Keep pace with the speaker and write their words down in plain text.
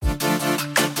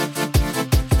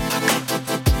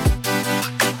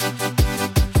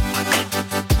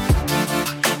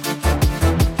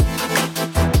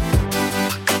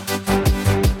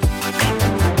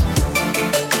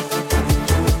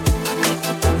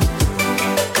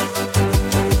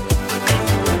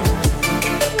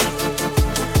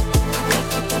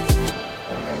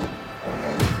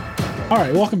All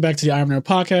right, welcome back to the IMN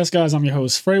podcast, guys. I'm your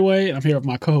host, Freeway, and I'm here with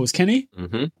my co-host, Kenny.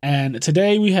 Mm-hmm. And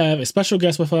today we have a special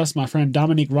guest with us, my friend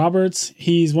Dominique Roberts.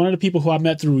 He's one of the people who I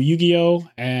met through Yu-Gi-Oh!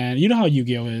 And you know how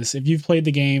Yu-Gi-Oh! Is. If you've played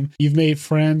the game, you've made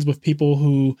friends with people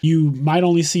who you might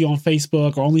only see on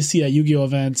Facebook or only see at Yu-Gi-Oh!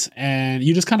 Events, and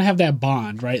you just kind of have that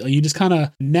bond, right? Like you just kind of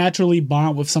naturally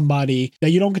bond with somebody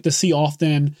that you don't get to see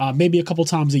often, maybe a couple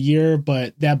times a year,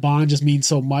 but that bond just means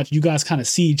so much. You guys kind of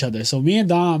see each other. So me and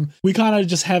Dom, we kind of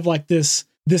just have like this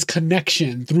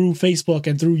connection through Facebook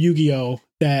and through Yu-Gi-Oh!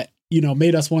 That, you know,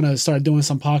 made us want to start doing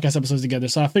some podcast episodes together.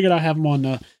 So I figured I'd have him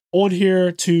on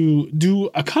here to do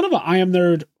a kind of an I Am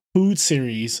Nerd food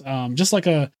series, just like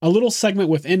a little segment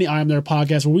within the I Am Nerd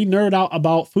podcast where we nerd out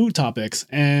about food topics.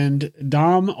 And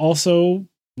Dom also,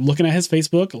 looking at his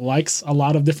Facebook, likes a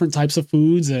lot of different types of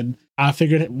foods, and I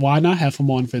figured why not have him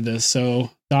on for this.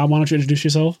 So Dom, why don't you introduce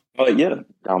yourself? Yeah,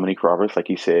 Dominique Roberts, like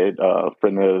you said,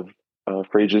 friend of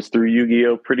Fraser's through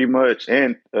Yu-Gi-Oh! Pretty much,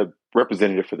 and a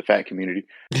representative for the fat community.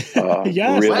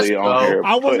 Yes, really on here.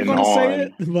 I wasn't going to say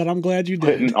it, but I'm glad you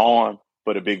did. Putting on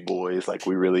for the big boys, like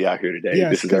we really out here today.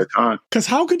 Yes, this is our time. Because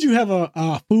how could you have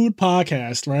a food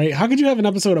podcast, right? How could you have an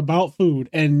episode about food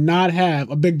and not have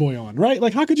a big boy on, right?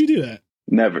 Like, how could you do that?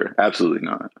 Never. Absolutely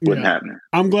not. Wouldn't happen.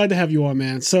 I'm glad to have you on,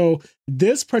 man. So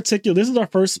this is our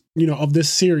first, of this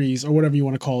series or whatever you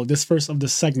want to call it, this first of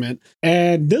this segment.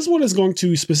 And this one is going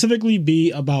to specifically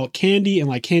be about candy and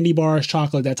like candy bars,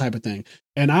 chocolate, that type of thing.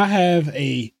 And I have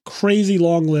a crazy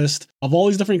long list of all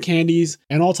these different candies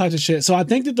and all types of shit. So I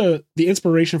think that the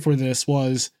inspiration for this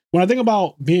was when I think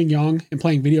about being young and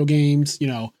playing video games,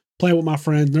 playing with my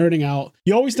friends, nerding out,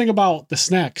 you always think about the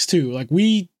snacks too. Like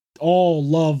we all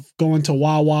love going to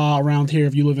Wawa around here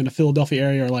if you live in the Philadelphia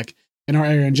area or like in our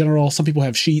area in general. Some people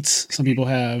have Sheets, some people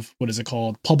have, what is it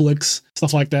called, Publix,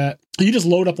 stuff like that. And you just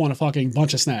load up on a fucking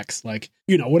bunch of snacks, like,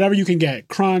 whatever you can get.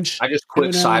 Crunch. I just quick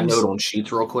M&Ms. side note on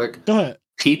Sheets real quick. Go ahead.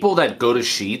 People that go to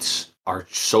Sheets are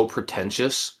so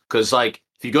pretentious because like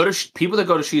if you go to people that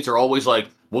go to Sheets are always like,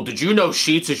 well, did you know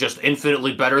Sheets is just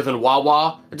infinitely better than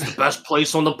Wawa? It's the best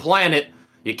place on the planet.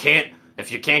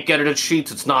 If you can't get it at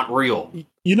Sheets, it's not real.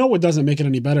 You know what doesn't make it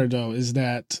any better, though, is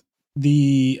that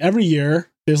every year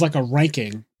there's like a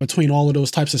ranking between all of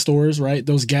those types of stores, right?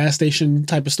 Those gas station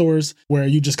type of stores where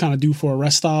you just kind of do for a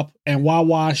rest stop, and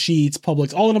Wawa, Sheets,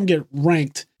 Publix, all of them get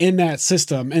ranked in that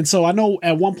system. And so I know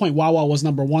at one point Wawa was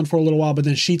number one for a little while, but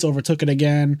then Sheets overtook it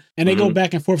again, and they go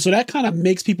back and forth. So that kind of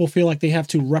makes people feel like they have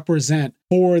to represent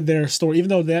for their store, even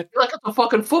though that You're like a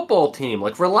fucking football team.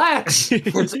 Like relax,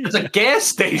 it's a gas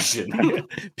station.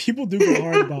 People do go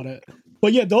hard about it.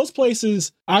 But yeah, those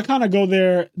places, I kind of go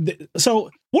there.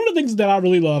 So one of the things that I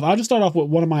really love, I'll just start off with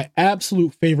one of my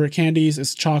absolute favorite candies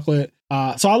is chocolate.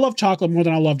 So I love chocolate more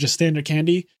than I love just standard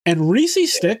candy. And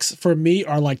Reese's Sticks for me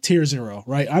are like tier 0,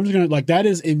 right? I'm just going to that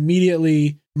is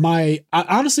immediately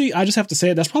honestly, I just have to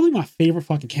say it. That's probably my favorite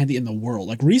fucking candy in the world.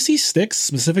 Like Reese's Sticks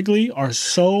specifically are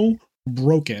so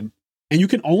broken and you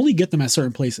can only get them at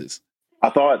certain places. I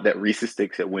thought that Reese's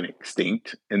Sticks had went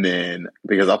extinct, and then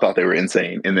because I thought they were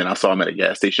insane, and then I saw them at a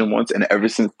gas station once, and ever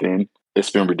since then,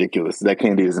 it's been ridiculous. That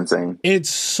candy is insane.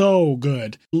 It's so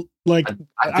good. Like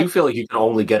I do feel like you can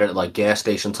only get it at like gas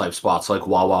station type spots like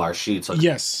Wawa or Sheets. Like,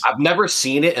 yes. I've never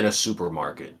seen it in a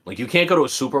supermarket. Like you can't go to a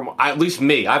supermarket. At least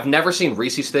me, I've never seen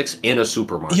Reese's Sticks in a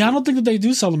supermarket. Yeah, I don't think that they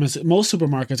do sell them in most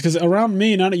supermarkets because around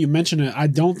me, now that you mention it, I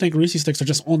don't think Reese's Sticks are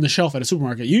just on the shelf at a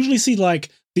supermarket. You usually see like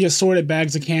the assorted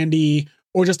bags of candy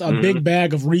or just a big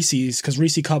bag of Reese's because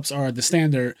Reese cups are the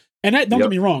standard. And that, don't get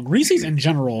me wrong, Reese's in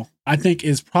general, I think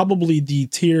is probably the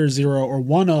tier 0 or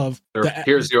one of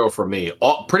tier 0 for me.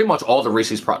 Pretty much all the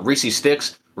Reese's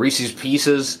Sticks, Reese's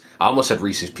Pieces. I almost said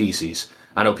Reese's Pieces.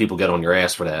 I know people get on your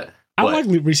ass for that. I like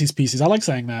Reese's Pieces. I like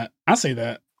saying that. I say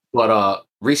that. But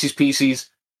Reese's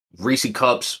Pieces, Reese's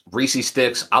Cups, Reese's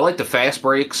Sticks. I like the Fast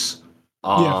Breaks.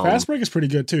 Yeah, Fast Break is pretty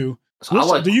good too. So I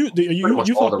like you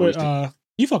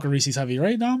fuck with Reese's heavy,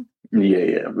 right, Dom?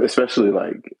 Yeah. Especially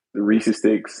like the Reese's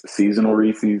Sticks, seasonal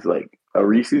Reese's, like a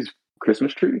Reese's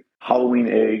Christmas tree, Halloween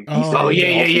egg. Oh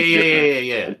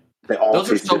yeah.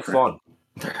 Those are so different.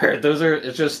 fun.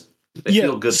 They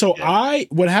feel good. So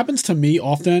what happens to me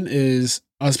often is,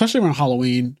 especially around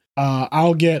Halloween,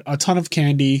 I'll get a ton of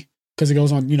candy because it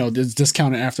goes on, it's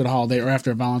discounted after the holiday or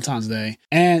after Valentine's Day.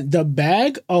 And the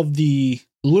bag of the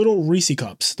little Reese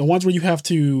cups, the ones where you have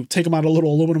to take them out of a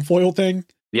little aluminum foil thing.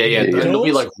 Yeah. It'll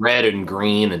be like red and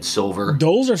green and silver.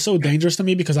 Those are so dangerous to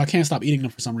me because I can't stop eating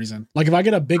them for some reason. Like if I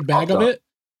get a big bag of it.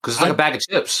 Because it's like a bag of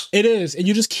chips. It is. And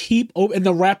you just keep, and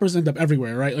the wrappers end up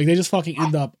everywhere, right? Like they just fucking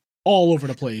end up all over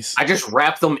the place. I just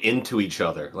wrap them into each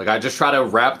other. Like I just try to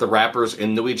wrap the wrappers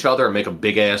into each other and make a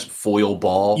big ass foil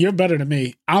ball. You're better than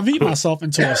me. I've eaten myself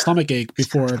into a stomach ache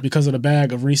before because of the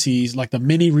bag of Reese's, like the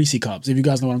mini Reese cups. If you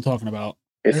guys know what I'm talking about,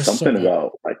 It's they're something so good.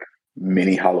 about like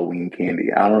mini Halloween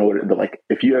candy. I don't know what, but like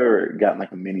if you ever gotten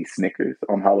like a mini Snickers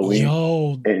on Halloween,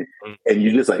 Yo, and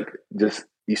you just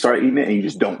you start eating it and you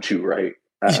just don't chew, right?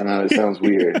 I know it sounds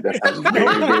weird. That sounds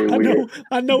very, very weird.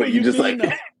 I know But what you just mean,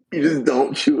 like you just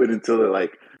don't chew it until it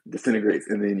like disintegrates,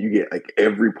 and then you get like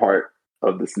every part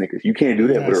of the Snickers. You can't do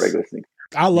that with a regular Snickers.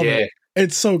 I love it.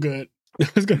 It's so good. I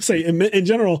was gonna say in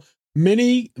general,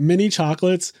 mini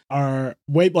chocolates are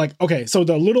way like okay. So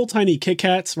the little tiny Kit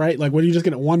Kats, right? Like when you just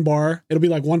get one bar, it'll be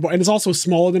like one bar, and it's also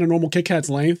smaller than a normal Kit Kat's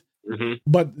length. Mm-hmm.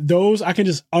 But those I can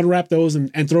just unwrap those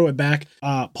and throw it back.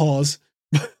 Pause.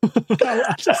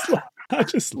 I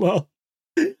just love.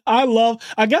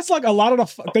 I guess like a lot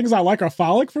of the things I like are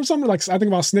phallic for something. Like I think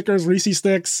about Snickers, Reese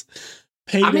sticks,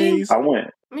 Paydays. I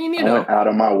went out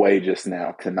of my way just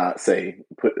now to not say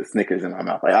put the Snickers in my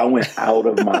mouth. Like I went out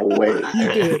of my way.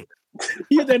 You did.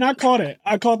 You did. I caught it.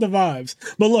 I caught the vibes.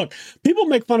 But look, people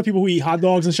make fun of people who eat hot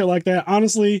dogs and shit like that.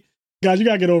 Honestly, guys, you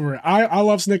gotta get over it. I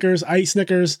love Snickers. I eat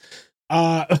Snickers.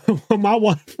 My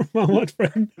one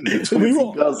friend, we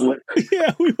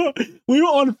were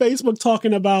on Facebook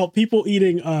talking about people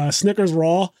eating Snickers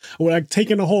raw, or like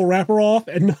taking the whole wrapper off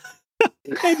and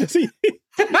just eating.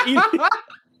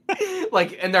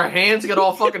 Like, and their hands get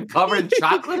all fucking covered in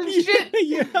chocolate and shit.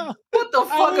 Yeah. What the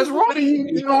fuck is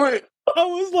wrong? I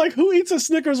was like, who eats a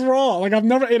Snickers raw? Like, I've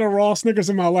never ate a raw Snickers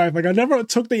in my life. Like, I never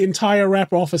took the entire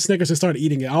wrapper off of Snickers and started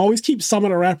eating it. I always keep some of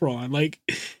the wrapper on. Like,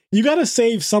 you got to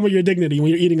save some of your dignity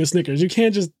when you're eating a Snickers. You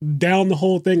can't just down the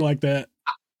whole thing like that.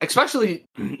 Especially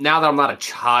now that I'm not a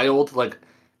child. Like,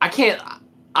 I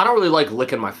don't really like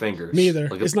licking my fingers. Me either.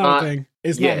 Like, it's not a thing.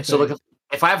 It's not a thing. So, like,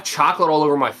 if I have chocolate all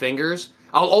over my fingers,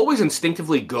 I'll always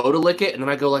instinctively go to lick it, and then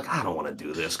I go like, I don't want to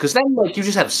do this, because then like you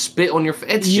just have spit on your face.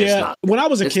 It's just not. When I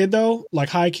was a kid though, like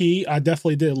high key, I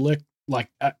definitely did lick like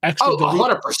extra.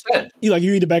 100%. Like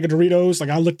you eat a bag of Doritos, like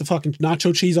I licked the fucking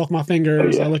nacho cheese off my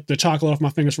fingers. I licked the chocolate off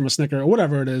my fingers from a Snicker or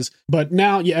whatever it is. But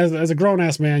now, as a grown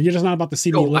ass man, you're just not about to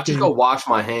see me licking. I just go wash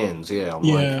my hands.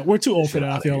 Yeah, we're too old for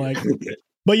that. I feel like.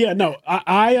 But yeah, no,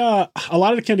 I a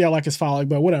lot of the candy I like is phallic,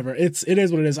 but whatever. It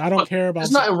is what it is. I don't care about.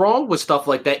 There's nothing wrong with stuff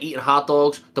like that. Eating hot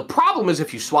dogs. The problem is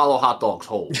if you swallow hot dogs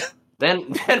whole.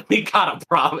 then we got a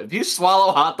problem. If you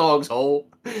swallow hot dogs whole,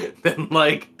 then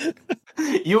like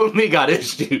you and me got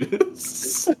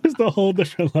issues. It's a whole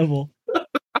different level.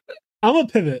 I'm gonna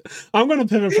pivot. I'm gonna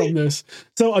pivot from this.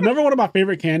 So another one of my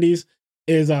favorite candies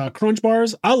is Crunch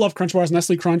Bars. I love Crunch Bars.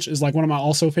 Nestle Crunch is like one of my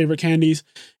also favorite candies.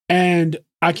 And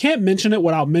I can't mention it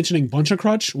without mentioning Bunch of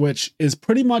Crunch, which is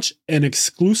pretty much an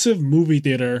exclusive movie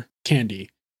theater candy.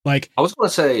 Like I was going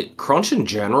to say, Crunch in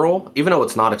general, even though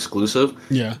it's not exclusive,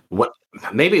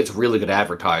 maybe it's really good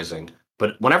advertising.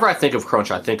 But whenever I think of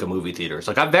Crunch, I think of movie theaters.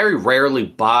 Like I very rarely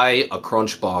buy a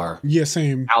Crunch bar. Yeah,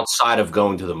 same. Outside of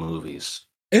going to the movies.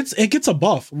 It gets a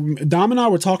buff. Dom and I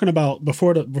were talking about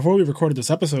before we recorded this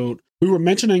episode. We were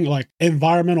mentioning like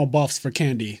environmental buffs for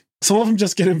candy. Some of them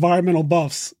just get environmental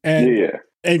buffs, and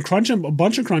Crunch and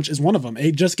Bunch of Crunch is one of them.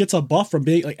 It just gets a buff from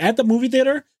being like at the movie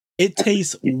theater. It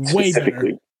tastes way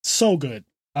better. So good.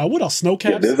 What else? Snow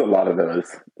Caps. Yeah, there's a lot of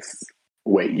those.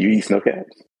 Wait, you eat Snow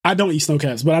Caps? I don't eat Snow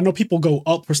Caps, but I know people go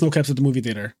up for Snow Caps at the movie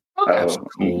theater. That's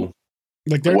cool.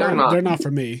 Like they're not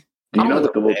for me. Do you know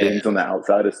what the little things on the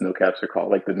outside of Snow Caps are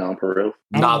called? Like the nonpareils?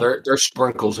 Nah, they're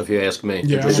sprinkles. If you ask me.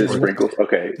 Yeah, is it sprinkles?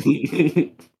 Okay.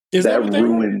 That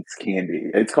ruins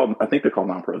candy. It's called. I think they're called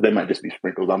nonpareils. They might just be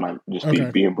sprinkles. I might just be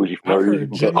being bougie.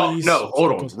 No,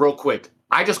 hold on, real quick.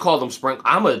 I just call them sprinkles.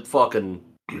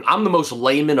 I'm the most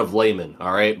layman of laymen.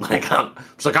 All right, like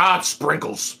it's like it's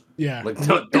sprinkles. Yeah, like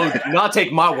don't not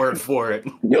take my word for it.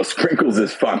 Yo, sprinkles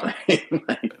is fun.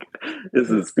 Like, this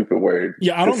is a stupid word.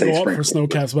 Yeah, I don't go up for Snow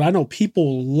Caps, but I know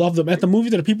people love them. At the movie,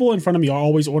 the people in front of me are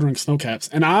always ordering Snow Caps,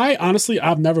 and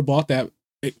I've never bought that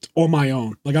on my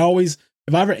own. Like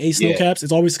if I ever ate Snow Caps,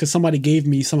 it's always because somebody gave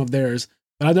me some of theirs.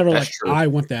 But I never I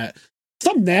want that.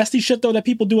 Some nasty shit though that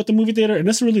people do at the movie theater, and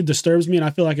this really disturbs me, and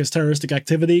I feel like it's terroristic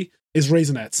activity, is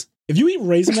Raisinets. If you eat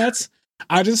Raisinets,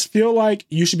 I just feel like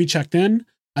you should be checked in.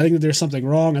 I think that there's something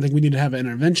wrong. I think we need to have an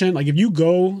intervention. Like if you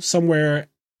go somewhere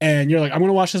and you're like, I'm going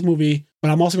to watch this movie, but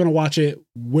I'm also going to watch it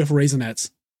with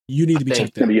Raisinets, you need to be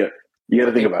checked in. You got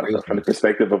to think about it from the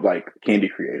perspective of like candy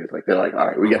creators. Like they're like, all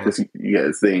right, we got this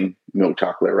thing, milk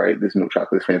chocolate, right? This milk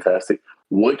chocolate is fantastic.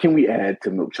 What can we add to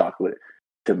milk chocolate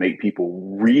to make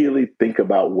people really think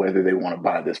about whether they want to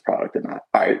buy this product or not.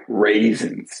 All right,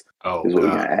 raisins is what we're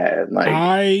gonna add. Like,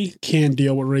 I can't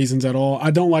deal with raisins at all.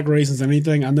 I don't like raisins in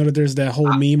anything. I know that there's that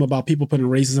whole meme about people putting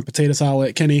raisins in potato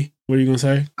salad. Kenny, what are you gonna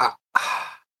say?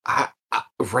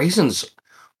 Raisins.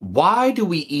 Why do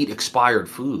we eat expired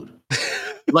food?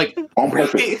 Like on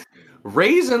purpose.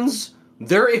 Raisins,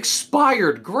 they're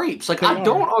expired grapes. Like, I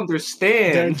don't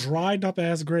understand. They're dried up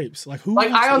ass grapes. Like, who?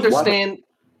 Like, I understand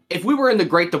if we were in the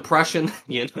Great Depression,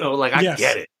 you know, like, I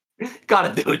get it.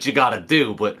 Gotta do what you gotta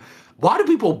do. But why do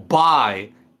people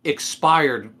buy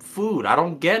expired food? I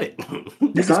don't get it.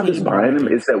 It's not just buying them.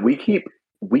 It's that we keep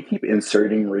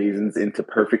inserting raisins into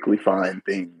perfectly fine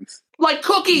things. Like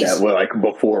cookies. That were like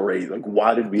before raisins. Like,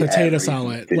 why did we potato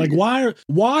salad? Like, why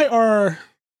are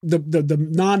the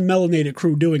non-melanated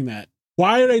crew doing that?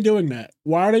 Why are they doing that?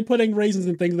 Why are they putting raisins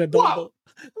in things that don't?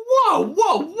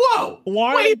 Whoa!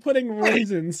 Why are they putting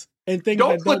raisins in things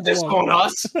that don't put this belong? on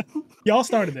us. Y'all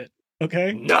started it,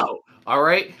 okay? No. All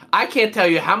right? I can't tell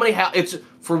you how many... it's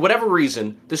for whatever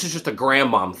reason, this is just a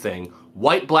grandmom thing.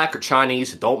 White, black, or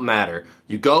Chinese, it don't matter.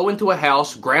 You go into a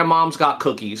house, grandmom's got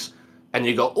cookies, and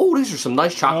you go, oh, these are some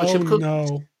nice chocolate chip cookies.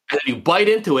 No. And then you bite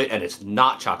into it, and it's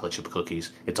not chocolate chip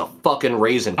cookies. It's a fucking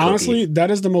raisin cookie. Honestly, that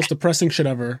is the most depressing shit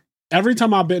ever. Every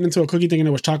time I've bitten into a cookie thinking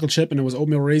it was chocolate chip and it was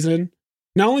oatmeal raisin,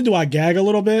 not only do I gag a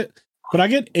little bit, but I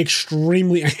get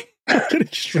extremely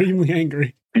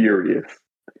angry. Furious.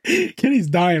 Kenny's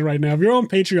dying right now. If you're on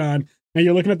Patreon and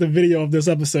you're looking at the video of this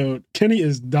episode, Kenny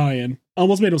is dying.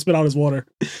 Almost made him spit out his water.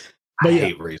 But I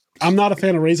hate raisins. I'm not a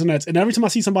fan of Raisinets. And every time I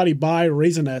see somebody buy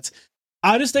Raisinets,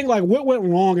 I just think, like, what went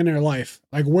wrong in their life?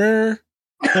 Like, where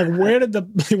did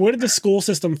the school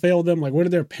system fail them? Like, where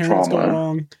did their parents go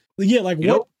wrong? Yeah, like,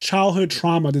 what childhood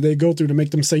trauma did they go through to make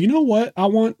them say, you know what I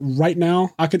want right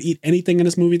now? I could eat anything in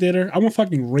this movie theater. I want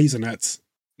fucking Raisinets.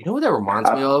 You know what that reminds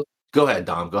me of? Go ahead,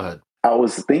 Dom. Go ahead. I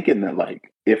was thinking that,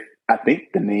 like, I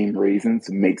think the name raisins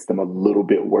makes them a little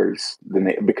bit worse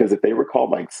because if they were called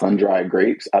like sun-dried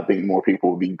grapes, I think more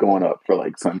people would be going up for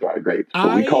like sun-dried grapes.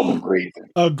 But we call them raisins.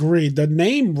 Agreed. The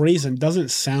name raisin doesn't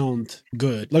sound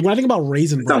good. Like, when I think about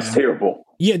raisin brand, sounds terrible.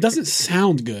 Yeah, it doesn't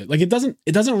sound good. Like, it doesn't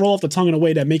roll off the tongue in a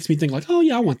way that makes me think like, oh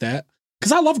yeah, I want that.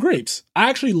 Because I love grapes. I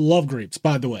actually love grapes,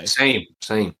 by the way. Same.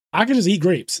 I can just eat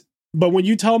grapes. But when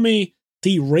you tell me to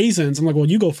eat raisins, I'm like, well,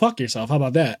 you go fuck yourself. How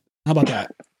about that?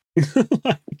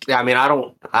 Yeah, I mean, I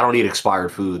don't eat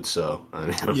expired food, so I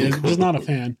mean, yeah, just not a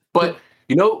fan. But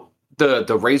you know,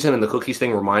 the raisin and the cookies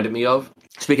thing reminded me of.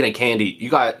 Speaking of candy, you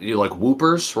like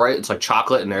Whoopers, right? It's like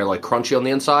chocolate and they're like crunchy on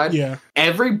the inside. Yeah.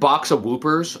 Every box of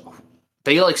Whoopers,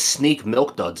 they like sneak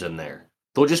Milk Duds in there.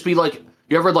 They'll just be like,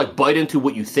 you ever like bite into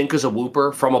what you think is a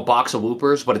Whooper from a box of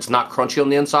Whoopers, but it's not crunchy on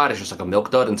the inside. It's just like a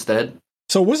Milk Dud instead.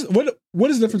 So what is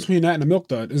the difference between that and a Milk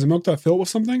Dud? Is a Milk Dud filled with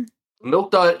something?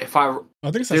 Milk Dud, I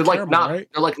think they're like caramel, not right?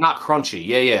 They're like not crunchy.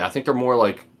 Yeah. I think they're more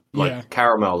like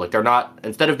caramel. Like, they're not,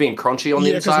 instead of being crunchy on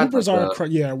the inside.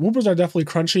 Whoopers are definitely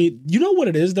crunchy. You know what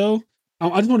it is though?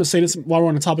 I just want to say this while we're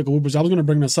on the topic of Whoopers. I was going to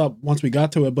bring this up once we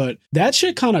got to it, but that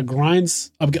shit kind of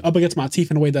grinds up against my teeth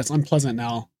in a way that's unpleasant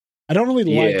now. I don't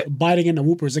really like biting into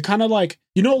Whoopers. It kind of like,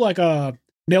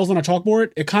 nails on a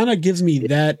chalkboard. It kind of gives me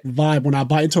that vibe when I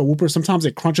bite into a Whooper. Sometimes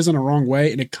it crunches in the wrong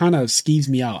way and it kind of skeeves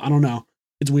me out. I don't know.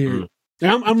 It's weird.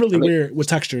 And I'm really weird with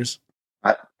textures.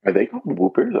 Are they called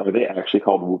Whoopers? Are they actually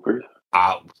called Whoopers?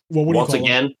 Once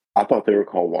again, I thought they were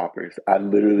called Whoppers. I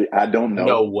don't know.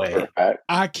 No way.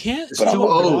 I can't. It's two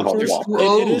O's.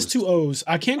 It is two O's.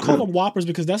 I can't call them Whoppers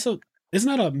because isn't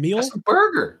that a meal? That's a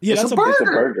burger. Yeah, that's a burger. It's a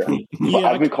burger. Yeah,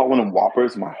 I've been calling them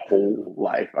Whoppers my whole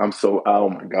life. Oh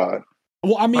my God.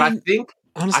 Well, I mean, I think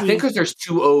because there's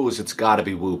two O's, it's got to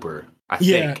be Whooper. I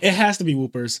think. It has to be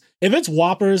Whoopers. If it's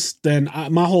Whoppers, then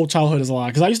my whole childhood is a lie.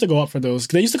 Because I used to go up for those.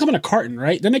 They used to come in a carton,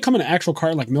 right? Then they come in an actual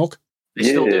carton like milk. They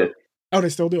still do. Oh, they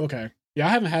still do? Okay. Yeah,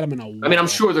 I haven't had them in a while. I mean, I'm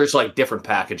sure there's like different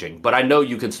packaging, but I know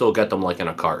you can still get them like in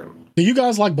a carton. Do you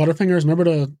guys like Butterfingers? Remember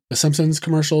the Simpsons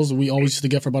commercials we always used to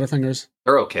get for Butterfingers?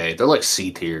 They're okay. They're like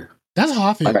C tier. That's how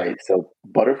I feel. Okay, so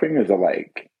Butterfingers are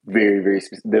like very, very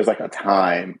specific. There's like a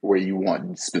time where you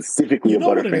want specifically a Butterfinger.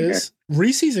 What it is?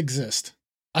 Reese's exist.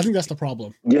 I think that's the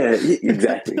problem. Yeah,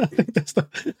 exactly.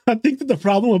 I think that the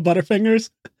problem with Butterfingers,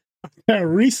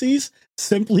 Reese's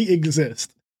simply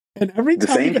exist. And every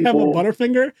time you can have a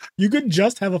Butterfinger, you could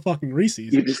just have a fucking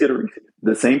Reese's. You just get a Reese's.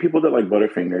 The same people that like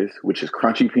Butterfingers, which is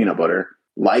crunchy peanut butter,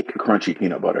 like crunchy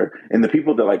peanut butter. And the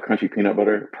people that like crunchy peanut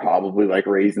butter probably like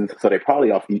raisins. So they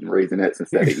probably off eating Raisinets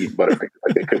instead of eating Butterfingers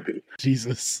like they could be.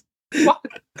 Jesus.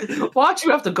 Why'd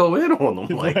you have to go in on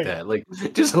them like that? Like,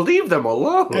 just leave them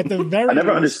alone. At the very I never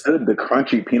least, understood the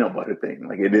crunchy peanut butter thing.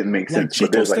 Like, it didn't make sense.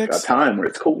 But there's like a time where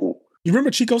it's cool. You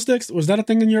remember Chico Sticks? Was that a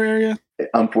thing in your area?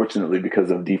 Unfortunately, because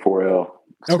of D4L.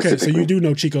 Okay, so you do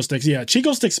know Chico Sticks. Yeah,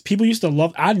 Chico Sticks, people used to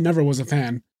love. I never was a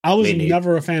fan. I was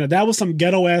never a fan of that. Was some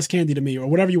ghetto ass candy to me, or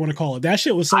whatever you want to call it. That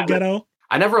shit was so ghetto.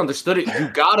 I never understood it. You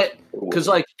got it because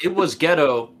like it was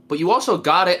ghetto, but you also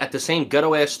got it at the same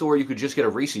ghetto ass store you could just get a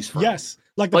Reese's from. Yes,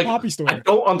 like the Poppy store. I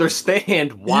don't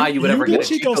understand why you would ever get a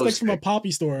Chico Sticks from a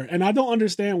Poppy store, and I don't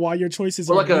understand why your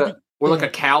choices are like a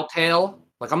cow tail.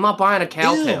 Like, I'm not buying a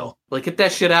cow tail. Like, get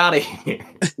that shit out of here.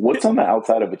 What's on the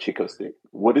outside of a Chico stick?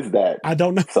 What is that? I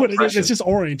don't know what it is. It's just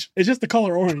orange. It's just the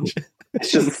color orange.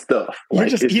 It's just stuff.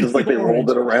 Like, it's just like they rolled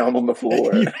it around on the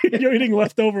floor. You're eating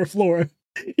leftover floor.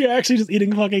 You're actually just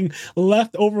eating fucking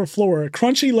leftover floor.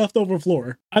 Crunchy leftover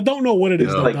floor. I don't know what it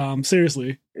is, though,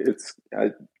 seriously. It's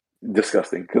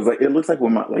disgusting because like it looks like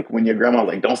when your grandma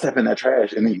like don't step in that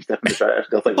trash and then you step in the trash.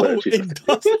 That's like what it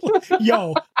does.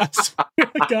 Yo, I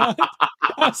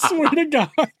swear to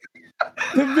God,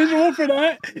 the visual for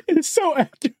that is so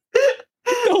accurate.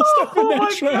 Don't step in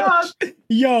that trash. God.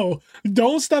 Yo,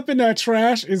 don't step in that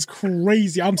trash is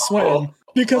crazy. I'm sweating.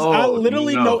 Because I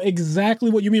literally know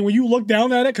exactly what you mean when you look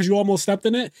down at it because you almost stepped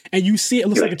in it and you see it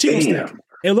looks like a Chico stick.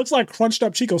 It looks like crunched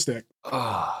up Chico stick.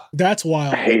 That's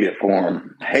wild. I hate it for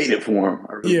him.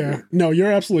 Really do. No,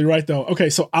 you're absolutely right though. Okay,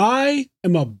 so I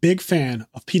am a big fan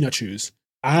of peanut chews.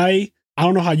 I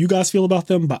don't know how you guys feel about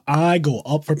them, but I go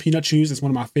up for peanut chews. It's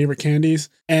one of my favorite candies.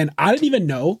 And I didn't even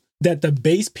know that the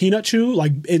base peanut chew,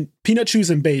 like in peanut chews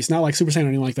in base, not like Super Saiyan or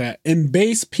anything like that. In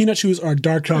base, peanut chews are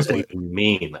dark chocolate. What does that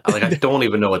mean? Like, I don't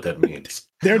even know what that means.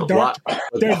 They're dark.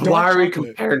 Why are we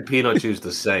comparing peanut chews to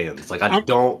Saiyans? Like, I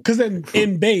don't. Because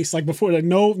in base, like before, like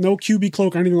no QB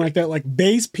cloak or anything like that. Like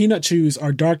base peanut chews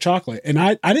are dark chocolate, and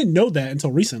I didn't know that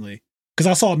until recently because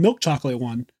I saw a milk chocolate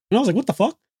one, and I was like, what the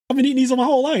fuck? I've been eating these all my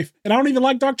whole life, and I don't even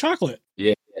like dark chocolate.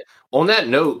 Yeah. On that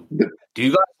note, do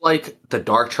you guys like the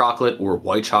dark chocolate or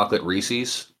white chocolate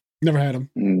Reese's? Never had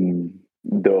them.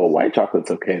 The white chocolate's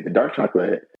okay. The dark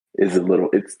chocolate is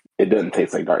it doesn't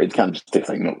taste like dark. It kind of just tastes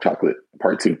like milk chocolate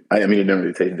part 2. I mean, it doesn't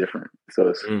really taste different. So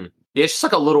it's it's just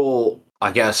like a little,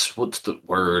 I guess, what's the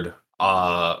word?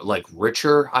 Like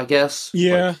richer, I guess.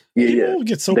 Yeah. Like, people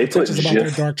get so pretentious about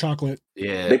their dark chocolate.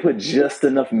 Yeah. They put just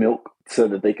enough milk so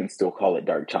that they can still call it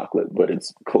dark chocolate, but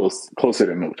it's closer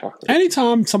to milk chocolate.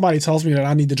 Anytime somebody tells me that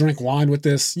I need to drink wine with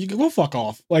this, you can go fuck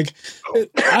off. Like,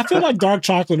 I feel like dark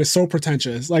chocolate is so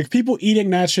pretentious. Like, people eating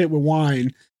that shit with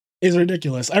wine is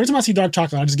ridiculous. Every time I see dark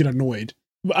chocolate, I just get annoyed.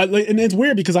 And it's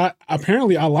weird because I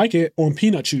like it on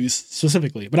peanut chews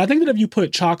specifically. But I think that if you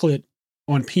put chocolate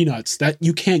on peanuts, that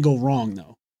you can't go wrong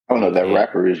though. Oh no, that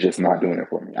wrapper is just not doing it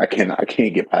for me. I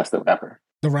can't get past the wrapper.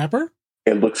 The wrapper?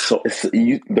 It looks so.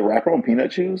 The wrapper on peanut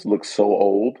chews looks so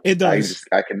old. It does.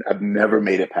 I've never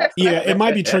made it past. Yeah, it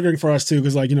might be triggering for us too,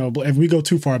 because like if we go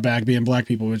too far back, being black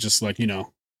people, it's just like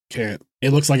can't.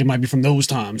 It looks like it might be from those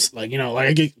times. Like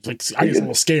I get a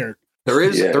little scared. There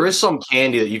is some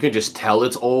candy that you can just tell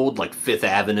it's old, like Fifth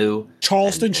Avenue.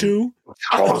 Charleston Chew.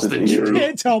 Charleston Chew. You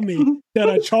can't tell me that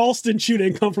a Charleston Chew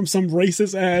didn't come from some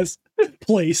racist ass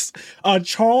place. A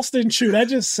Charleston Chew, that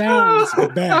just sounds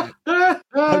bad.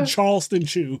 A Charleston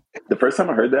Chew. The first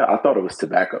time I heard that, I thought it was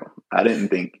tobacco. I didn't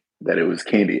think that it was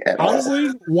candy at all.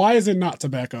 Honestly, why is it not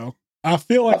tobacco? I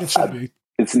feel like it should be.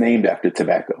 It's named after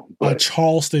tobacco. A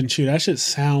Charleston Chew, that shit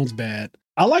sounds bad.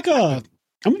 I'm a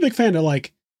big fan of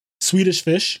like Swedish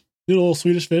fish, little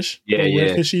Swedish fish. Yeah.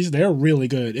 Fishies, they're really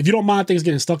good. If you don't mind things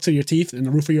getting stuck to your teeth and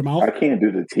the roof of your mouth. I can't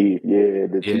do the teeth. Yeah,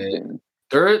 the teeth.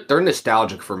 They're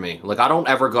nostalgic for me. Like, I don't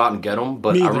ever go out and get them,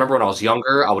 but I remember when I was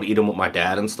younger, I would eat them with my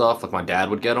dad and stuff. Like, my dad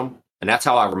would get them, and that's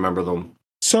how I remember them.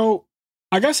 So,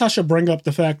 I guess I should bring up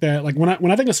the fact that, like, when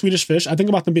I think of Swedish fish, I think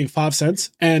about them being 5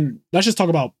 cents. And let's just talk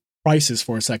about prices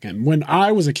for a second. When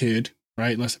I was a kid,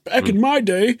 right, back in my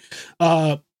day,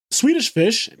 Swedish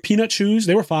fish, peanut chews,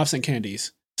 they were 5-cent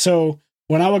candies. So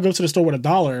when I would go to the store with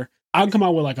 $1, I'd come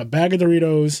out with like a bag of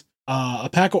Doritos, a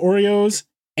pack of Oreos,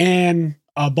 and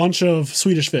a bunch of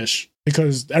Swedish fish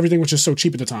because everything was just so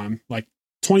cheap at the time. Like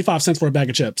 25 cents for a bag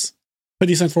of chips,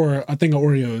 50 cents for a thing of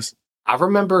Oreos. I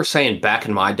remember saying back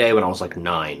in my day when I was like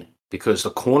 9, because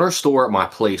the corner store at my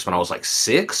place when I was like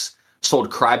 6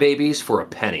 sold Crybabies for a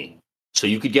penny. So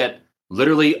you could get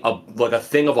literally a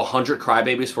thing of 100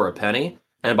 Crybabies for a penny.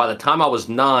 And by the time I was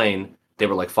 9, they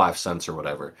were like 5 cents or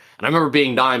whatever. And I remember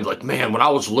being 9, like, man, when I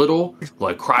was little,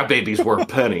 like, Crybabies were a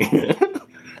penny.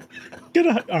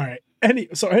 All right.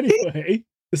 Anyway,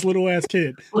 This little ass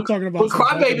kid talking about. But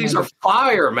crybabies are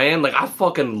fire, man. Like I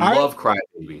fucking love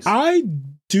crybabies. I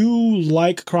do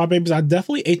like crybabies. I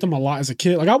definitely ate them a lot as a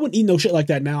kid. Like I wouldn't eat no shit like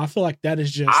that now. I feel like that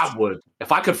is just. I would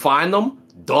if I could find them.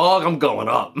 Dog, I'm going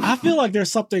up. I feel like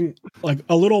there's something like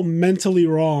a little mentally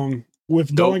wrong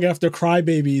with going after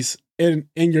crybabies in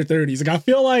your 30s. Like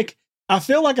I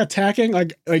feel like attacking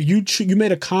like you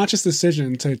made a conscious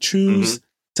decision to choose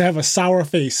to have a sour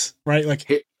face, right? Like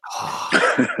it's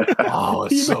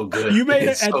so good. You made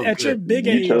it at your big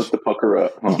age. You chose to pucker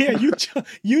up. Huh? Yeah,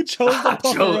 you chose to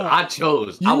pucker up. I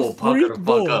chose. I will pucker the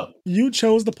fuck up. You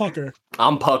chose the pucker.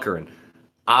 I'm puckering.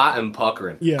 I am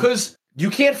puckering. Yeah. Because you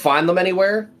can't find them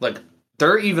anywhere. Like,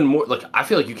 they're even more... Like, I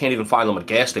feel like you can't even find them at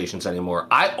gas stations anymore.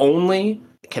 I only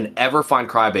can ever find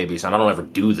crybabies, and I don't ever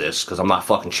do this because I'm not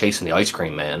fucking chasing the ice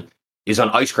cream man, is on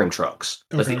ice cream trucks.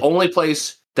 That's the only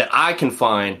place that I can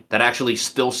find that actually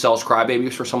still sells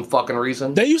crybabies for some fucking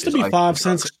reason. They used to be 5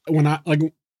 cents when I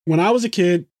was a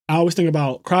kid. I always think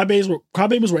about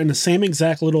crybabies were in the same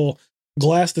exact little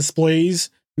glass displays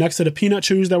next to the peanut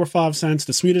chews that were 5 cents,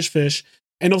 the Swedish fish,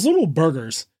 and those little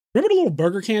burgers. Remember the little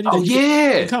burger candy? Oh,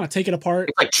 you kind of take it apart.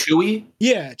 It's like chewy?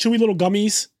 Yeah, chewy little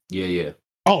gummies. Yeah.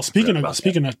 Oh, speaking of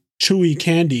chewy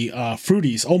candy,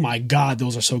 Fruities. Oh my God,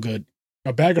 those are so good.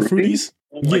 A bag of Fruities.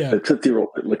 Like the Tootsie Roll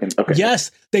looking. Okay.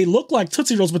 Yes, they look like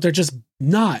Tootsie Rolls, but they're just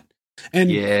not. And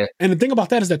the thing about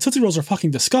that is that Tootsie Rolls are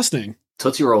fucking disgusting.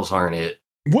 Tootsie Rolls aren't it.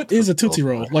 What is a Tootsie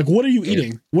Roll? Like, what are you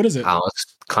eating? What is it? Oh,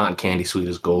 it's cotton candy, sweet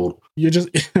as gold. You're just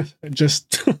you're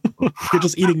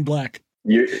just eating black.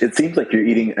 It seems like you're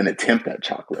eating an attempt at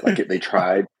chocolate. Like they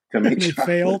tried to make it chocolate.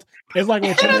 Failed. It's like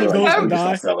when chocolate goes to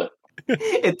die.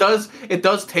 It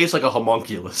does taste like a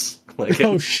homunculus. Like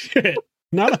oh shit!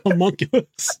 Not a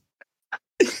homunculus.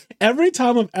 Every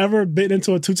time I've ever bitten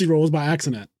into a Tootsie Roll was by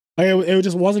accident. Like it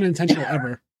just wasn't intentional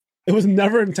ever. It was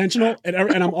never intentional, and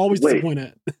I'm always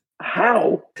disappointed.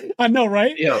 How? I know,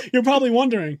 right? Yeah. You're probably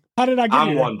wondering, how did I get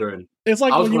here? I'm wondering. It's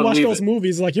like when you watch those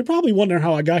movies, like you're probably wondering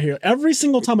how I got here. Every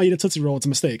single time I eat a Tootsie Roll, it's a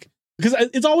mistake. Because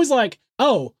it's always like,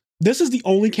 oh, this is the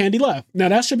only candy left. Now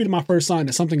that should be my first sign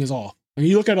that something is off. When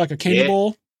you look at like a candy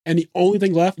bowl and the only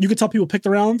thing left, you could tell people picked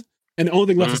around and the only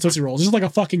thing left is Tootsie Rolls. It's just like a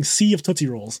fucking sea of Tootsie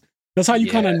Rolls. That's how you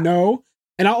kind of know.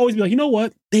 And I'll always be like, you know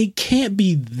what? They can't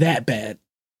be that bad.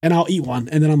 And I'll eat one.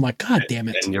 And then I'm like, God damn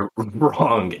it. And you're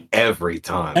wrong every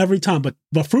time. Every time. But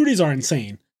Fruities are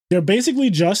insane. They're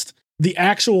basically just the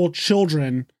actual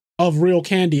children of real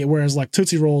candy, whereas like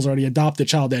Tootsie Rolls are the adopted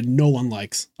child that no one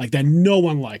likes. Like that no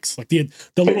one likes. Like the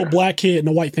little black kid in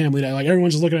the white family that like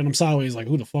everyone's just looking at them sideways like,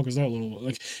 who the fuck is that little?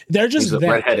 Like they're just that.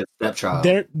 Redheaded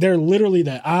stepchild. They're literally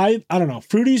that. I don't know.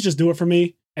 Fruities just do it for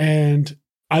me. And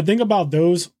I think about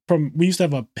those we used to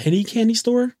have a penny candy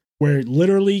store where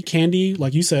literally candy,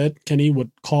 like you said, Kenny, would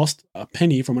cost a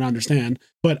penny from what I understand.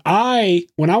 But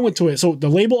when I went to it, so the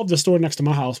label of the store next to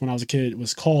my house when I was a kid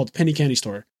was called Penny Candy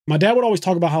Store. My dad would always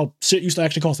talk about how shit used to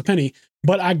actually cost a penny.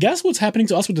 But I guess what's happening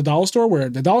to us with the dollar store, where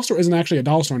the dollar store isn't actually a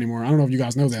dollar store anymore. I don't know if you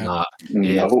guys know that.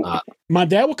 It's not. My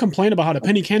dad would complain about how the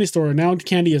penny candy store, now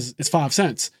candy is 5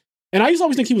 cents. And I used to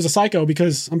always think he was a psycho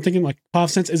because I'm thinking like 5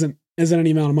 cents isn't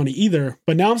any amount of money either.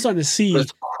 But now I'm starting to see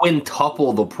it's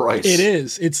quintuple the price. It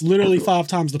is. It's literally 5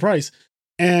 times the price.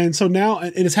 And so now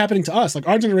it is happening to us. Like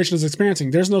our generation is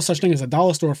experiencing. There's no such thing as a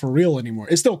dollar store for real anymore.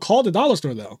 It's still called a dollar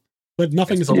store though, but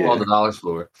nothing is still called the dollar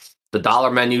store. The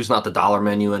dollar menu's not the dollar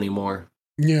menu anymore.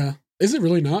 Yeah, is it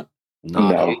really not?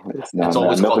 No, it's not. It's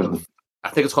always called I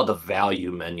think it's called the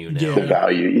value menu now. Yeah. The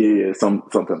value,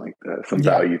 something like that, some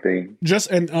value thing.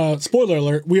 Spoiler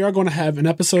alert: we are going to have an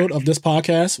episode of this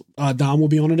podcast. Dom will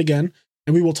be on it again,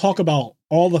 and we will talk about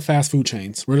all the fast food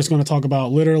chains. We're just going to talk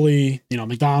about literally,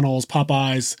 McDonald's,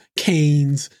 Popeyes,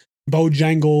 Cane's,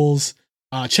 Bojangles,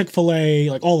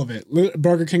 Chick-fil-A, like all of it,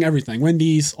 Burger King, everything,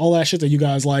 Wendy's, all that shit that you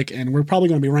guys like, and we're probably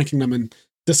going to be ranking them and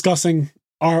discussing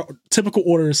our typical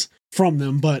orders from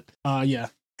them. But yeah,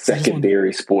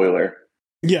 secondary spoiler.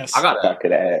 Yes. If I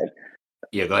could add.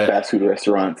 Yeah, go ahead. Fast food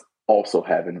restaurants also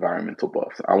have environmental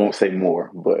buffs. I won't say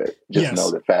more, but just know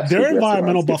that fast food they're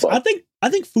environmental buffs. buffs. I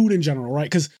think food in general, right?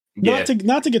 Because not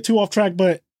to get too off track,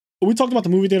 but we talked about the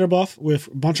movie theater buff with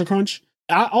Bunch of Crunch.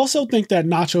 I also think that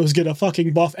nachos get a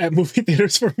fucking buff at movie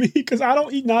theaters for me because I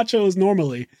don't eat nachos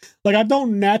normally. Like I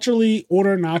don't naturally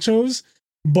order nachos,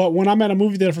 but when I'm at a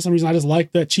movie theater for some reason, I just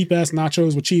like that cheap ass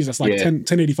nachos with cheese. That's like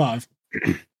 $10.85.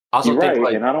 Also, you're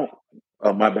right, and I don't.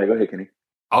 Oh, my bad. Go ahead, Kenny.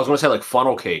 I was going to say like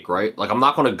funnel cake, right? Like I'm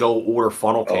not going to go order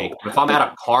funnel cake. If I'm at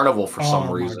a carnival for some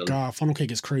reason. Oh my God, funnel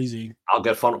cake is crazy. I'll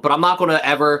get funnel, but I'm not going to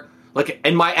ever, like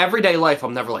in my everyday life,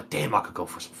 I'm never like, damn, I could go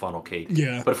for some funnel cake.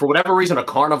 Yeah. But for whatever reason, a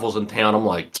carnival's in town, I'm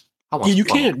like, You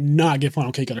can't not get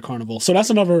funnel cake at a carnival. So that's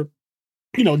another,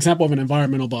 example of an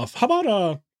environmental buff. How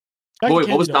about wait,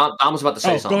 what was Dom was about to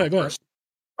say something? Go ahead.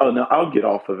 Oh no, I'll get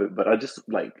off of it, but I just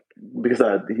because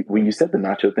when you said the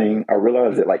nacho thing, I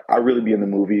realized that I really be in the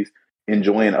movies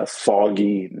enjoying a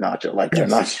soggy nacho, a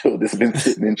nacho that's been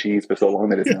sitting in cheese for so long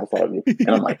that it's now soggy, and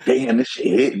I'm like, damn, this shit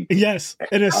hitting. Yes,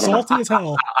 and it's salty as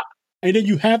hell, and then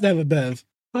you have to have a bev.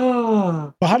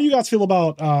 But how do you guys feel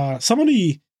about some of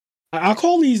the? I'll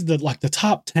call these the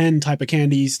top 10 type of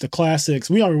candies, the classics.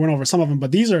 We already went over some of them,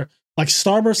 but these are like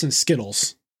Starburst and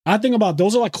Skittles. I think about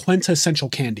those are like quintessential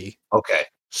candy. Okay,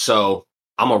 so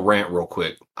I'm gonna rant real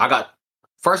quick.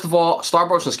 First of all,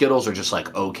 Starburst and Skittles are just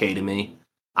okay to me.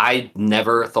 I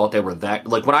never thought they were that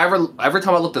every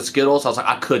time I looked at Skittles, I was like,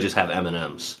 I could just have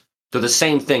M&Ms. They're the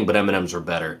same thing, but M&Ms are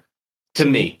better to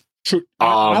me. True.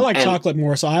 I like chocolate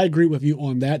more, so I agree with you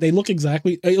on that. They look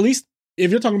exactly, at least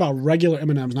if you're talking about regular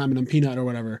M&Ms, not M&M peanut or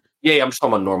whatever. Yeah, I'm just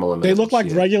talking about normal M&Ms. They look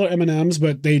like regular M&Ms,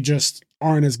 but they just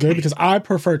aren't as good because I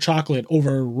prefer chocolate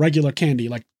over regular candy.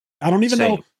 I don't even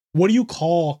know, what do you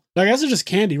call, I guess it's just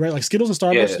candy, right? Like Skittles and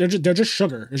Starburst, they're just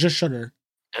sugar. It's just sugar.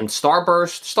 And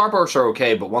Starbursts are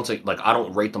okay, but once I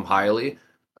don't rate them highly.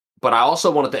 But I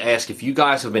also wanted to ask if you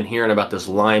guys have been hearing about this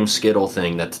lime Skittle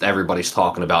thing that everybody's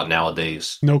talking about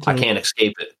nowadays. No clue. I can't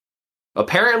escape it.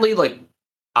 Apparently,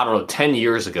 10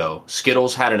 years ago,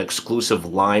 Skittles had an exclusive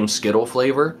lime Skittle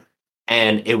flavor,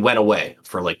 and it went away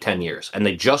for 10 years. And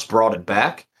they just brought it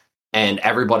back, and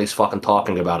everybody's fucking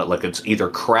talking about it like it's either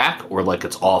crack or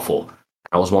it's awful.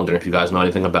 I was wondering if you guys know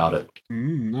anything about it.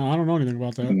 No, I don't know anything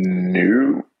about that.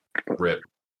 No. Rip.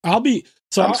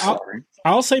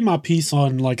 I'll say my piece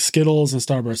on Skittles and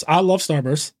Starburst. I love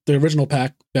Starburst, the original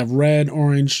pack. They have red,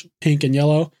 orange, pink, and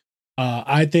yellow.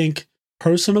 I think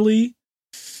personally,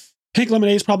 pink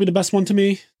lemonade is probably the best one to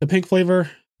me, the pink flavor,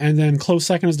 and then close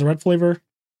second is the red flavor.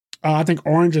 I think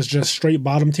orange is just straight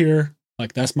bottom tier.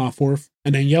 That's my fourth.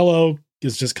 And then yellow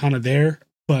is just kind of there.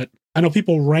 But I know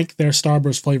people rank their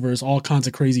Starburst flavors all kinds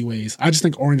of crazy ways. I just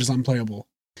think orange is unplayable.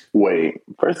 Wait,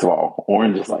 first of all,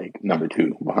 orange is number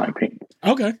 2 behind pink.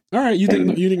 Okay, all right. You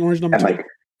think orange number 2?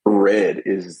 Red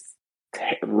is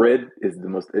the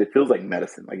most. It feels like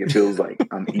medicine. It feels like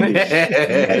I'm eating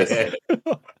medicine.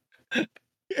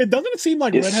 It doesn't seem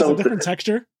like red has a different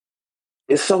texture.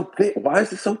 It's so thick. Why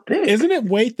is it so thick? Isn't it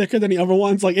way thicker than the other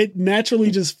ones? It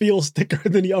naturally just feels thicker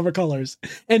than the other colors,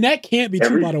 and that can't be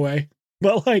true, by the way.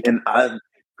 But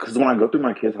because when I go through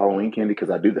my kids' Halloween candy, because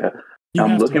I do that,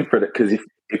 I'm looking for that. Because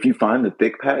if you find the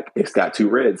thick pack, it's got 2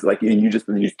 reds. And you just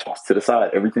toss to the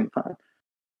side, everything's fine.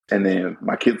 And then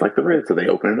my kids like the red, so they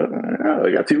open it up. And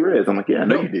they got 2 reds. I'm like, yeah, I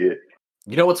know you did.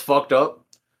 You know what's fucked up?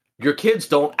 Your kids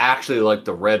don't actually like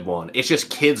the red one. It's just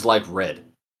kids like red.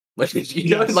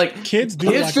 Kids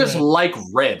just like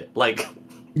red.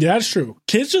 Yeah, that's true.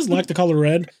 Kids just like the color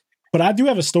red. But I do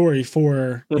have a story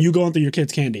for you going through your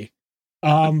kids' candy.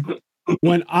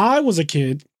 When I was a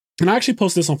kid, and I actually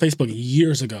posted this on Facebook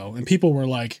years ago, and people were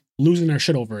losing their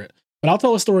shit over it. But I'll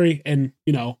tell a story and,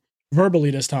 verbally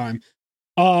this time.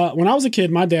 When I was a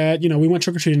kid, my dad, we went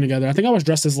trick-or-treating together. I think I was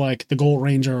dressed as the Gold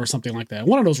Ranger or something like that.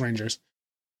 One of those Rangers.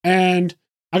 And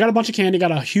I got a bunch of candy,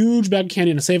 got a huge bag of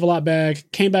candy in a Save-A-Lot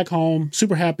bag, came back home,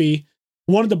 super happy,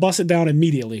 wanted to bust it down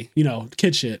immediately,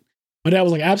 kid shit. My dad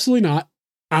was like, absolutely not.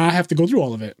 I have to go through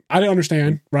all of it. I didn't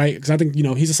understand, right? Because I think,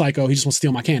 he's a psycho. He just wants to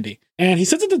steal my candy. And he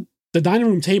sits at the dining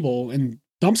room table and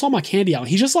dumps all my candy out.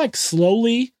 He's just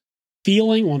slowly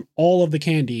feeling on all of the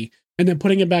candy and then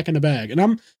putting it back in the bag. And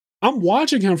I'm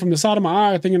watching him from the side of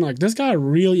my eye thinking this guy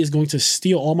really is going to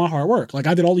steal all my hard work.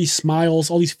 I did all these smiles,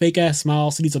 all these fake ass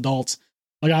smiles to these adults.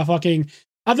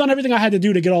 I've done everything I had to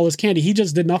do to get all this candy. He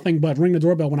just did nothing but ring the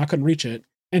doorbell when I couldn't reach it.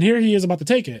 And here he is about to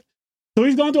take it. So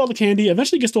he's gone through all the candy,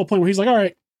 eventually gets to a point where he's like, all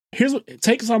right,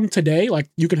 take some today.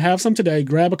 You can have some today,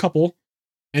 grab a couple.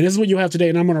 And this is what you have today.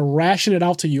 And I'm going to ration it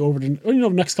out to you over the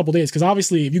next couple of days. Because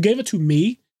obviously if you gave it to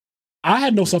me, I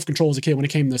had no self-control as a kid when it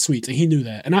came to sweets, and he knew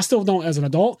that. And I still don't as an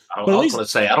adult. I was going to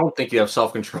say, I don't think you have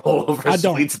self-control over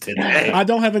sweets today. I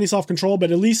don't have any self-control,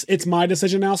 but at least it's my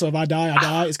decision now. So if I die, I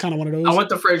die. It's kind of one of those. I went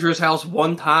to Fraser's house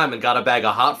one time and got a bag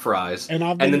of hot fries. And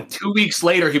then 2 weeks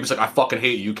later, he was like, I fucking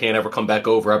hate you. You can't ever come back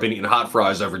over. I've been eating hot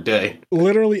fries every day.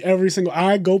 Literally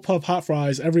I go puff hot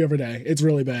fries every other day. It's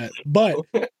really bad. But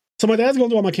so my dad's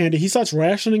going through all my candy. He starts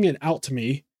rationing it out to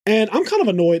me. And I'm kind of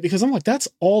annoyed because I'm that's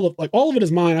all of it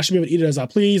is mine. I should be able to eat it as I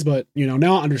please. But,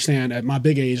 now I understand at my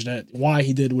big age why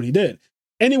he did what he did.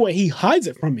 Anyway, he hides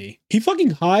it from me. He fucking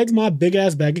hides my big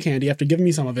ass bag of candy after giving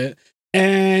me some of it.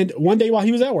 And one day while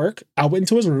he was at work, I went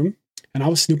into his room and I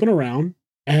was snooping around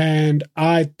and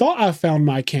I thought I found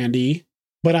my candy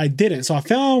but I didn't. So I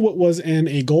found what was in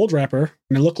a gold wrapper,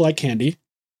 and it looked like candy.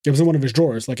 It was in one of his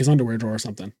drawers, like his underwear drawer or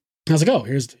something. And I was like, oh,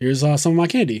 here's some of my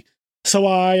candy. So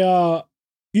I,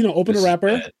 open the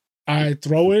wrapper. I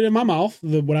throw it in my mouth,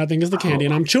 what I think is the candy,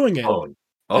 and I'm chewing it. And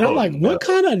I'm like, what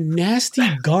kind of nasty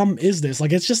gum is this?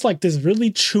 Like, it's just like this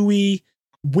really chewy,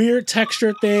 weird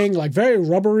texture thing, like very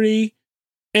rubbery.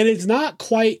 And it's not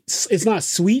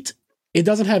sweet. It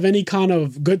doesn't have any kind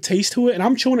of good taste to it. And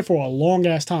I'm chewing it for a long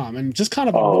ass time and just kind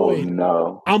of annoyed. Oh,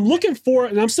 no. I'm looking for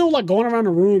it, and I'm still like going around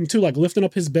the room too, like lifting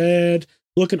up his bed,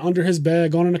 looking under his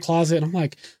bed, going in the closet. And I'm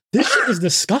like, this shit is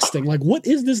disgusting. Like, what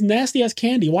is this nasty ass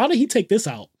candy? Why did he take this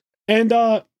out? And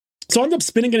so I ended up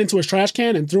spinning it into his trash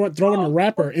can and throwing the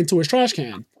wrapper into his trash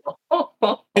can.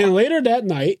 And later that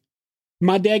night,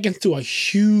 my dad gets into a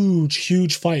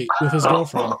huge fight with his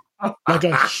girlfriend. Like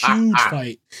a huge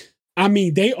fight. I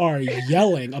mean, they are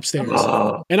yelling upstairs.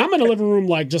 And I'm in the living room,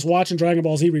 like, just watching Dragon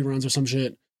Ball Z reruns or some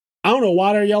shit. I don't know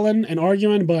why they're yelling and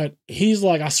arguing, but he's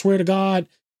like, I swear to God,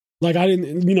 like, I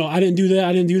didn't do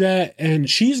that. And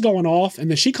she's going off, and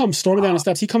then she comes storming down the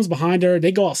steps. He comes behind her.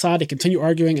 They go outside. They continue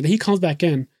arguing, and then he comes back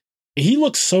in, and he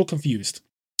looks so confused.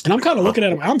 And I'm kind of looking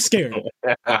at him. I'm scared.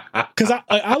 Because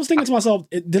I was thinking to myself,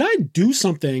 did I do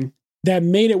something that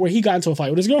made it where he got into a fight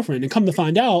with his girlfriend? And come to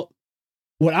find out,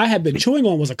 what I had been chewing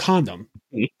on was a condom.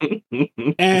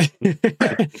 and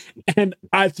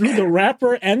I threw the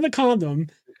wrapper and the condom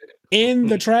in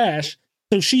the trash.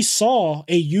 So she saw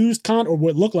a used condom, or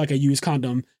what looked like a used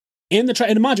condom, in the trash.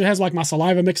 And mind you, it has like my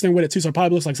saliva mixed in with it too, so it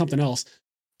probably looks like something else.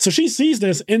 So she sees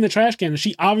this in the trash can, and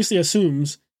she obviously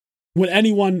assumes what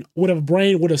anyone with a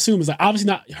brain would assume is like,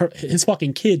 obviously not his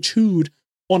fucking kid chewed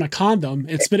on a condom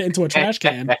and spit it into a trash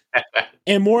can.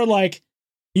 And more like,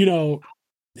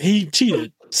 he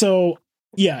cheated. So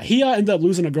yeah, he ended up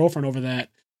losing a girlfriend over that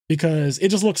because it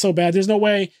just looked so bad. There's no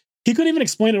way he couldn't even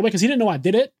explain it away because he didn't know I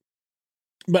did it.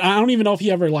 But I don't even know if he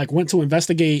ever like went to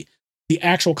investigate the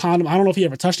actual condom. I don't know if he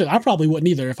ever touched it. I probably wouldn't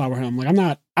either if I were him. Like,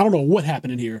 I don't know what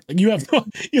happened in here. Like, you're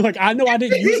like, I know I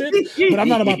didn't use it, but I'm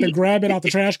not about to grab it out the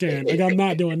trash can. Like, I'm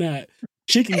not doing that.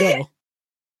 She can go.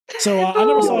 So I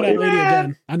never saw that lady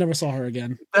again. I never saw her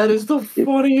again. That is the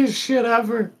funniest shit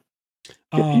ever.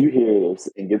 If you hear this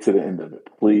and get to the end of it,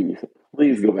 please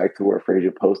go back to where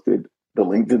Frazier posted the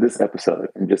link to this episode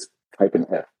and just type in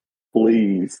F.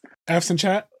 Please. F's in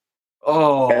chat?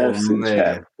 Oh, man.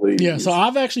 Chat, please. Yeah, so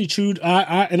I've actually chewed,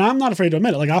 and I'm not afraid to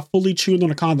admit it, like I fully chewed on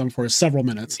a condom for several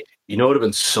minutes. You know what would have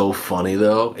been so funny,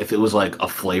 though? If it was like a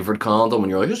flavored condom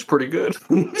and you're like, it's pretty good.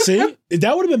 See?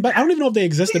 That would have been better. I don't even know if they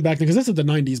existed back then, because this is the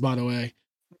 90s, by the way.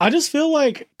 I just feel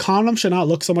like condoms should not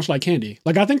look so much like candy.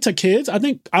 Like, I think to kids, I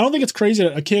don't think it's crazy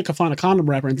that a kid could find a condom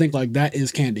wrapper and think like that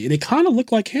is candy. They kind of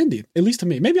look like candy, at least to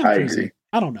me. Maybe I'm crazy. Agree.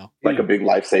 I don't know. Like a big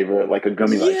lifesaver, like a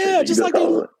gummy lifesaver. Yeah, just like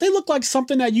they look like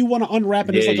something that you want to unwrap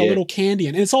and it's like a little candy.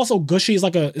 And it's also gushy.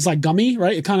 It's like gummy,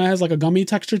 right? It kind of has like a gummy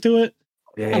texture to it.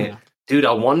 Yeah. Dude,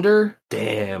 I wonder,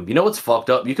 damn, you know what's fucked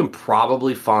up? You can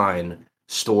probably find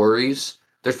stories.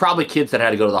 There's probably kids that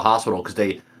had to go to the hospital because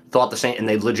they thought the same and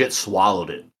they legit swallowed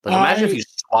it. Like, imagine if you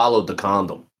swallowed the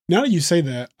condom. Now that you say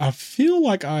that, I feel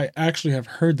like I actually have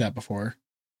heard that before.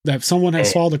 That someone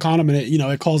has swallowed the condom and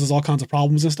it causes all kinds of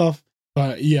problems and stuff.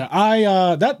 But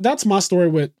yeah, that's my story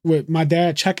with my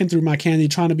dad checking through my candy,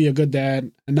 trying to be a good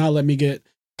dad and not let me get,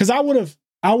 because I would have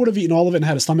eaten all of it and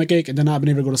had a stomach ache and then not been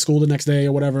able to go to school the next day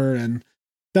or whatever, and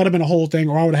that'd have been a whole thing.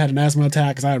 Or I would have had an asthma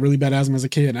attack because I had really bad asthma as a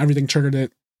kid and everything triggered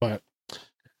it. But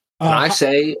can I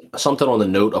say something on the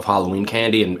note of Halloween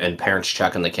candy and parents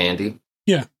checking the candy?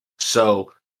 Yeah.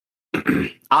 So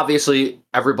obviously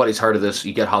everybody's heard of this.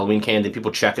 You get Halloween candy,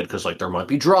 people check it because like there might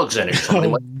be drugs in it. Or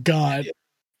something God.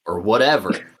 Or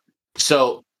whatever.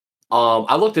 So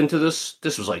I looked into this.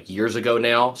 This was like years ago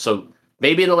now. So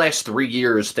maybe in the last 3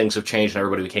 years, things have changed and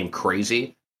everybody became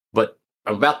crazy. But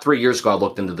about 3 years ago, I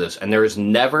looked into this. And there has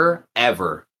never,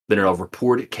 ever been a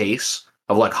reported case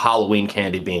of like Halloween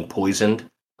candy being poisoned.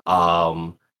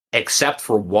 Except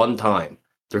for one time.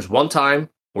 There's one time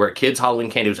where a kid's Halloween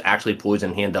candy was actually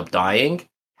poisoned and he ended up dying.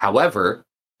 However,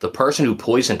 the person who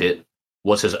poisoned it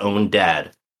was his own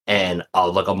dad. And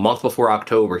like a month before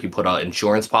October, he put an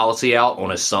insurance policy out on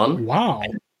his son. Wow.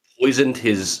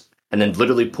 And then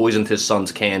literally poisoned his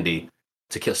son's candy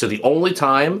to kill. So the only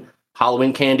time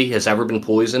Halloween candy has ever been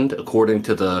poisoned, according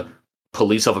to the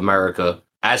Police of America,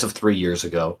 as of 3 years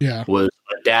ago, was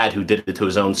a dad who did it to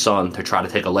his own son to try to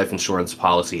take a life insurance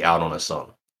policy out on his son.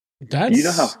 You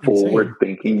know how forward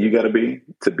thinking you got to be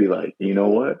like, you know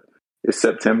what? It's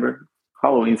September.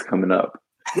 Halloween's coming up.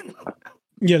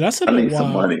 Yeah, that's I need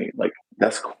some money. Like,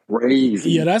 that's crazy.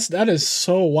 Yeah, that is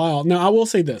so wild. Now, I will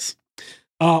say this.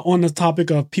 on the topic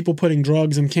of people putting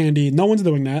drugs in candy. No one's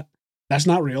doing that. That's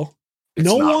not real.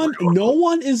 No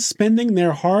one is spending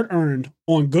their hard-earned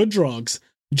on good drugs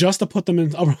just to put them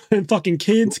in fucking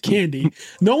kids' candy.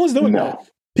 No one's doing that.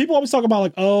 People always talk about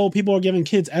like, oh, people are giving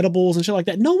kids edibles and shit like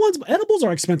that. Edibles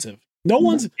are expensive. No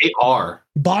one's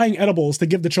buying edibles to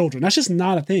give the children. That's just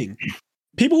not a thing.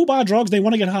 People who buy drugs, they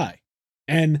want to get high.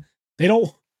 And you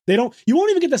won't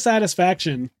even get the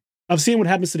satisfaction of seeing what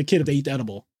happens to the kid if they eat the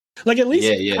edible. Like at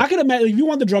least I could imagine if you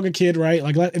want to drug a kid, right?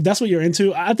 Like if that's what you're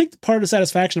into, I think part of the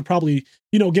satisfaction of probably,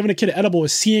 giving a kid an edible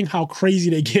is seeing how crazy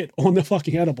they get on the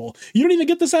fucking edible. You don't even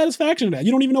get the satisfaction of that.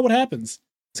 You don't even know what happens.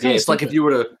 It's like if you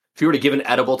were to give an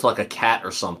edible to like a cat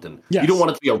or something, you don't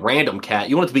want it to be a random cat.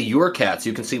 You want it to be your cat so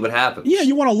you can see what happens. Yeah,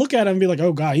 you want to look at him and be like,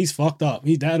 oh god, he's fucked up.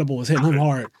 The edible is hitting him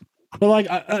hard. But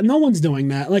like, no one's doing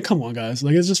that. Like, come on, guys.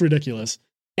 Like, it's just ridiculous.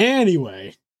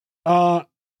 Anyway,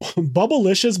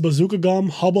 Bubblicious, Bazooka Gum,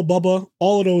 Hubba Bubba,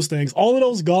 all of those things, all of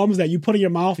those gums that you put in your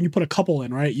mouth and you put a couple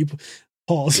in, right?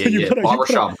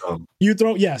 Barbershop gum.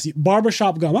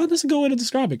 Barbershop gum. Oh, that's a good way to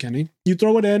describe it, Kenny. You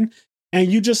throw it in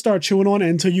and you just start chewing on it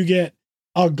until you get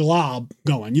a glob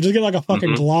going. You just get like a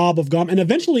fucking glob of gum, and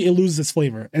eventually it loses its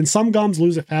flavor. And some gums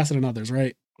lose it faster than others,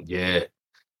 right? Yeah.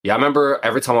 Yeah, I remember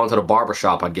every time I went to the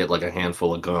barbershop, I'd get like a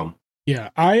handful of gum. Yeah,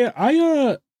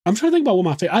 I'm trying to think about what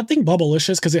my favorite. I think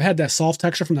Bubblicious because it had that soft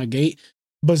texture from the gate.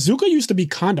 Bazooka used to be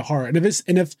kind of hard, and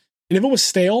if it was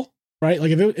stale, right?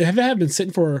 Like if it had been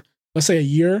sitting for let's say a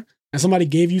year, and somebody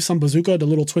gave you some Bazooka, the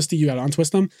little twisty, you got to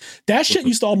untwist them. That shit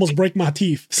used to almost break my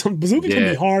teeth. Some Bazooka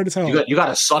can be hard as hell. You got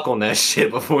to suck on that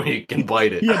shit before you can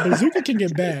bite it. Yeah, Bazooka can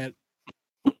get bad.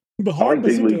 But hard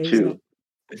Bazooka.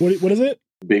 What is it?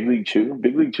 Big League Chew.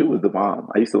 Big League Chew was the bomb.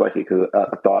 I used to like it because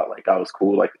I thought like I was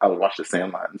cool. Like I would watch the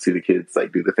Sandlot and see the kids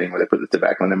like do the thing where they put the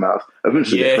tobacco in their mouth.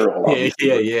 Eventually they curl.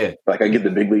 Yeah. Like I get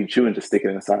the Big League Chew and just stick it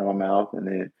inside of my mouth. And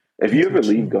then if you ever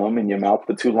leave gum in your mouth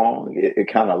for too long,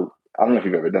 it kind of, I don't know if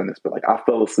you've ever done this, but like I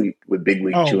fell asleep with Big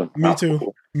League Chew in my mouth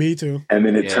before. Me too. And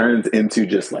then it turns into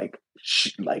just like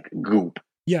goop.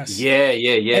 Yes. Yeah.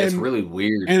 It's really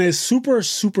weird. And it's super,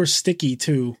 super sticky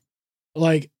too.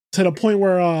 Like to the point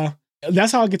where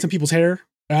that's how it gets in people's hair.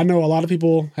 I know a lot of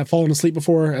people have fallen asleep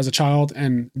before as a child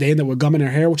and they end up with gum in their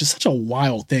hair, which is such a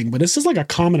wild thing, but it's just like a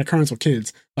common occurrence with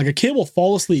kids. Like a kid will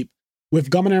fall asleep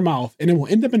with gum in their mouth and it will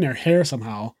end up in their hair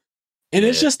somehow. And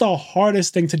it's just the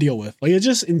hardest thing to deal with. Like it's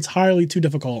just entirely too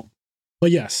difficult. But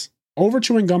yes, over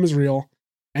chewing gum is real.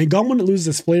 And gum when it loses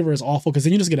its flavor is awful because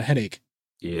then you just get a headache.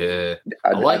 Yeah.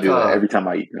 I do that every time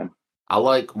I eat them.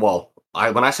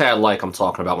 When I say I'm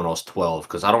talking about when I was 12,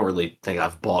 because I don't really think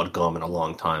I've bought gum in a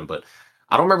long time, but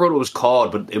I don't remember what it was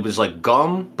called, but it was like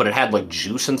gum, but it had like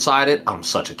juice inside it. I'm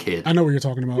such a kid. I know what you're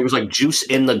talking about. It was like juice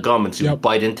in the gum, and so you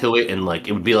bite into it, and like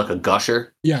it would be like a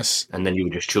gusher. Yes. And then you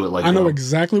would just chew it like I know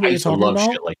exactly what you're talking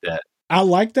about. Shit like that. I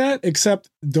like that, except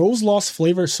those lost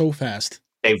flavor so fast.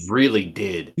 They really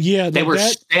did. Yeah, they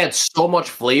had so much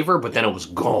flavor, but then it was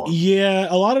gone. Yeah,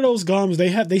 a lot of those gums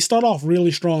they start off really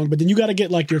strong, but then you got to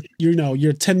get like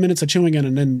your 10 minutes of chewing in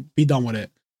and then be done with it.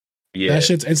 Yeah, that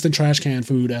shit's instant trash can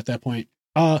food at that point.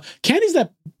 Candies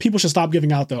that people should stop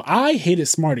giving out though. I hated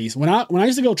Smarties when I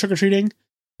used to go trick or treating,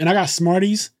 and I got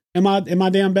Smarties in my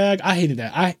damn bag. I hated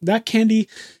that. That candy,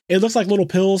 it looks like little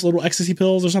pills, little ecstasy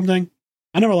pills or something.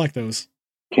 I never liked those.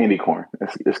 Candy corn,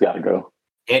 it's got to go.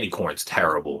 Candy corn's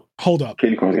terrible. Hold up.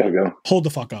 Candy corn's gotta go. Hold the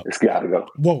fuck up. It's gotta go.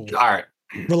 Whoa. All right.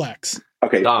 Relax.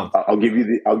 Okay, Dom. I'll give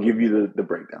you the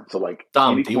breakdown. So like,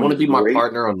 Dom, do you want to be my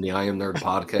partner on the I Am Nerd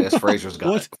podcast? Fraser's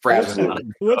got it.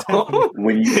 What's happening?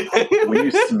 When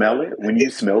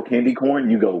you smell candy corn,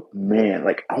 you go, man,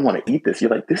 like I want to eat this. You're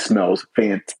like, this smells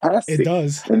fantastic. It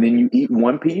does. And then you eat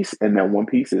one piece, and that one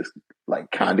piece is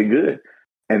like kind of good.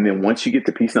 And then once you get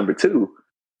to piece number 2,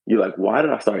 you're like, why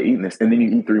did I start eating this? And then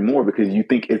you eat 3 more because you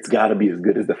think it's got to be as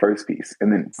good as the first piece.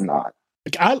 And then it's not.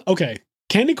 Okay.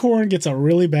 Candy corn gets a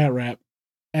really bad rap.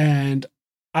 And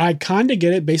I kind of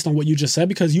get it based on what you just said,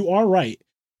 because you are right.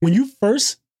 When you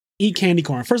first eat candy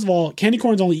corn, first of all, candy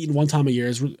corn is only eaten one time a year,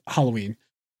 is Halloween.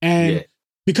 And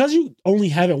because you only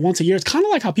have it once a year, it's kind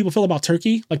of like how people feel about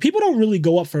turkey. Like people don't really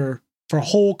go up for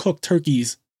whole cooked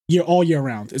turkeys all year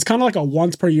round. It's kind of like a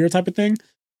once per year type of thing.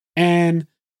 And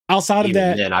outside of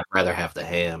that, then I'd rather have the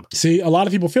ham. See, a lot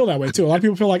of people feel that way too. A lot of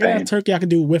people feel like, turkey I can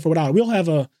do with or without. We'll have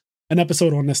an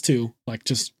episode on this too, like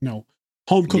just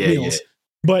home cooked meals. Yeah.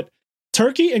 But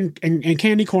turkey and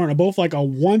candy corn are both like a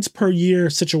once per year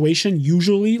situation,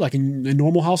 usually like in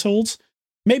normal households.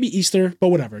 Maybe Easter, but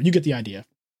whatever. You get the idea.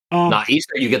 Not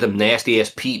Easter, you get them nasty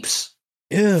ass peeps.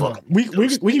 Ew. We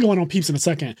can go on peeps in a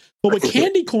second. But with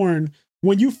candy corn,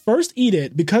 when you first eat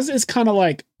it, because it's kind of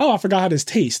like, oh, I forgot how this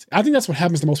tastes. I think that's what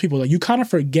happens to most people. Like you kind of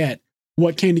forget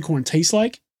what candy corn tastes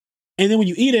like. And then when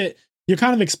you eat it, you're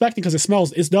kind of expecting, because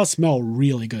it does smell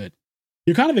really good.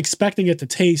 You're kind of expecting it to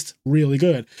taste really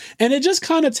good. And it just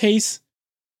kind of tastes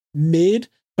mid,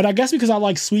 but I guess because I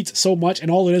like sweets so much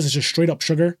and all it is just straight up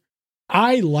sugar,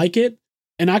 I like it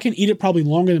and I can eat it probably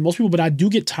longer than most people, but I do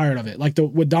get tired of it. Like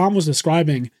what Dom was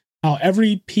describing, how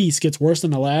every piece gets worse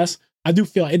than the last. I do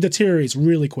feel it deteriorates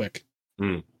really quick.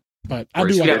 But I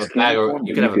do like it.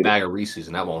 You could have a bag of Reese's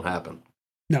and that won't happen.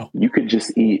 No. You could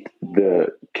just eat the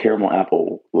caramel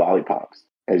apple lollipops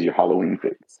as your Halloween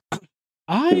fix.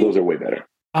 Those are way better.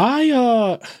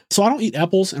 So I don't eat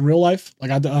apples in real life.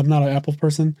 Like I'm not an apple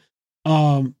person.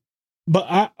 But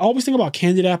I always think about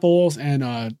candied apples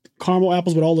and caramel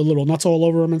apples with all the little nuts all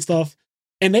over them and stuff.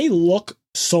 And they look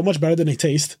so much better than they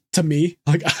taste to me.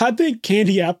 Like I think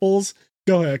candy apples.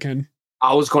 Go ahead, Ken.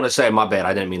 I was going to say, my bad.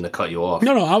 I didn't mean to cut you off.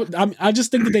 No. I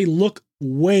just think that they look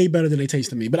way better than they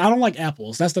taste to me. But I don't like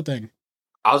apples. That's the thing.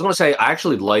 I was going to say, I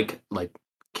actually like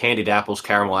candied apples,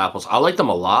 caramel apples. I like them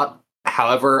a lot.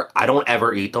 However, I don't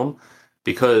ever eat them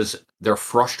because they're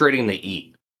frustrating to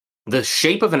eat. The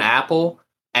shape of an apple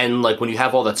and like when you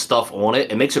have all that stuff on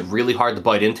it, it makes it really hard to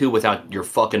bite into without your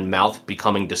fucking mouth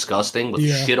becoming disgusting with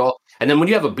shit all. And then when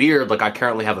you have a beard, like I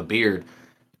currently have a beard,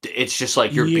 it's just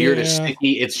like your beard is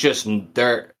sticky. It's just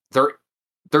they're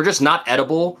just not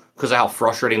edible because of how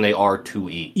frustrating they are to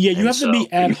eat. Yeah, you have to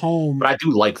be at home. But I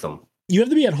do like them. You have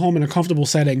to be at home in a comfortable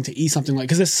setting to eat something like,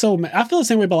 because it's so. I feel the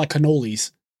same way about like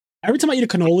cannolis. Every time I eat a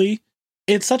cannoli,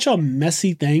 it's such a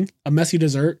messy thing, a messy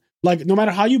dessert. Like no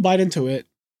matter how you bite into it,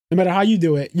 no matter how you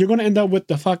do it, you're gonna end up with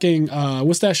the fucking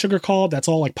what's that sugar called? That's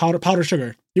all like powder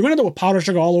sugar. You're gonna end up with powder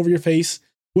sugar all over your face,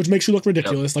 which makes you look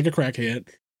ridiculous, like a crackhead.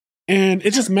 And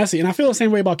it's just messy. And I feel the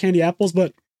same way about candy apples,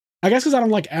 but I guess because I don't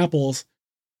like apples,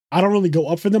 I don't really go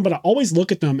up for them, but I always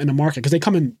look at them in the market because they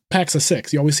come in packs of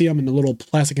 6. You always see them in the little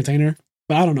plastic container.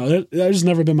 But I don't know. That's just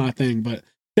never been my thing. But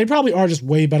they probably are just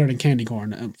way better than candy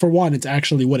corn. For one, it's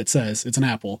actually what it says. It's an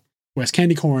apple. Whereas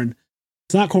candy corn,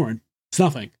 it's not corn. It's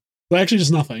nothing. It's actually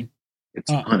just nothing. It's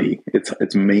honey.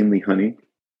 It's mainly honey.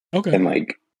 Okay. And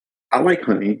like, I like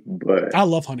honey, but I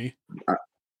love honey.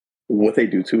 What they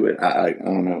do to it, I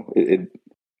don't know.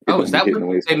 Is that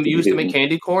what they use to make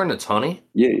candy corn? It's honey?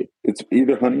 Yeah, it's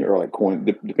either honey or like corn,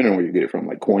 depending on where you get it from,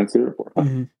 like corn syrup or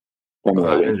honey. Mm-hmm.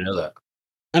 I didn't know that.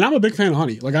 And I'm a big fan of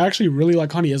honey. Like I actually really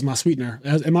like honey as my sweetener.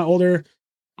 In my older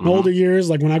years,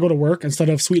 like when I go to work, instead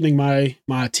of sweetening my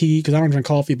tea, because I don't drink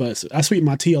coffee, but I sweeten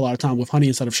my tea a lot of time with honey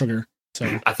instead of sugar.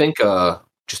 So I think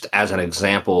just as an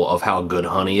example of how good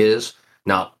honey is.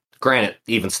 Now, granted,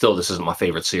 even still, this isn't my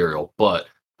favorite cereal, but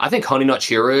I think Honey Nut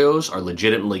Cheerios are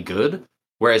legitimately good.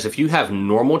 Whereas if you have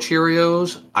normal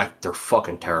Cheerios, they're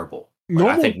fucking terrible.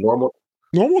 I think normal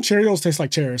Cheerios taste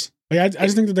like chairs. Like I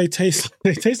just think that they taste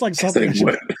like something.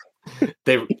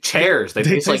 They taste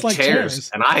like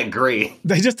chairs, and I agree.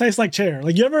 They just taste like chair.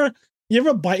 Like you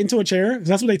ever bite into a chair?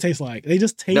 That's what they taste like. They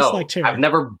just taste like chair. I've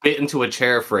never bit into a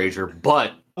chair, Fraser,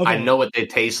 but I know what they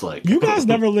taste like. You guys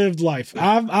never lived life.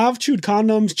 I've chewed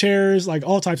condoms, chairs, like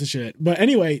all types of shit. But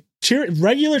anyway,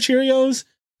 regular Cheerios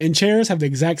and chairs have the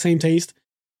exact same taste,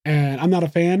 and I'm not a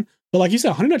fan. But like you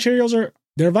said, Honey Nut Cheerios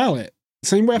they're valid.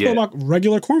 Same way I feel about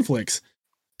regular cornflakes.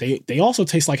 They also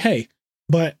taste like hay.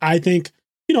 But I think,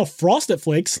 Frosted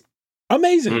Flakes,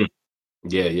 amazing.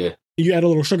 Yeah. You add a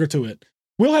little sugar to it.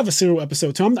 We'll have a cereal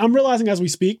episode too. I'm realizing as we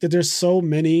speak that there's so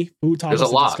many food topics to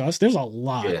discuss. There's a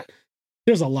lot. Yeah.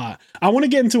 There's a lot. I want to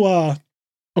get into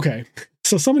okay.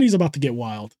 So some of these are about to get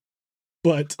wild.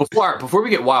 But before we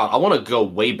get wild, I want to go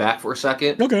way back for a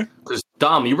second. Okay. Because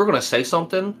Dom, you were going to say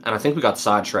something, and I think we got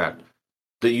sidetracked.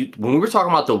 When we were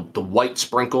talking about the white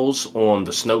sprinkles on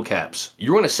the snow caps,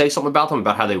 you were going to say something about them,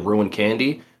 about how they ruin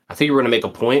candy. I think you were going to make a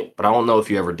point, but I don't know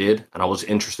if you ever did, and I was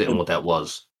interested in what that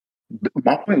was.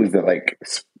 My point was that like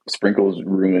sprinkles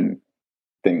ruin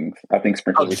things. I think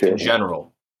sprinkles just in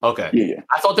general. Okay. Yeah.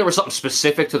 I thought there was something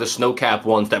specific to the snow cap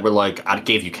ones that were like, I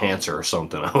gave you cancer or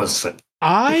something.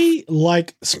 I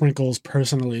like sprinkles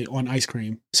personally on ice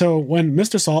cream. So when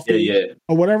Mr. Softy,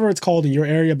 or whatever it's called in your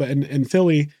area, but in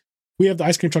Philly, we have the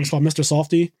ice cream trucks called Mr.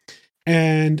 Softy.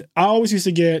 And I always used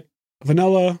to get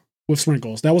vanilla with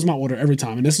sprinkles. That was my order every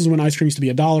time. And this is when ice cream used to be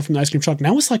 $1 from the ice cream truck.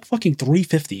 Now it's like fucking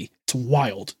 $3.50. It's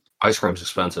wild. Ice cream's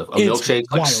expensive. A milkshake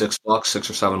like $6, $6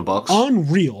 or $7.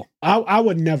 Unreal. I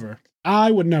would never.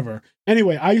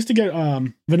 Anyway, I used to get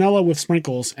vanilla with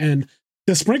sprinkles, and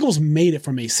the sprinkles made it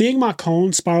for me. Seeing my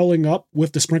cone spiraling up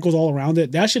with the sprinkles all around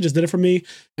it, that shit just did it for me.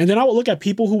 And then I would look at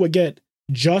people who would get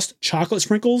just chocolate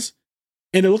sprinkles,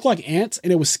 and it looked like ants,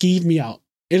 and it would skeeve me out.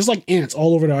 It's like ants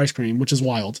all over the ice cream, which is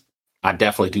wild. I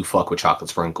definitely do fuck with chocolate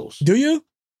sprinkles. Do you?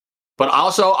 But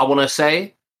also, I want to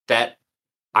say that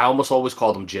I almost always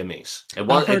call them Jimmy's. I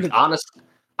don't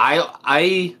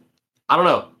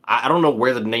know. I don't know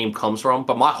where the name comes from,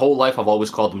 but my whole life I've always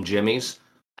called them Jimmy's,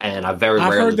 and I've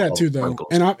heard that too, though.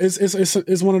 And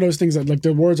it's one of those things that like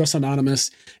the words are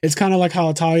synonymous. It's kind of like how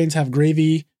Italians have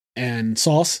gravy and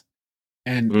sauce,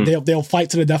 and they'll fight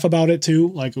to the death about it too.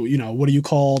 Like, you know, what do you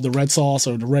call the red sauce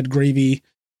or the red gravy?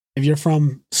 If you're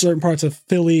from certain parts of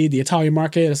Philly, the Italian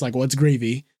market, it's like, well, it's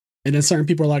gravy. And then certain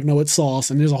people are like, no, it's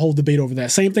sauce. And there's a whole debate over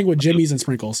that. Same thing with Jimmy's and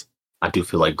sprinkles. I do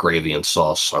feel like gravy and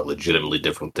sauce are legitimately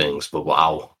different things, but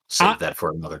I'll save that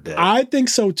for another day. I think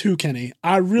so too, Kenny.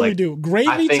 I really do.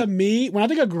 Gravy to me, when I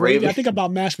think of gravy, I think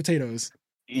about mashed potatoes.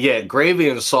 Yeah, gravy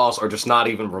and sauce are just not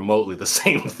even remotely the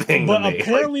same thing. But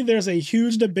apparently there's a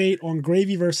huge debate on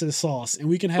gravy versus sauce. And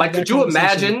we can have like, could you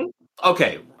imagine?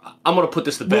 Okay, I'm going to put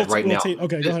this to bed right now.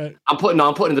 Okay, go ahead. I'm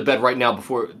putting it to bed right now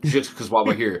just because while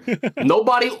we're here.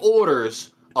 Nobody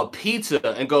orders a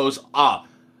pizza and goes,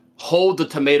 hold the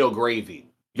tomato gravy.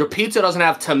 Your pizza doesn't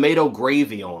have tomato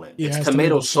gravy on it. It's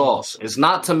tomato sauce. It's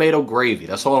not tomato gravy.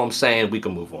 That's all I'm saying. We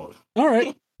can move on. All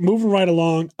right. Moving right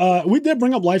along. We did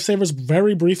bring up Lifesavers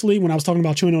very briefly when I was talking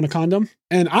about chewing on a condom.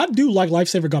 And I do like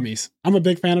Lifesaver gummies. I'm a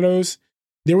big fan of those.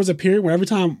 There was a period where every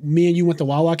time me and you went to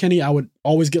Wawa, Kenny, I would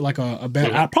always get like a bag.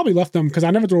 Mm-hmm. I probably left them because I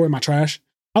never threw away my trash.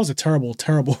 I was a terrible,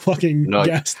 terrible fucking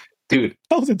guest. Dude.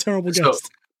 I was a terrible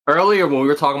guest. Earlier when we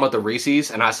were talking about the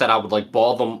Reese's and I said I would like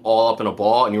ball them all up in a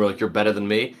ball and you were like, you're better than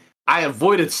me. I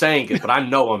avoided saying it, but I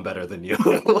know I'm better than you.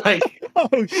 Like,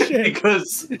 oh shit.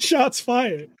 Because shots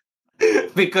fired.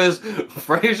 Because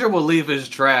Fraser will leave his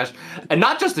trash, and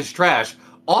not just his trash,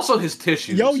 also his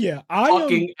tissues. Yo, yeah.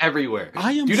 Fucking everywhere.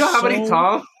 Do you know how many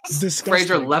times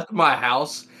Fraser left my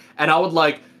house and I would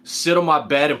like sit on my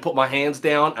bed and put my hands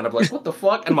down and I'd be like, what the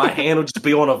fuck? And my hand would just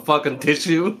be on a fucking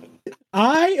tissue.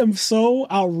 I am so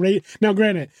outraged. Now,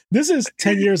 granted, this is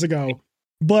 10 years ago,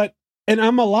 and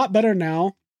I'm a lot better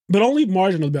now, but only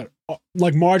marginally better.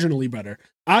 Like marginally better.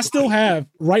 I still have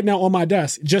right now on my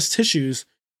desk just tissues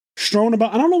strewn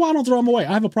about. I don't know why I don't throw them away.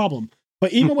 I have a problem.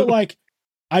 But even with like,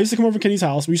 I used to come over to Kenny's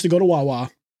house. We used to go to Wawa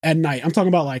at night. I'm talking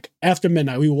about like after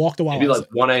midnight. We would walk to Wawa. It'd be like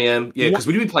 1 a.m. Yeah, because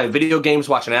we'd be playing video games,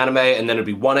 watching anime, and then it'd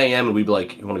be 1 a.m. and we'd be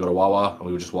like, you want to go to Wawa? And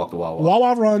we would just walk to Wawa.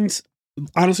 Wawa runs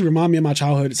honestly remind me of my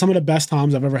childhood. Some of the best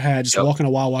times I've ever had just walking to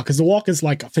Wawa, because the walk is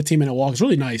like a 15-minute walk. It's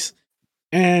really nice.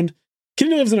 And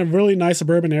Kenny lives in a really nice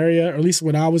suburban area, or at least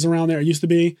when I was around there, it used to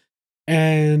be.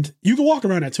 And you can walk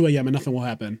around at 2 a.m. and nothing will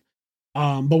happen.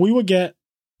 But we would get,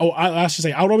 I should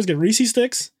say, I would always get Reese's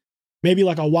sticks, maybe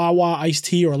like a Wawa iced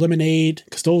tea or a lemonade,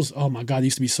 because those, oh my God, they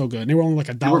used to be so good. And they were only like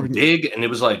 $1. They were big, and it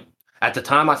was like, at the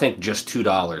time, I think just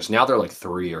 $2. Now they're like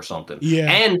 $3 or something.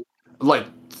 Yeah. And like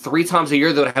 3 times a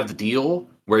year, they would have the deal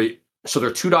where, so they're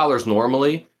 $2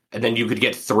 normally, and then you could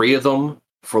get 3 of them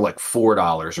for like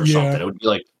 $4 or something. It would be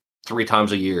like 3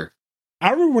 times a year.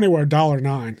 I remember when they were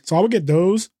 $1.09. So I would get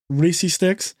those Reese's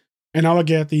sticks, and I would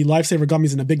get the Lifesaver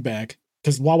gummies in a big bag,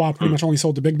 because Wawa pretty much only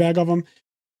sold the big bag of them.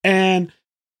 And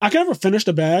I could never finish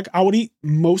the bag. I would eat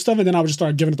most of it, then I would just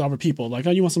start giving it to other people. Like,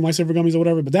 oh, you want some Lifesaver gummies or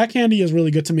whatever? But that candy is really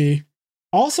good to me.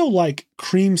 Also, like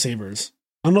Cream Savers.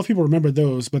 I don't know if people remember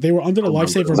those, but they were under the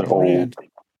Lifesaver brand.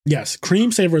 Yes,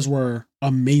 Cream Savers were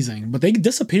amazing, but they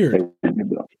disappeared.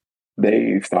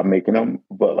 They stopped making them,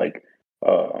 but like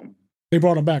they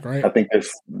brought them back, right? I think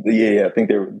I think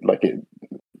they were like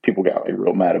people got like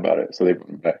real mad about it, so they brought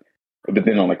them back. But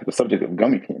then on like the subject of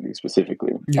gummy candy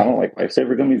specifically, I don't like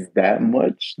Lifesaver gummies that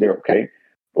much. They're okay,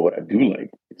 but what I do like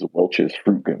is Welch's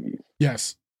fruit gummies.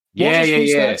 Yes, Welch's fruit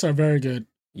snacks are very good.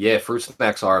 Yeah, fruit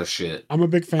snacks are the shit. I'm a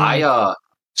big fan.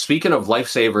 Speaking of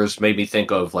Lifesavers, made me think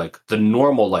of like the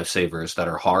normal Lifesavers that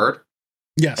are hard.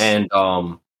 Yes, and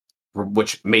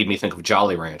which made me think of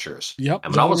Jolly Ranchers. Yep.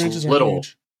 And when I was little,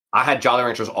 I had Jolly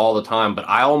Ranchers all the time, but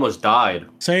I almost died.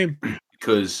 Same.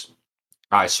 Because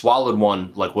I swallowed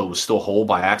one like while it was still whole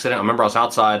by accident. I remember I was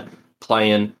outside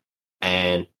playing,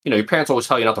 and your parents always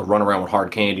tell you not to run around with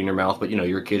hard candy in your mouth, but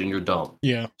you're a kid and you're dumb.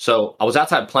 Yeah. So I was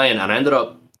outside playing, and I ended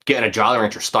up getting a Jolly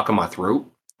Rancher stuck in my throat,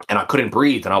 and I couldn't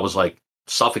breathe, and I was like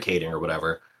suffocating or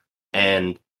whatever.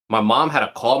 And my mom had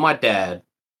to call my dad.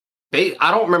 I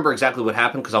don't remember exactly what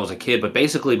happened because I was a kid, but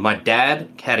basically my dad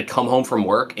had to come home from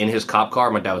work in his cop car.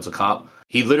 My dad was a cop.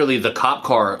 He literally, the cop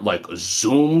car like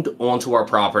zoomed onto our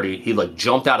property. He like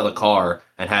jumped out of the car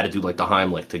and had to do like the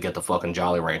Heimlich to get the fucking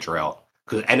Jolly Rancher out.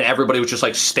 And everybody was just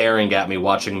like staring at me,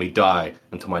 watching me die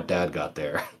until my dad got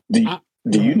there. Do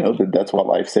you know that that's why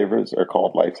Lifesavers are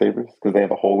called Lifesavers? Because they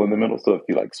have a hole in the middle, so if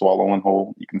you like swallow one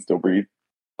whole, you can still breathe.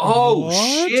 Oh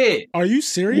What? shit! Are you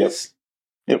serious?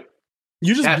 Yep.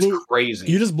 That's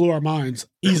crazy. You just blew our minds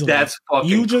easily. That's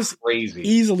fucking crazy.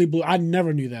 Easily blew. I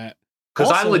never knew that.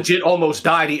 Because I legit almost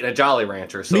died eating a Jolly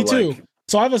Rancher. So me too.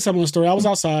 So I have a similar story. I was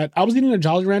outside. I was eating the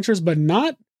Jolly Ranchers, but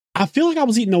not. I feel like I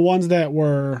was eating the ones that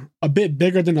were a bit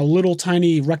bigger than the little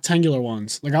tiny rectangular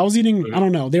ones. Like I was eating. I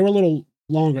don't know. They were a little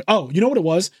longer. Oh, you know what it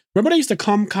was? Remember they used to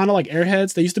come kind of like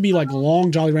Airheads? They used to be like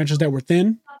long Jolly Ranchers that were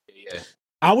thin. Yeah.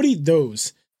 I would eat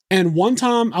those. And one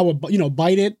time I would,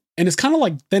 bite it. And it's kind of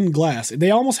like thin glass.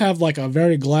 They almost have like a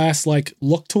very glass-like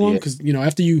look to them. Because,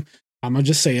 after you, I'm going to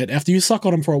just say it, after you suck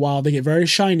on them for a while, they get very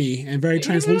shiny and very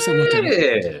translucent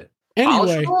looking.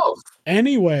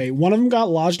 Anyway, one of them got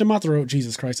lodged in my throat.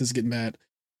 Jesus Christ, this is getting bad.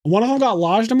 One of them got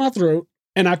lodged in my throat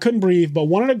and I couldn't breathe. But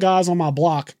one of the guys on my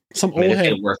block, old head.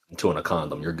 It ain't worth doing a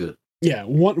condom. You're good. Yeah,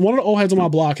 one of the old heads on my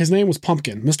block, his name was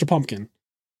Pumpkin, Mr. Pumpkin.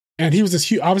 And he was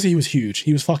this huge, obviously he was huge.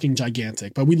 He was fucking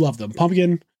gigantic, but we loved him.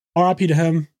 Pumpkin, RIP to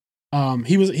him.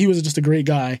 He was just a great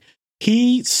guy.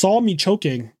 He saw me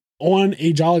choking on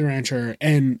a Jolly Rancher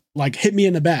and like hit me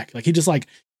in the back. Like he just like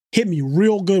hit me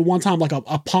real good one time, like a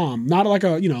palm, not like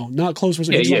a, not close for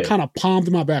just like kind of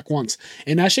palmed my back once.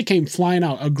 And that shit came flying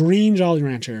out, a green Jolly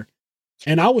Rancher.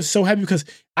 And I was so happy because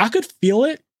I could feel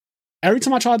it. Every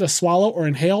time I tried to swallow or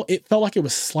inhale, it felt like it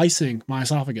was slicing my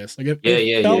esophagus. Like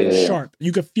it felt sharp.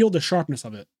 You could feel the sharpness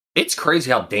of it. It's crazy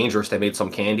how dangerous they made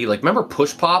some candy. Like remember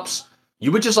Push Pops?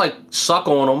 You would just like suck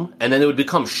on them and then they would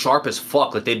become sharp as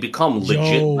fuck. Like they'd become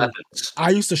legit weapons. I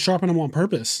used to sharpen them on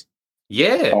purpose.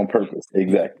 Yeah. On purpose.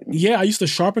 Exactly. Yeah, I used to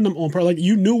sharpen them on purpose. Like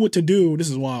you knew what to do. This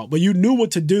is wild. But you knew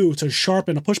what to do to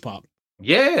sharpen a Push Pop.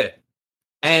 Yeah.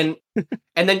 And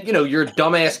then, you're a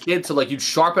dumbass kid. So like you'd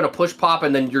sharpen a Push Pop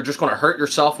and then you're just going to hurt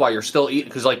yourself while you're still eating.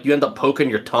 Because like you end up poking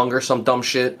your tongue or some dumb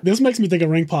shit. This makes me think of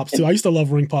Ring Pops too. I used to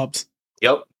love Ring Pops.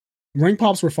 Yep. Ring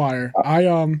Pops were fire. I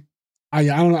don't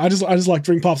know. I just liked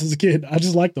Ring Pops as a kid. I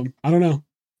just liked them. I don't know.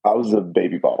 I was a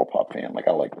Baby Bottle Pop fan. Like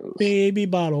I like those. Baby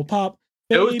Bottle Pop.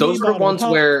 Those were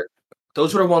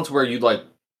the ones where you like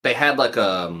they had like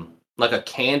a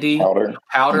candy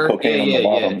powder. Cocaine on the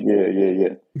bottom. Yeah.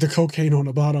 The cocaine on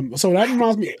the bottom. So that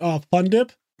reminds me of Fun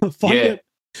Dip.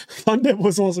 Fun Dip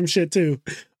was on some shit too.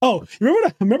 Oh,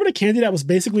 remember the candy that was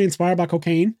basically inspired by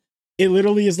cocaine? It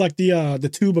literally is like the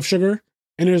tube of sugar.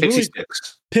 And there's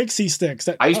Pixie Sticks.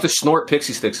 I used to snort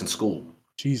Pixie Sticks in school.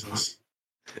 Jesus.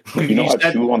 I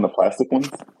chew on the plastic ones.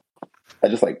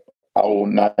 I will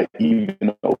not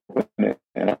even open it.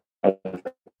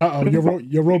 Uh-oh,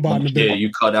 you're roboting a bit. Yeah,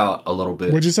 you cut out a little bit.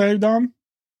 What'd you say, Dom?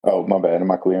 Oh, my bad. Am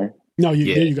I clearing? No,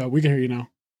 there you go. We can hear you now.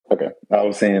 Okay. I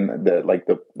was saying that like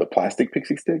the plastic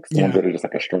Pixie Sticks, the ones that are just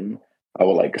like a string, I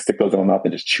would like stick those in my mouth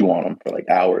and just chew on them for like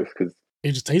hours because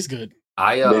it just tastes good.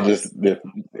 They're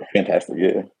fantastic.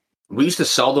 Yeah. We used to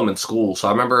sell them in school. So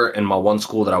I remember in my one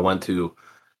school that I went to,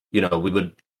 there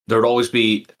was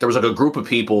like a group of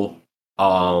people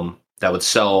that would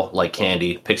sell like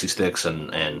candy, Pixie Sticks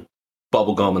and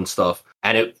bubble gum and stuff.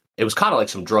 And it was kind of like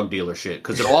some drug dealer shit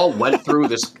because it all went through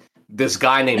this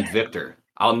guy named Victor.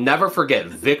 I'll never forget.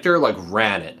 Victor like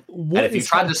ran it. And if you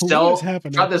tried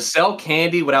to sell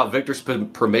candy without Victor's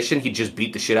permission, he'd just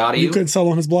beat the shit out of you. You couldn't sell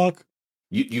on his block?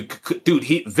 You could, dude,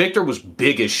 Victor was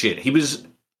big as shit. He was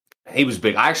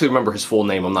big. I actually remember his full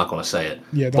name. I'm not going to say it.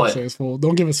 Yeah, don't say his full.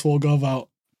 Don't give his full gov out.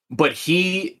 But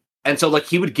he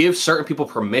would give certain people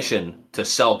permission to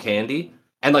sell candy.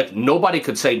 And like nobody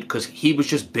could say, because he was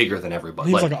just bigger than everybody.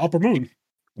 He was like an upper moon.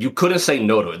 You couldn't say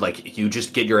no to it. Like you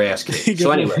just get your ass kicked.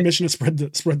 So anyway, permission to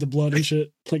spread the blood and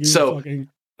shit. Like so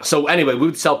anyway, we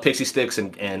would sell Pixie Sticks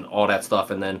and all that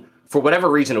stuff. And then for whatever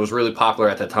reason, it was really popular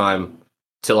at the time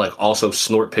to like also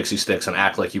snort Pixie Sticks and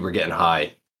act like you were getting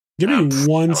high. Give me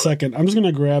 1 second. I'm just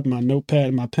gonna grab my notepad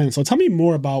and my pen. So tell me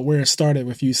more about where it started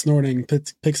with you snorting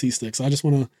Pixie Sticks. I just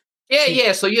want to.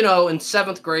 Yeah. So in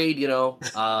 7th grade,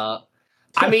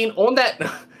 I mean, on that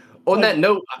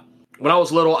note, when I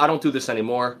was little, I don't do this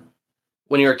anymore.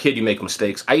 When you're a kid, you make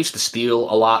mistakes. I used to steal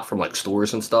a lot from like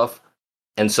stores and stuff.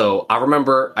 And so I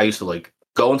remember I used to like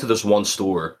go into this one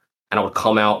store and I would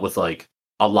come out with like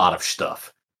a lot of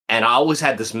stuff. And I always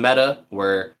had this meta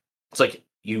where it's like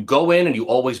you go in and you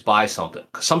always buy something.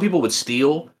 'Cause some people would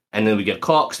steal and then we get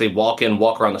caught because they walk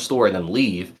around the store and then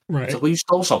leave. Right. It's like, well, you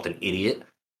stole something, idiot.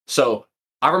 So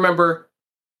I remember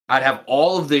I'd have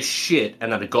all of this shit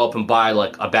and I'd go up and buy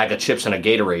like a bag of chips and a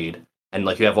Gatorade and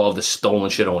like you have all of this stolen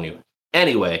shit on you.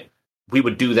 Anyway, we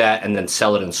would do that and then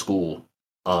sell it in school.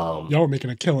 Y'all were making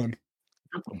a killing.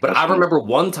 But I remember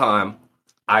one time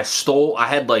I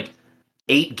had like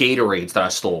 8 Gatorades that I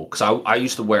stole because I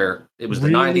used to wear, it was the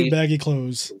really 90s. baggy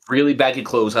clothes. Really baggy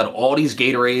clothes. I had all these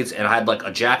Gatorades, and I had like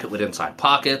a jacket with inside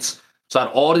pockets. So I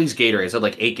had all these Gatorades. I had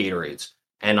like 8 Gatorades.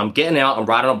 And I'm getting out, I'm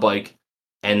riding a bike,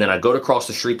 and then I go to cross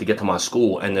the street to get to my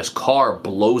school, and this car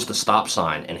blows the stop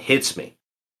sign and hits me.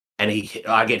 And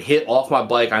I get hit off my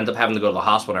bike. I end up having to go to the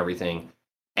hospital and everything.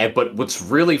 But what's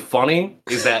really funny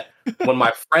is that when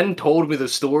my friend told me the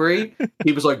story,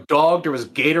 he was like, "Dog, there was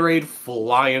Gatorade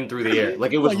flying through the air.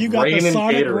 Like it was Like you got raining the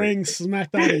Sonic Gatorade. ring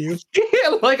smacked out of you." Yeah,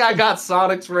 like I got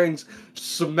Sonic's rings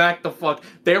smacked the fuck.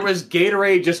 There was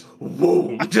Gatorade just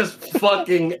just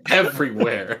fucking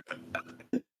everywhere.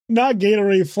 Not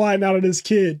Gatorade flying out of this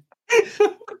kid.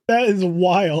 That is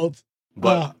wild.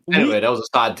 But anyway, that was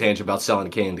a side tangent about selling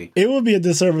candy. It would be a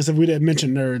disservice if we didn't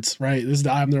mention nerds, right? This is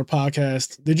the I'm Nerd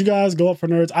podcast. Did you guys go up for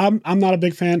nerds? I'm not a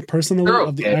big fan personally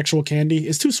of the actual candy.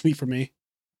 It's too sweet for me.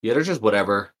 Yeah, they're just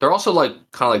whatever. They're also like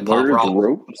kind of like pop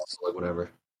rock, like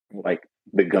whatever. Like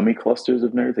the gummy clusters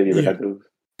of nerds. Have you ever had those?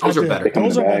 Those are better.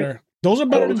 Those are better. Those are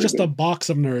better than just a box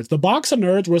of nerds. The box of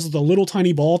nerds versus the little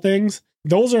tiny ball things.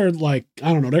 Those are like,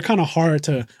 I don't know. They're kind of hard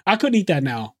to. I couldn't eat that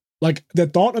now. Like the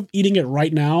thought of eating it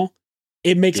right now.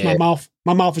 It makes my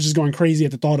mouth is just going crazy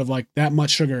at the thought of like that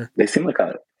much sugar. They seem like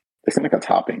a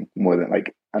topping more than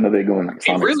like, I know they go in like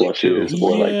Sonic slushes.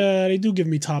 Yeah, they do give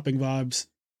me topping vibes.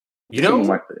 You know,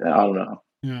 like, I don't know.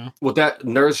 Yeah. What that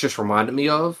nerds just reminded me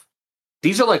of,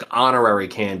 these are like honorary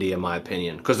candy in my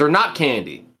opinion, because they're not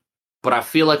candy, but I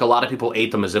feel like a lot of people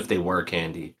ate them as if they were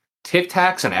candy. Tic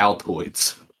Tacs and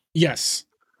Altoids. Yes.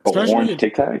 Orange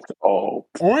Tic Tacs?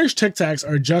 Orange Tic Tacs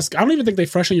are just, I don't even think they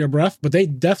freshen your breath, but they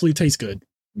definitely taste good.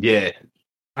 Yeah.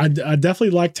 I definitely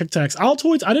like Tic Tacs.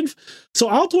 Altoids,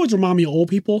 Altoids remind me of old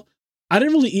people. I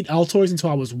didn't really eat Altoids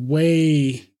until I was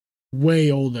way,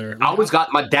 way older.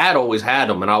 My dad always had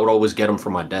them, and I would always get them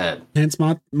from my dad. Hence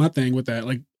my thing with that.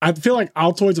 Like, I feel like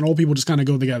Altoids and old people just kind of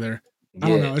go together. Yeah. I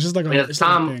don't know. It's just like at the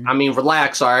time, I mean,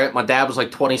 relax, all right? My dad was like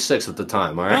 26 at the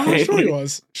time, all right? Sure he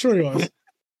was.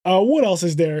 What else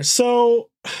is there? So,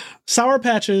 Sour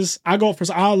Patches. I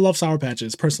love Sour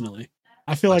Patches personally.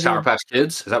 I feel like Sour Patch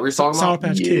Kids. Is that what you're talking Sour about?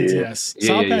 Patch Kids. Yes.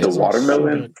 Sour Patches. The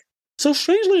watermelon. So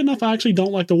strangely enough, I actually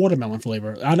don't like the watermelon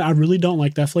flavor. I really don't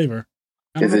like that flavor.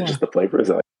 Is it just the flavor? Is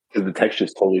it like, because the texture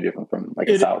is totally different from like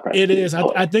a Sour Patch Kids? It is.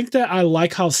 I think that I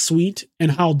like how sweet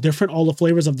and how different all the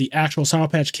flavors of the actual Sour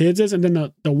Patch Kids is, and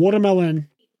then the watermelon,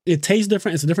 it tastes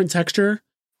different. It's a different texture.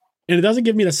 And it doesn't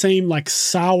give me the same like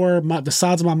sour, the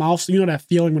sides of my mouth. So you know that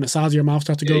feeling when the sides of your mouth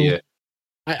start to go. Yeah.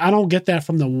 I don't get that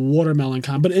from the watermelon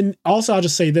kind. But also, I'll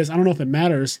just say this. I don't know if it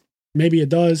matters. Maybe it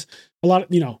does. A lot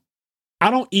of,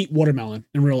 I don't eat watermelon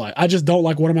in real life. I just don't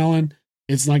like watermelon.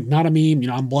 It's like not a meme.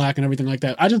 I'm black and everything like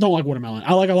that. I just don't like watermelon.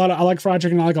 I like fried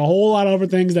chicken. I like a whole lot of other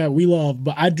things that we love,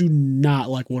 but I do not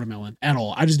like watermelon at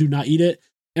all. I just do not eat it.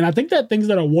 And I think that things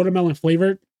that are watermelon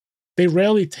flavored, they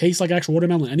rarely taste like actual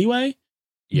watermelon anyway.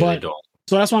 Yeah, they don't.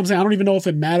 So that's why I'm saying I don't even know if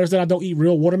it matters that I don't eat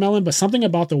real watermelon, but something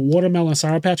about the watermelon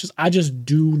Sour Patches I just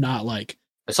do not like.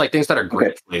 It's like things that are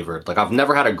grape flavored. Like I've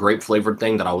never had a grape flavored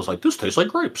thing that I was like, this tastes like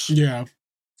grapes. Yeah.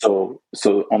 So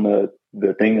on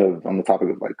the topic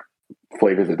of like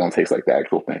flavors that don't taste like the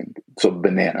actual thing. So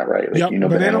banana, right? Like, yep.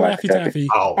 Banana Laffy Taffy.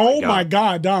 Oh my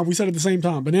God, Dom, we said it at the same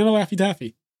time. Banana Laffy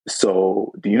Taffy.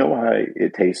 So do you know why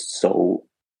it tastes so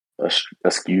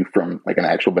askew from like an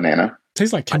actual banana?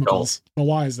 Tastes like chemicals. But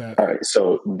why is that? All right.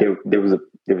 So there was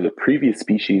a previous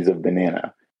species of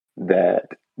banana that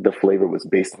the flavor was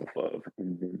based off of.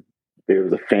 There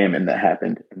was a famine that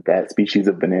happened. That species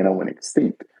of banana went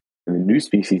extinct. And the new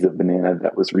species of banana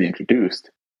that was reintroduced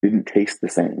didn't taste the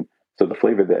same. So the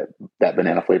flavor that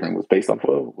banana flavoring was based off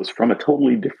of was from a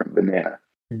totally different banana.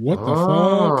 What the fuck?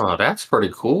 Oh, that's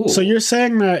pretty cool. So you're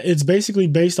saying that it's basically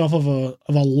based off of a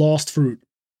lost fruit?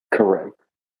 Correct.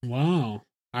 Wow.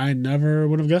 I never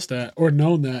would have guessed that or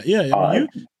known that. Yeah,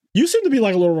 you seem to be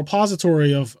like a little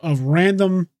repository of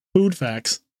random food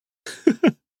facts.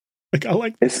 Like I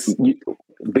like this.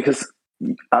 Because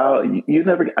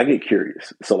I get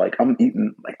curious. So like I'm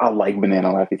eating, like I like banana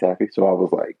Laffy Taffy. So I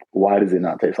was like, why does it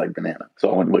not taste like banana? So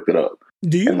I went and looked it up.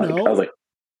 Do you know? I was like,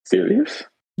 serious?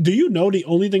 Do you know the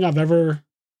only thing I've ever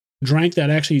drank that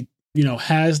actually,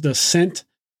 has the scent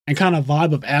and kind of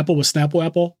vibe of apple was Snapple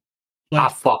Apple? Like, I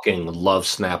fucking love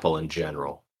Snapple in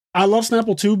general. I love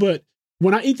Snapple too, but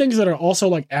when I eat things that are also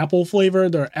like apple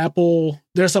flavored,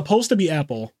 they're supposed to be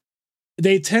apple.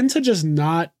 They tend to just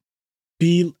not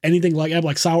be anything like apple,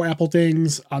 like sour apple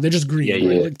things. They're just green. Yeah,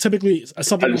 yeah. Like, typically,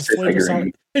 something that's flavored sour,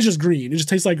 it's just green. It just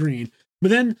tastes like green.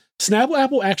 But then Snapple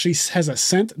Apple actually has a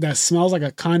scent that smells like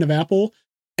a kind of apple,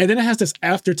 And then it has this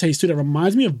aftertaste too that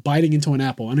reminds me of biting into an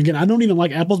apple. And again, I don't even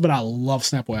like apples, but I love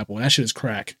Snapple apple. That shit is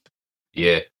crack.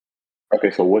 Yeah. Okay,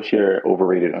 so what's your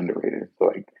overrated, underrated? So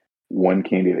like one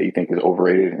candy that you think is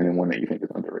overrated, and then one that you think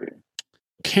is underrated.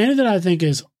 Candy that I think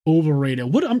is overrated.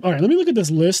 All right, let me look at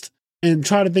this list and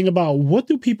try to think about what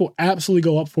do people absolutely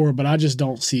go up for, but I just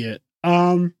don't see it.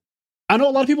 I know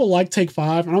a lot of people like Take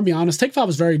 5, and I'll be honest, Take 5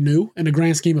 is very new in the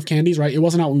grand scheme of candies, right? It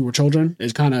wasn't out when we were children.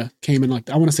 It kind of came in like,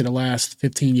 I want to say the last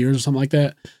 15 years or something like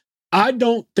that. I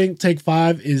don't think Take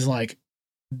 5 is like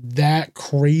that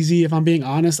crazy, if I'm being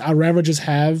honest. I'd rather just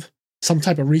have some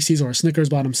type of Reese's or a Snickers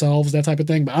by themselves, that type of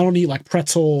thing. But I don't need like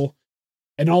pretzel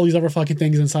and all these other fucking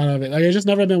things inside of it. Like, it's just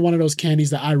never been one of those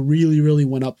candies that I really, really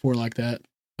went up for like that.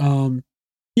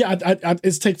 Yeah,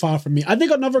 it's Take 5 for me. I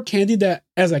think another candy that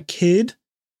as a kid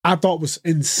I thought was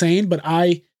insane, but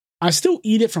I still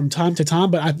eat it from time to time.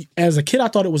 But as a kid, I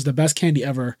thought it was the best candy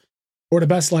ever, or the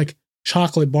best like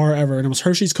chocolate bar ever, and it was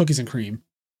Hershey's Cookies and Cream.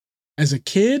 As a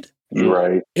kid,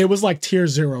 right, it was like tier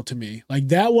 0 to me. Like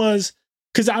that was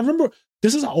because I remember,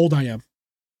 this is how old I am.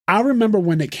 I remember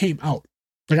when it came out.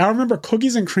 Like I remember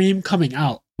Cookies and Cream coming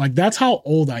out. Like that's how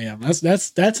old I am.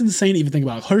 That's insane to even think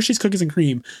about. Hershey's Cookies and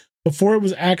Cream, before it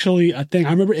was actually a thing.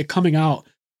 I remember it coming out,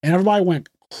 and everybody went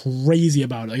crazy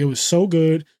about it. Like it was so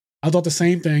good. I thought the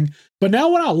same thing. But now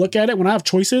when I look at it, when I have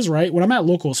choices, right? When I'm at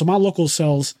local, so my local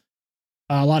sells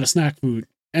a lot of snack food,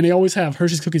 and they always have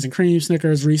Hershey's Cookies and Cream,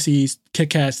 Snickers, Reese's,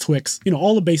 Kit Kats, Twix,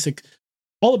 all the basic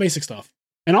stuff.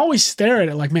 And I always stare at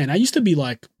it like, man, that used to be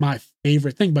like my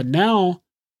favorite thing. But now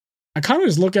I kind of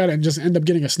just look at it and just end up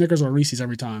getting a Snickers or a Reese's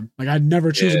every time. Like I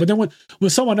never choose it. But then when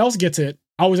someone else gets it,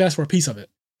 I always ask for a piece of it.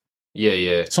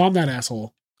 Yeah. So I'm that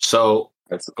asshole. So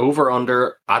over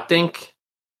under, I think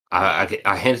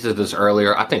I hinted at this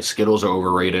earlier. I think Skittles are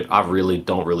overrated. I really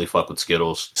don't really fuck with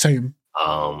Skittles. Same.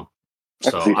 So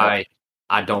I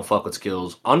don't fuck with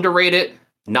Skittles. Underrated,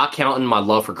 not counting my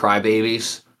love for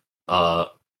Crybabies. I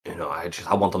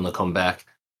want them to come back.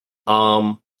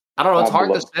 I don't know. It's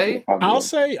hard to say. I'll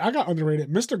say I got underrated.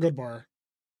 Mr. Goodbar.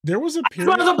 There was a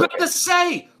period. I was about to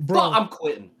say, bro, I'm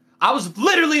quitting. I was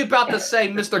literally about to say,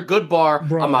 Mr. Goodbar,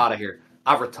 bro, I'm out of here.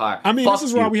 I retire. I mean, this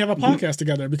is why we have a podcast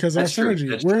together, because our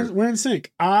synergy. We're in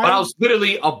sync. But I was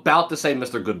literally about to say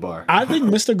Mr. Goodbar. I think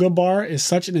Mr. Goodbar is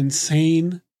such an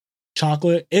insane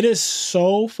chocolate. It is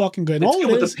so fucking good. And all it is,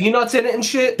 with the peanuts in it and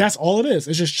shit. That's all it is.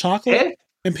 It's just chocolate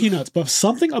and peanuts. But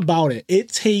something about it, it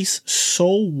tastes so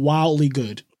wildly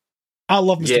good. I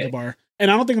love Mr. Goodbar,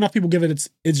 and I don't think enough people give it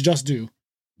its just due.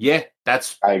 Yeah,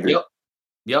 I agree.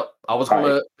 Yep. I was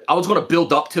gonna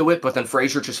build up to it, but then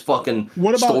Fraser just fucking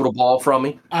stole the ball from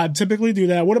me. I typically do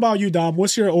that. What about you, Dom?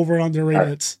 What's your over underrated?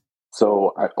 Right.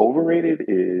 So overrated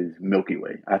is Milky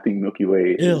Way. I think Milky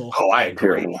Way is I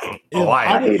agree.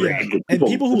 I hate it. And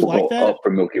people who like that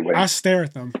for Milky Way, I stare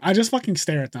at them. I just fucking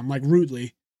stare at them like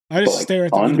rudely. I just stare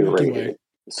at them. Underrated. Milky Way.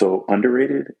 So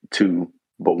underrated too.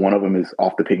 But one of them is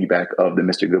off the piggyback of the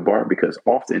Mr. Goodbar, because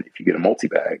often if you get a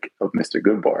multi-bag of Mr.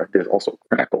 Goodbar, there's also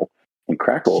Crackle. And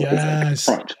Crackle is like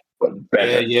Crunch, but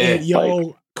better. Yeah.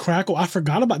 Crackle, I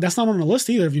forgot about that's not on the list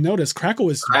either. If you notice,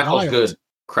 Crackle's good.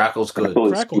 Crackle's good.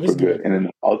 Crackle is super good. And then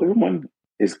the other one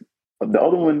is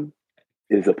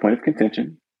a point of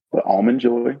contention, but Almond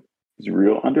Joy is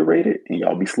real underrated, and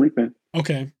y'all be sleeping.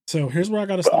 Okay, so here's where I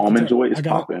got to stop. Almond Joy is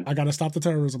popping. I got to stop the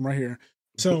terrorism right here.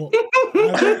 So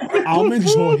Almond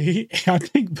Joy, I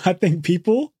think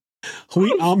people who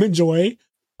eat Almond Joy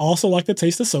also like the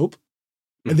taste of soap.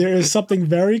 There is something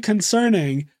very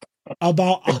concerning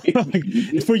about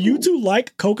for you to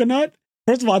like coconut.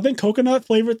 First of all, I think coconut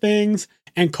flavored things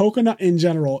and coconut in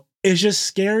general is just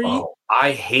scary. Oh,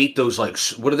 I hate those, like,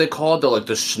 what are they called? They're like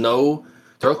the snow.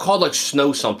 They're called like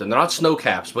snow something. They're not snow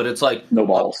caps, but it's like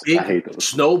snowballs. I hate those.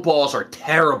 Snowballs are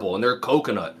terrible, and they're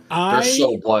coconut. They're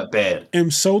so bad.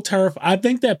 I'm so terrified. I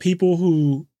think that people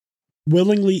who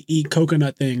willingly eat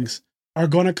coconut things are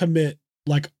going to commit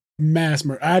like mass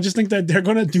murder. I just think that they're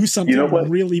going to do something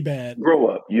really bad. Grow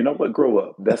up. You know what? Grow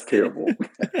up. That's terrible.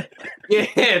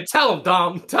 Yeah, tell him,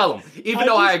 Dom. Tell him. Even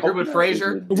though I agree with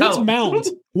Fraser. What's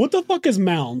Mounds? What the fuck is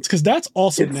Mounds? Because that's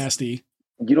also nasty.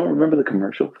 You don't remember the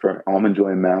commercial for Almond Joy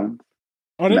and Mounds?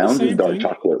 Mounds is dark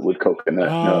chocolate with coconut.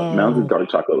 No, Mounds is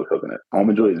dark chocolate with coconut.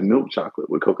 Almond Joy is milk chocolate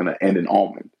with coconut and an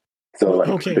almond. So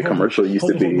the commercial used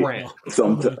to be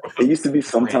it used to be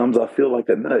sometimes I feel like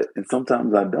a nut and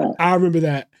sometimes I don't. I remember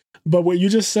that. But what you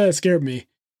just said scared me.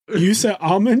 You said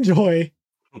Almond Joy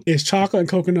is chocolate and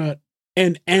coconut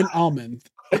and almond.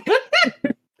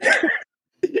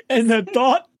 And the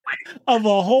thought of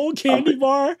a whole candy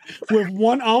bar with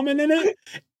one almond in it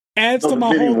adds to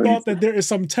my whole thought that there is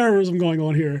some terrorism going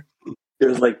on here.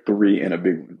 There's like 3 in a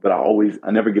big one, but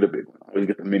I never get a big one. I always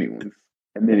get the mini ones.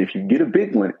 And then if you get a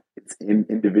big one, it's in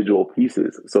individual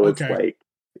pieces. So it's like,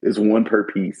 it's 1 per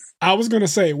piece. I was gonna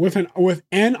say with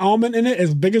an almond in it,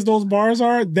 as big as those bars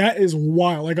are, that is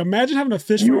wild. Like imagine having to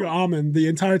fish for your almond the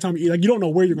entire time you eat. Like you don't know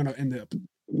where you're gonna end up.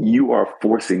 You are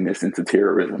forcing this into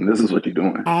terrorism. This is what you're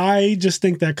doing. I just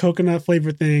think that coconut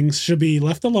flavored things should be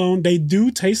left alone. They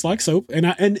do taste like soap, and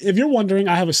if you're wondering,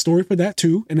 I have a story for that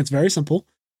too, and it's very simple.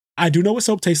 I do know what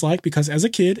soap tastes like because as a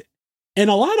kid, in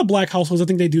a lot of black households, I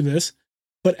think they do this,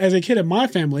 but as a kid in my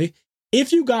family,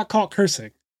 if you got caught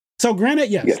cursing, so granted,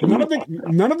 yes, none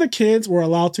of the kids were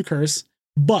allowed to curse,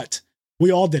 but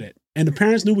we all did it, and the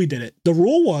parents knew we did it. The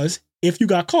rule was, if you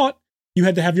got caught, you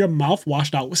had to have your mouth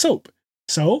washed out with soap.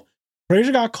 So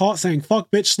Frazier got caught saying "fuck,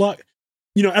 bitch, slut,"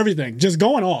 everything, just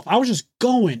going off. I was just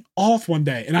going off one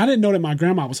day, and I didn't know that my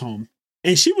grandma was home,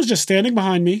 and she was just standing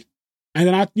behind me. And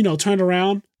then I, turned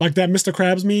around like that Mr.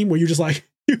 Krabs meme where you just like,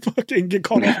 you fucking get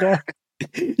caught off guard.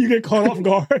 You get caught off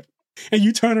guard and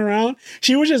you turn around.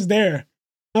 She was just there.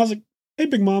 I was like, "Hey,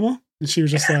 big mama." And she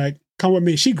was just like, "Come with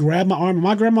me." She grabbed my arm. And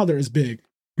my grandmother is big.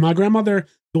 My grandmother,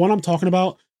 the one I'm talking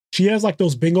about, she has like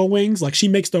those bingo wings. Like she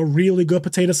makes the really good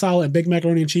potato salad and big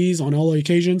macaroni and cheese on all the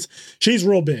occasions. She's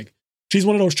real big. She's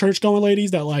one of those church going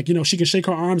ladies that like, she can shake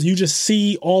her arms. You just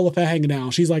see all of her hanging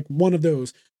down. She's like one of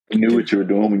those. You knew what you were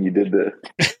doing when you did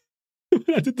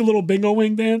I did the little bingo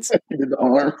wing dance. You did the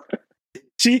arm.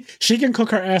 She can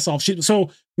cook her ass off.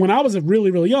 So when I was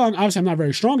really, really young, obviously I'm not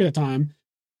very strong at the time.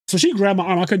 So she grabbed my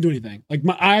arm. I couldn't do anything. Like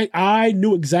I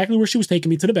knew exactly where she was taking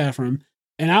me to the bathroom,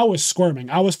 and I was squirming.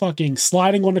 I was fucking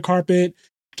sliding on the carpet,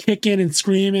 kicking and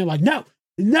screaming like, no,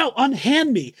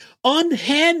 unhand me,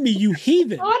 you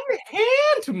heathen.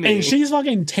 Unhand me. And she's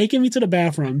fucking taking me to the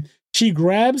bathroom. She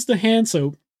grabs the hand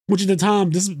soap, which at the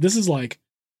time, this is like,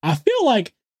 I feel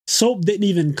like soap didn't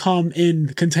even come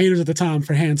in containers at the time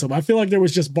for hand soap. I feel like there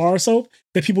was just bar soap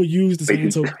that people used as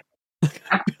hand soap.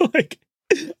 I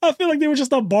feel like they were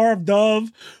just a bar of Dove,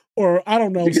 or I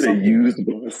don't know. You could have used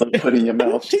bar soap put in your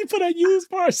mouth. She put a used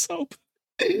bar soap.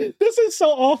 This is so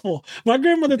awful. My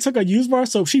grandmother took a used bar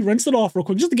soap. She rinsed it off real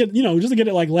quick just to get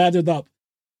it like lathered up.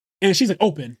 And she's like,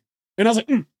 "Open." And I was like,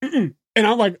 And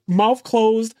I'm like, mouth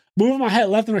closed, moving my head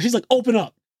left and right. She's like, "Open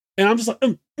up." And I'm just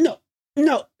like, no.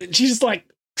 And she's just like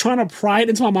trying to pry it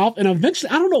into my mouth. And eventually,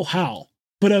 I don't know how,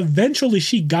 but eventually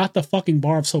she got the fucking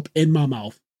bar of soap in my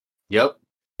mouth. Yep.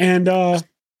 And I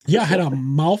had a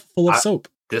mouthful of soap.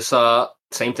 This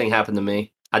same thing happened to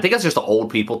me. I think that's just an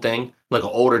old people thing, like an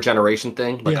older generation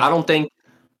thing. Like I don't think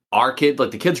our kid,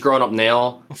 like the kids growing up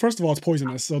now. Well, first of all, it's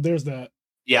poisonous, so there's that.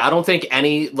 Yeah, I don't think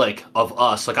any like of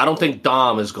us, like I don't think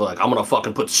Dom is like, "I'm gonna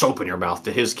fucking put soap in your mouth"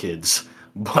 to his kids.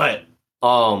 But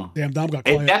damn, Dom got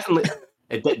quiet. It definitely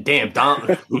damn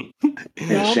Dom in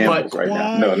shambles right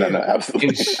now. No, absolutely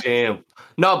in shambles.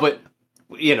 No, but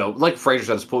like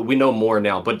Fraser said, we know more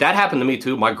now. But that happened to me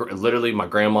too. My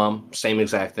grandmom, same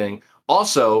exact thing.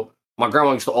 Also, my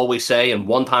grandma used to always say, and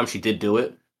one time she did do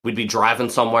it. We'd be driving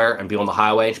somewhere and be on the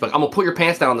highway. She'd be like, "I'm gonna put your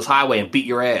pants down on this highway and beat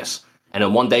your ass." And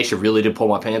then one day she really did pull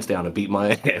my pants down and beat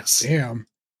my ass. Damn,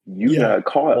 you got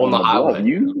caught on the highway.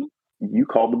 You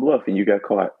called the bluff and you got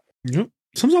caught. Yep.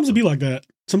 Sometimes it be like that.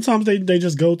 Sometimes they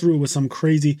just go through with some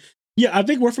crazy. Yeah, I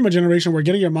think we're from a generation where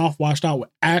getting your mouth washed out with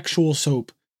actual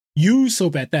soap, use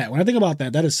soap at that. When I think about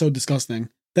that, that is so disgusting.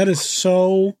 That is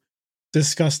so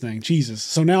disgusting. Jesus.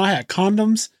 So now I had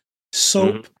condoms,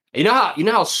 soap. Mm-hmm. You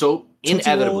know how soap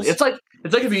inevitably. It's like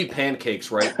if you eat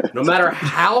pancakes, right? No matter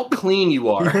how clean you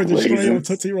are. You heard the stray on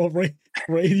Tootsie Roll, right?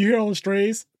 You hear all the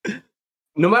strays?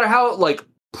 No matter how like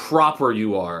proper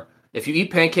you are. If you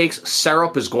eat pancakes,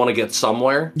 syrup is going to get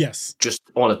somewhere. Yes. Just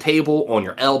on a table, on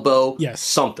your elbow. Yes.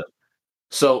 Something.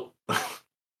 So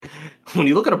when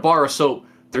you look at a bar of soap,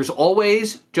 there's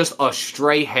always just a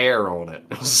stray hair on it.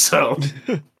 So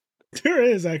there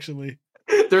is actually.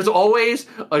 There's always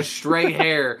a stray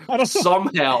hair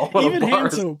somehow on even a bar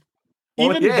hand soap.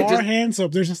 Even hand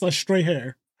soap, there's just a stray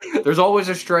hair. There's always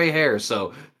a stray hair.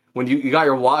 So when you got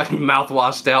your mouth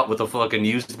washed out with a fucking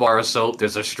used bar of soap,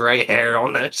 there's a stray hair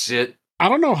on that shit. I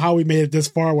don't know how we made it this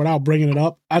far without bringing it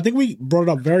up. I think we brought it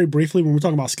up very briefly when we were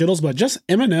talking about Skittles, but just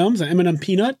M&M's and M&M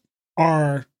Peanut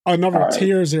are another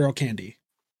tier 0 candy.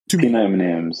 Peanut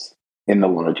M&M's in the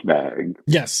large bag.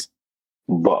 Yes.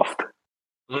 Buffed.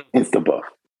 It's the buff.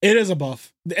 It is a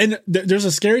buff. And there's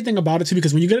a scary thing about it too,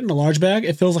 because when you get it in a large bag,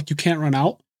 it feels like you can't run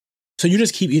out. So you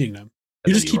just keep eating them.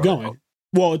 You just keep going.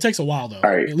 Well, it takes a while though,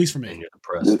 at least for me.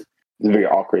 This is a very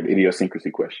awkward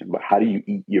idiosyncrasy question, but how do you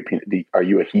eat your peanut? Are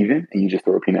you a heathen and you just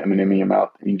throw a peanut M&M in your mouth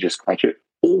and you just crunch it?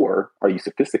 Or are you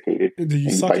sophisticated? Do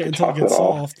you suck it until it gets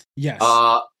soft? Yes.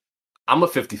 I'm a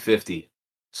 50-50.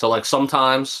 So like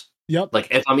sometimes, like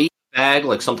if I'm eating a bag,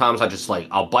 like sometimes I just like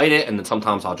I'll bite it, and then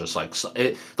sometimes I'll just like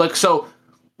it. Like so,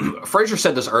 Fraser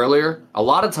said this earlier. A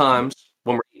lot of times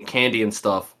when we're eating candy and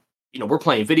stuff, we're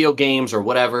playing video games or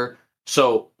whatever.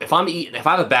 So if I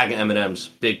have a bag of M&Ms,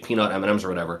 big peanut M&Ms or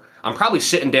whatever, I'm probably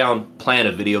sitting down playing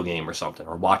a video game or something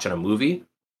or watching a movie.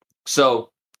 So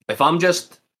if I'm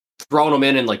just throwing them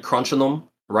in and like crunching them,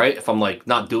 right? If I'm like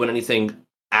not doing anything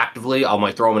actively, I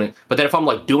might throw them in. But then if I'm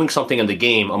like doing something in the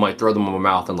game, I might throw them in my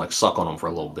mouth and like suck on them for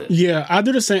a little bit. Yeah, I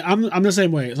do the same. I'm the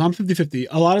same way. So I'm 50-50.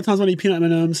 A lot of times when I eat peanut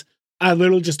M&Ms, I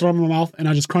literally just throw them in my mouth and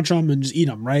I just crunch them and just eat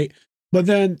them, right? But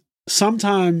then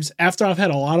sometimes after I've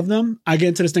had a lot of them, I get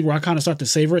into this thing where I kind of start to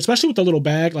savor it, especially with the little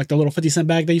bag, like the little 50-cent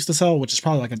bag they used to sell, which is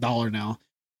probably like $1 now.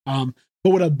 But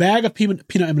with a bag of peanut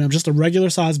M&Ms, just a regular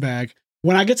size bag,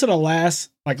 when I get to the last,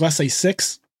 like let's say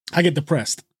 6, I get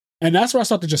depressed. And that's where I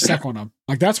start to just suck on them.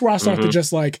 Like that's where I start to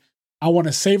just like, I want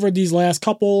to savor these last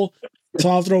couple. So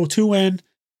I'll throw 2 in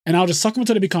and I'll just suck them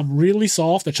until they become really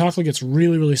soft. The chocolate gets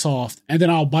really, really soft. And then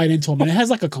I'll bite into them. And it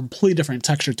has like a complete different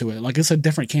texture to it. Like it's a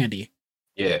different candy.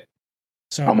 Yeah.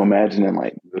 So I'm imagining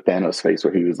like the Thanos face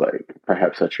where he was like,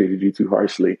 perhaps I treated you too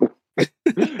harshly.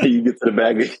 And you get to the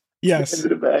bag. Yes. Into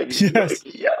the bag. Yes.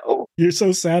 Like, yo. You're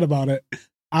so sad about it.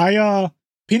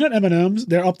 Peanut M&Ms,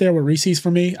 they're up there with Reese's for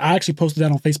me. I actually posted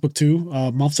that on Facebook too,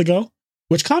 months ago,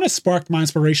 which kind of sparked my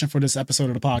inspiration for this episode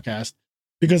of the podcast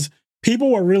because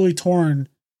people were really torn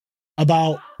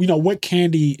about, what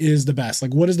candy is the best.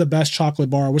 Like, what is the best chocolate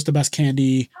bar? What's the best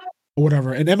candy or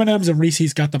whatever? And M&Ms and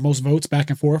Reese's got the most votes back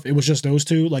and forth. It was just those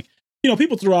two. Like,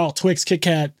 people threw out Twix, Kit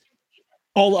Kat,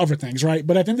 all the other things, right?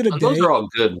 But at the end of the day, those are all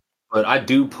good. But I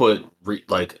do put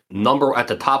number at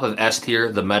the top of S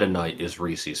tier. The Meta Knight is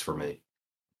Reese's for me.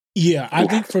 Yeah, I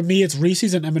think for me it's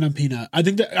Reese's and M&M peanut. I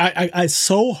think that I it's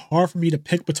so hard for me to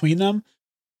pick between them.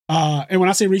 And when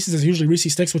I say Reese's, it's usually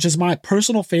Reese's Sticks, which is my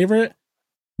personal favorite.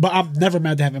 But I'm never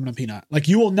mad to have M&M peanut. Like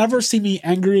you will never see me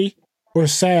angry or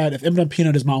sad if M&M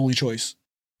peanut is my only choice.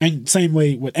 And same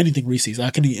way with anything Reese's. I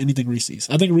can eat anything Reese's.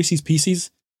 I think Reese's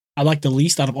Pieces I like the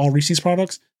least out of all Reese's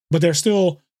products, but they're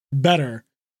still better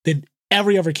than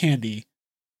every other candy.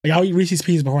 Like I'll eat Reese's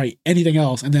Pieces before I eat anything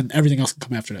else, and then everything else can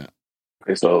come after that.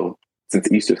 Okay, so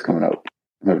since Easter's coming up,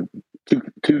 I have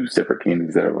two separate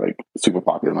candies that are like super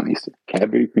popular on Easter: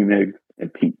 Cadbury Cream Egg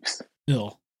and Peeps.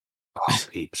 Ew. Oh,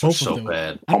 Peeps are so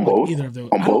bad. I don't on both? like either of those.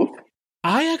 On both?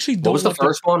 I actually don't. What was the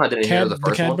first one? I didn't hear the first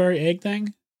one. The Cadbury egg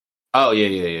thing. Oh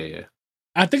yeah.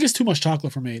 I think it's too much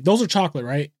chocolate for me. Those are chocolate,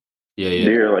 right? Yeah.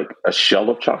 They're like a shell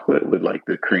of chocolate with like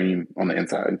the cream on the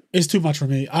inside. It's too much for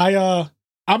me. I'm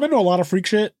into a lot of freak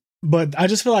shit, but I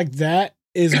just feel like that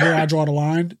is where I draw the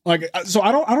line. Like, so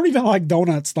I don't even like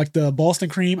donuts, like the Boston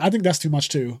cream. I think that's too much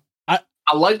too. I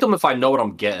like them if I know what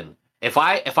I'm getting. If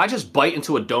I just bite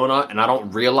into a donut and I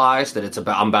don't realize that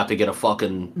I'm about to get a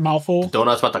fucking mouthful, the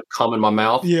donut's about to come in my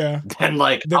mouth. Yeah, then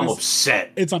I'm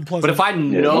upset. It's unpleasant. But if I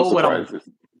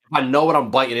know what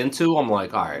I'm biting into, I'm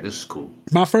like, all right, this is cool.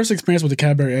 My first experience with the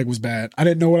Cadbury egg was bad. I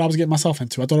didn't know what I was getting myself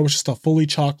into. I thought it was just a fully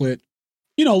chocolate,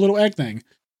 little egg thing.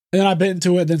 And then I bit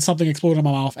into it, then something exploded in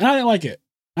my mouth, and I didn't like it.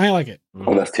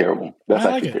 Oh, that's terrible. That's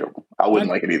actually terrible. I wouldn't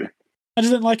like it either. I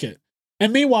just didn't like it.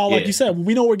 And meanwhile, like you said,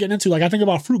 we know what we're getting into. Like I think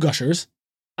about Fruit Gushers.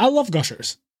 I love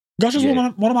Gushers. Gushers was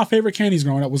one of my favorite candies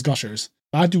growing up was Gushers.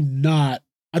 I do not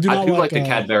like the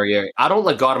Cadbury egg. I don't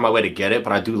go out of my way to get it,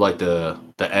 but I do like the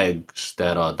eggs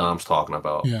that Dom's talking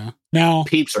about. Yeah. Now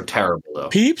Peeps are terrible though.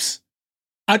 Peeps?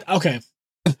 Okay.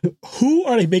 Who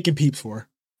are they making Peeps for?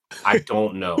 I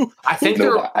don't know. I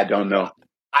don't know.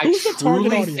 I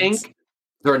truly think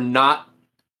they're not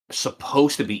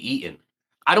supposed to be eaten.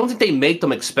 I don't think they make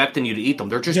them expecting you to eat them.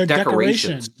 They're just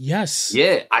decorations. Yes.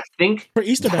 Yeah, I think for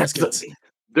Easter baskets.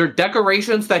 They're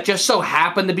decorations that just so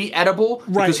happen to be edible.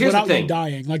 Right, because here's without the thing.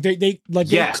 Dying. Like they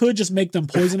could just make them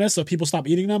poisonous so people stop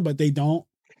eating them, but they don't.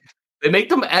 They make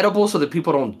them edible so that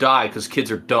people don't die because kids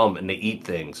are dumb and they eat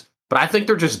things. But I think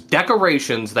they're just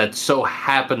decorations that so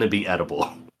happen to be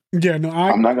edible. Yeah, no,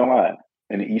 I'm not gonna lie.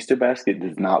 An Easter basket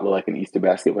does not look like an Easter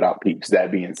basket without Peeps. That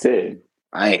being said,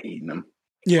 I ain't eating them.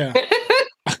 Yeah.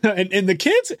 and the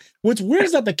kids, what's weird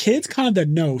is that the kids kind of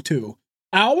know too.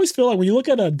 I always feel like when you look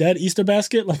at a dead Easter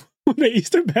basket, like when the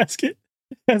Easter basket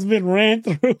has been ran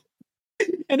through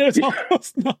and there's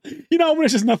almost when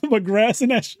there's just nothing but grass in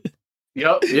that shit.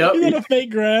 Yep. The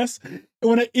fake grass.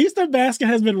 When an Easter basket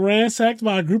has been ransacked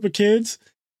by a group of kids,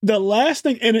 the last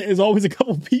thing in it is always a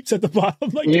couple Peeps at the bottom.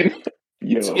 Like,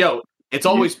 it's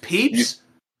always Peeps,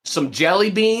 some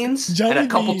jelly beans, and a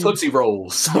couple Tootsie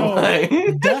Rolls.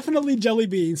 Definitely jelly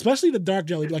beans, especially the dark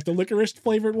jelly, like the licorice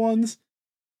flavored ones.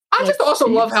 I just also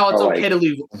love how it's are okay to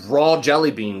leave raw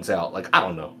jelly beans out. Like, I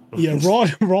don't know. Yeah,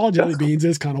 raw jelly beans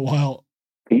is kind of wild.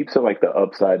 Peeps are like the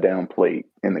upside down plate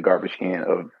in the garbage can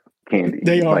of candy.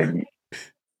 They are. Like,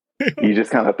 you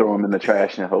just kind of throw them in the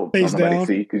trash and hope Face nobody down.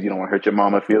 see because you don't want to hurt your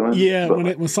mama feelings. Yeah,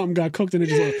 But when something got cooked and it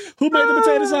just like, who made the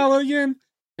potato salad again?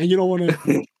 And you don't want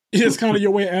to. It's kind of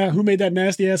your way. Who made that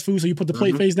nasty ass food? So you put the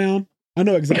plate face down. I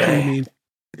know exactly what you mean.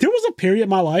 There was a period in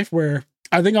my life where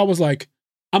I think I was like,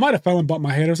 I might have fell and bumped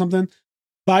my head or something,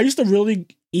 but I used to really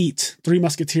eat Three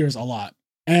Musketeers a lot,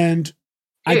 and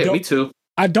me too.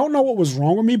 I don't know what was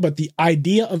wrong with me, but the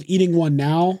idea of eating one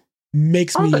now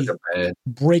makes me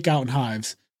break out in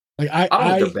hives. Like I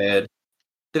don't think they're bad.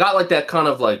 They got like that kind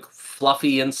of like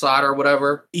fluffy inside or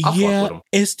whatever. I'll fuck with them.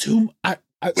 It's too.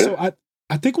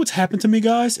 I think what's happened to me,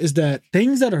 guys, is that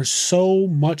things that are so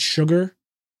much sugar,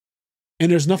 and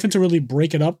there's nothing to really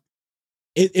break it up.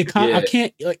 I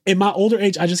can't, like, in my older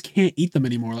age, I just can't eat them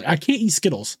anymore. Like, I can't eat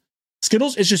Skittles.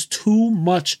 Skittles is just too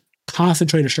much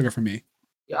concentrated sugar for me.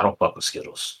 Yeah, I don't fuck with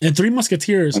Skittles. And Three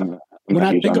Musketeers, when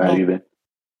I think about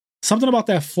something about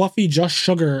that fluffy just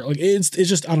sugar, like it's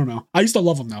just, I don't know. I used to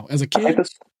love them though as a kid.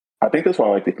 I think that's why I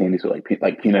like the candies with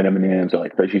like peanut M&Ms or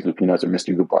like Hershey's with peanuts or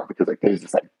Mr. Goodbar, because like there's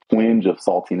this like twinge of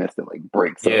saltiness that like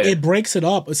breaks it up. It breaks it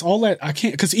up. It's all that I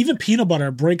can't, because even peanut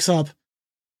butter breaks up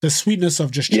the sweetness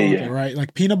of just chocolate, right?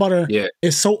 Like peanut butter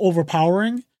is so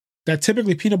overpowering that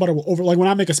typically peanut butter will like when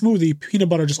I make a smoothie, peanut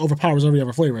butter just overpowers every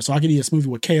other flavor. So I can eat a smoothie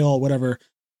with kale or whatever.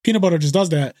 Peanut butter just does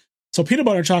that. So peanut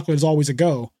butter and chocolate is always a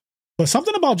go. But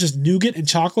something about just nougat and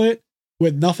chocolate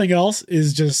with nothing else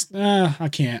is just, I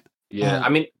can't. Yeah, I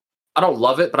mean, I don't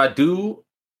love it, but I do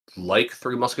like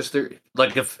Three Musketeers.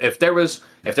 Like if there was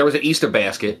an Easter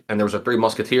basket and there was a Three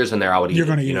Musketeers in there, I would eat. You're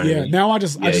gonna eat. You know yeah. what I mean? Now I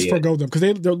just forgo them because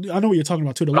I know what you're talking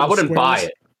about too. I wouldn't buy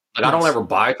it. Like I don't ever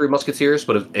buy Three Musketeers,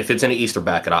 but if it's in an Easter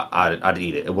basket, I'd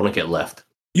eat it. It wouldn't get left.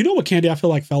 You know what candy I feel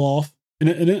like fell off,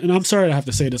 and I'm sorry I have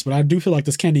to say this, but I do feel like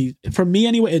this candy, for me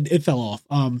anyway, it fell off.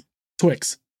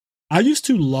 Twix. I used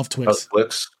to love Twix.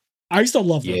 Twix. I used to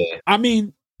love them. I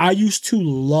mean, I used to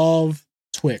love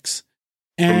Twix.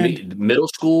 And for me, middle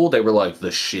school, they were like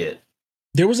the shit.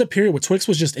 There was a period where Twix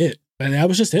was just it. And that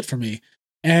was just it for me.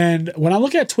 And when I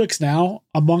look at Twix now,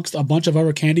 amongst a bunch of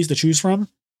other candies to choose from,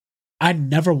 I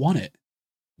never want it.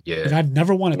 Yeah. Like, I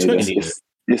never wanted Twix.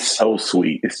 It's so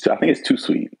sweet. I think it's too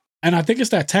sweet. And I think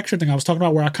it's that texture thing I was talking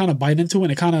about where I kind of bite into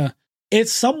it and it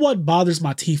somewhat bothers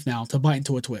my teeth now to bite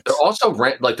into a Twix. They're also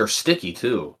like they're sticky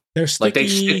too. They're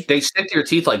sticky. Like they stick to your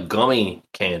teeth like gummy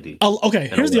candy. Oh, okay.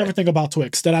 Here's the other thing about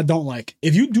Twix that I don't like.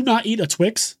 If you do not eat a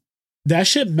Twix, that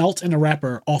shit melts in the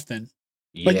wrapper often.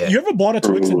 Yeah. Like you ever bought a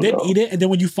Twix and didn't eat it, and then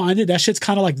when you find it, that shit's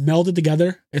kind of like melded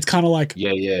together. It's kind of like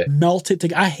melted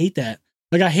together. I hate that.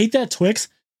 Like I hate that Twix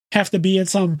have to be in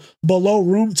some below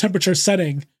room temperature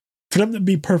setting for them to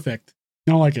be perfect.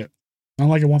 I don't like it. I don't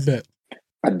like it one bit.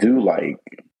 I do like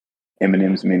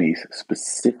M&M's minis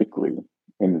specifically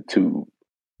in the tube.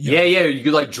 Yeah.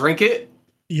 You like drink it?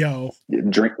 Yo.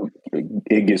 Drink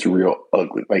it gets real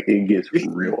ugly. Like it gets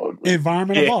real ugly.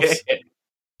 Environmental buffs.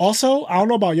 Also, I don't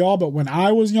know about y'all, but when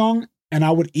I was young and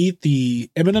I would eat the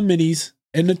M&M minis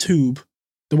in the tube,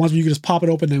 the ones where you could just pop it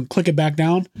open and click it back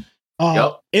down,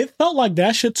 it felt like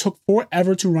that shit took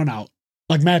forever to run out.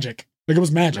 Like magic. Like it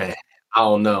was magic. Man, I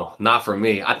don't know. Not for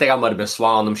me. I think I might have been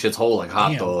swallowing them shits whole like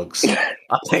hot dogs.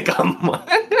 I think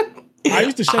I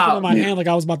used to shake them in my hand like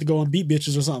I was about to go and beat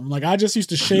bitches or something. Like I just used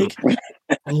to shake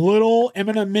little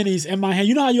M&M minis in my hand.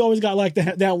 You know how you always got like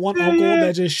that one uncle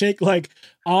that just shake like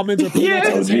almonds or peanuts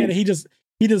in his hand,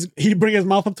 and he bring his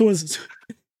mouth up to his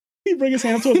he bring his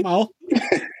hand up to his mouth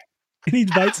and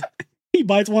he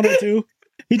bites one or two.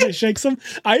 He just shakes them.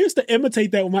 I used to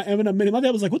imitate that with my M&M mini. My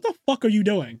dad was like, "What the fuck are you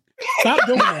doing? Stop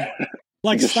doing that!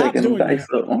 Like stop doing that."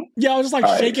 Yeah, I was just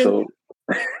like shaking.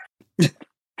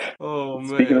 Oh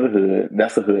man! Speaking of the hood,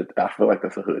 that's a hood. I feel like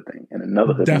that's a hood thing, and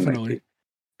another hood definitely.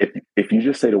 Thing, like, if you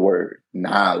just say the word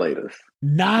 "annihilators,"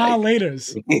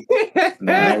 annihilators.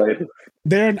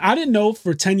 I didn't know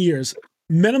for 10 years,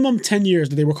 minimum 10 years,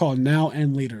 that they were called now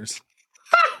and laters.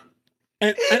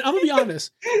 And I'm gonna be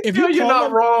honest, if you're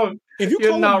not wrong. If you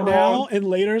call them now and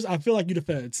laters, I feel like you're the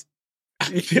feds.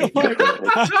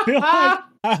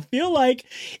 I feel like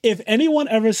if anyone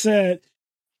ever said,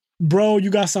 "Bro, you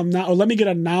got something now," or "Let me get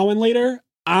a now and later,"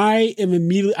 I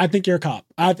think you're a cop.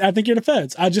 I think you're the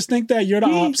feds. I just think that you're the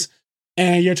ops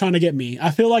and you're trying to get me. I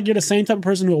feel like you're the same type of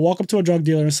person who will walk up to a drug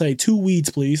dealer and say, "2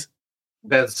 weeds, please."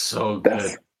 That's so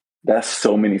good. That's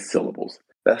so many syllables.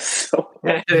 That's so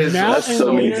now and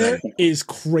so later is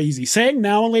crazy. Saying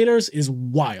now and laters is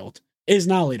wild. Is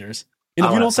now laters. And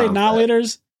if you don't say now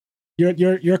laters,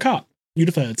 you're a cop. You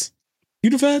the feds. You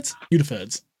the feds? You the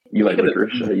feds. You like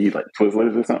licorice? Or you like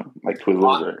Twizzlers or something? Like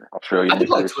Twizzlers or Australian I do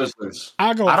like licorice? Twizzlers.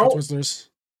 I go for Twizzlers.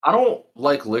 I don't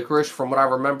like licorice from what I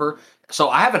remember. So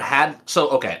I haven't had. So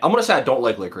okay, I'm gonna say I don't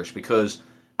like licorice because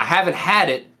I haven't had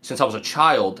it since I was a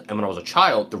child, and when I was a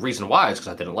child, the reason why is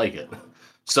because I didn't like it.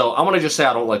 So I'm gonna just say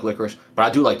I don't like licorice, but I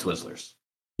do like Twizzlers.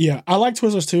 Yeah, I like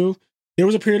Twizzlers too. There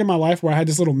was a period in my life where I had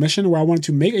this little mission where I wanted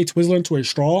to make a Twizzler into a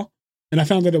straw, and I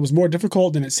found that it was more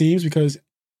difficult than it seems because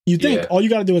you think all you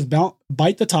got to do is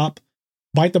bite the top,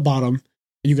 bite the bottom,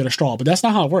 and you get a straw. But that's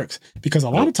not how it works because a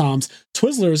lot of times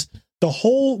Twizzlers, the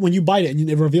hole when you bite it and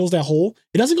it reveals that hole,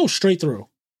 it doesn't go straight through.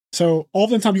 So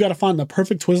oftentimes you got to find the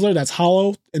perfect Twizzler that's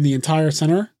hollow in the entire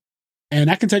center, and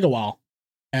that can take a while.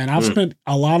 And I've spent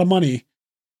a lot of money,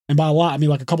 and by a lot I mean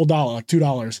like a couple dollars, like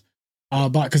 $2,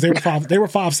 but because they were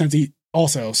 5 cents each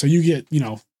also. So you get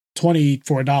 20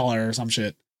 for $1 or some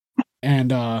shit.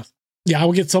 And I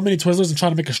would get so many Twizzlers and try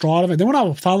to make a straw out of it. Then when I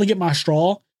would finally get my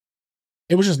straw,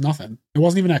 it was just nothing. It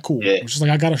wasn't even that cool. It was just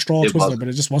like I got a straw Twizzler, but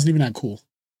it just wasn't even that cool.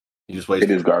 You just wasted.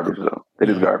 It is garbage though. It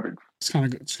is garbage. It's kind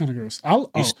of gross. Go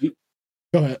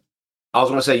ahead. I was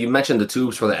gonna say you mentioned the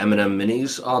tubes for the M&M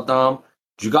minis, Dom.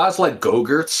 Do you guys like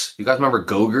Go-Gurts? You guys remember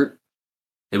Go-Gurt?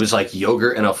 It was like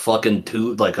yogurt in a fucking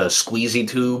tube, like a squeezy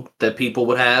tube that people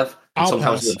would have.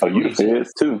 Sometimes you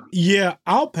fizz too. Yeah,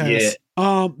 I'll pass.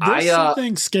 Yeah. There's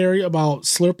something scary about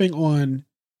slurping on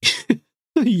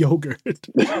yogurt.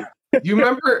 You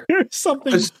remember? There's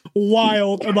something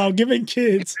wild about giving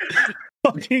kids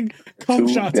fucking cum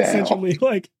shots, essentially.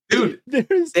 Like, dude,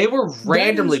 they were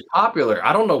randomly popular.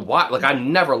 I don't know why. Like, I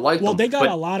never liked them. Well, they got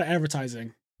a lot of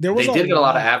advertising. They did get a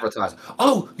lot of advertising.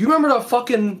 Oh, you remember the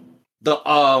fucking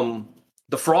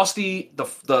the Frosty,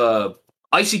 the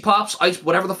Icy Pops,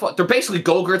 whatever the fuck. They're basically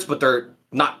Go-Gurts, but they're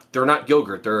not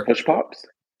yogurt. They're Push Pops?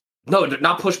 No, they're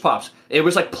not Push Pops. It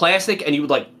was like plastic, and you would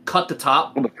like cut the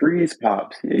top. Oh, the Freeze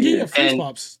Pops. Yeah, Freeze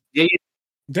Pops. Yeah,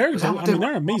 they're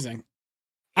amazing.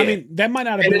 Yeah. I mean, that might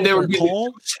not have been they were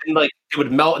called. And like it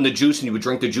would melt in the juice, and you would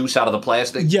drink the juice out of the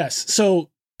plastic. Yes. So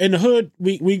in the hood,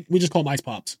 we just call them Ice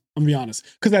Pops. I'm gonna be honest,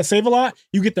 because that Save-A-Lot,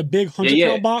 you get the big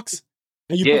 100-count box,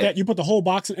 and you put the whole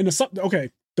box in the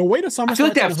okay. The way the summer, I feel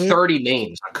like they have 30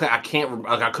 names. I couldn't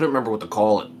remember what to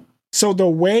call it. So the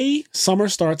way summer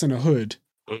starts in the hood,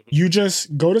 you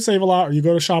just go to Save-A-Lot or you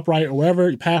go to ShopRite or wherever,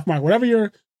 Pathmark, whatever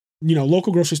your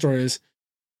local grocery store is,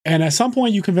 and at some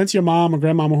point you convince your mom or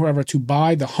grandmom or whoever to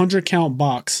buy the 100-count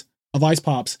box of Ice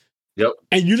Pops. Yep.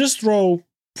 And you just throw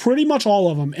pretty much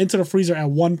all of them into the freezer at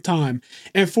one time,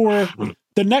 and for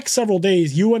the next several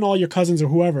days, you and all your cousins or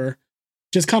whoever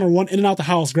just kind of run in and out the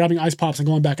house, grabbing Ice Pops and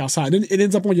going back outside. Then it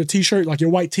ends up on your t-shirt, like your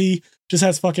white tee just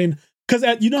has fucking, because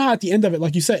you know how at the end of it,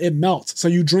 like you said, it melts. So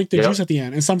you drink the juice at the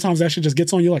end. And sometimes that shit just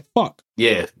gets on you like, fuck.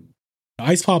 Yeah.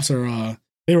 Ice Pops are,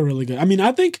 they were really good. I mean,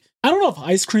 I don't know if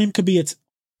ice cream could be an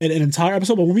entire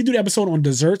episode, but when we do the episode on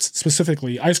desserts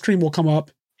specifically, ice cream will come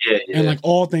up. Yeah. And like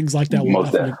all things like that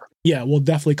will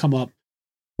definitely come up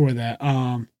for that.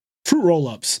 Fruit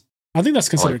roll-ups. I think that's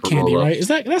considered candy, right? Is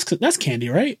that's candy,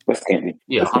 right? That's candy.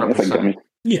 Yeah, 100%.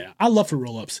 Yeah, I love fruit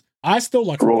roll-ups. I still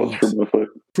like fruit roll-ups.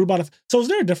 Fruit by the foot. So is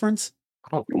there a difference?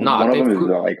 One of them is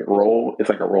like a roll. It's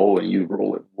like a roll, and you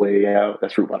roll it way out.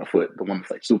 That's fruit by the foot. The one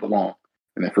that's like super long,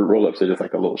 and then fruit roll-ups are just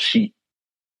like a little sheet,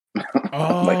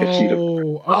 like a sheet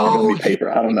of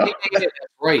paper. I don't know.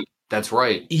 Yeah, that's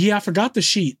right. Yeah, I forgot the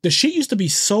sheet. The sheet used to be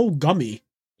so gummy.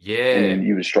 Yeah, and then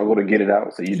you would struggle to get it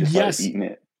out, so you just started eating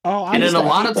it. Oh, and then a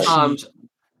lot of times,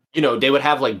 they would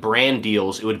have like brand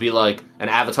deals. It would be like an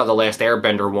Avatar: The Last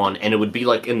Airbender one, and it would be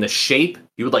like in the shape.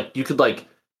 You could like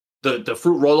the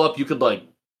fruit roll up. You could like,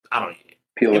 I don't know,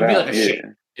 peel it out. Like shape.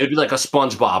 It would be like a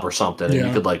SpongeBob or something, and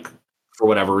you could like, for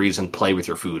whatever reason, play with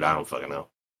your food. I don't fucking know.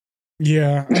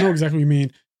 Yeah, I know exactly what you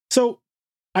mean. So,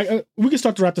 we can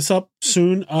start to wrap this up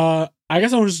soon. I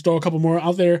guess I'll just throw a couple more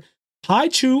out there.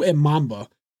 Haichu and Mamba,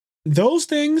 those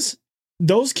things.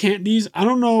 Those candies, I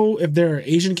don't know if they're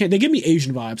Asian candy. They give me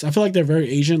Asian vibes. I feel like they're very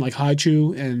Asian, like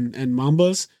Haichu and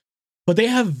Mambas. But they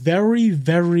have very,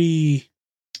 very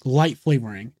light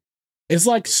flavoring. It's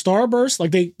like Starburst. Like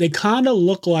they kind of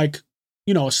look like,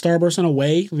 a Starburst in a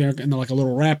way. They're in like a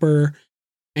little wrapper.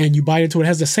 And you bite into it. It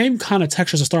has the same kind of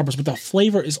texture as a Starburst, but the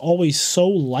flavor is always so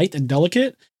light and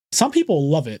delicate. Some people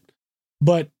love it.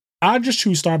 But I just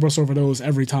choose Starburst over those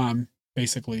every time,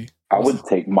 basically. I would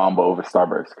take Mamba over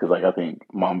Starburst because, like, I think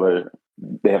Mamba,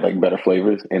 they have like better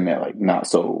flavors and they're like not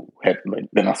so heavy, like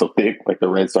they're not so thick, like the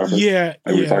red Starburst. Yeah,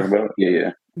 we're talking about.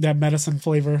 Yeah. That medicine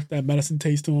flavor, that medicine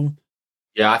taste to them.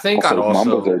 Yeah, I think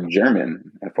Mambas are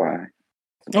German. FYI.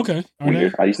 Okay.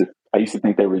 I used to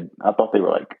think they were. I thought they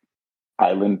were like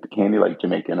island candy, like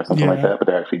Jamaican or something like that, but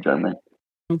they're actually German.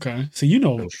 Okay. So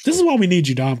this is why we need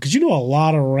you, Dom, because you know a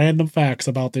lot of random facts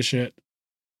about this shit.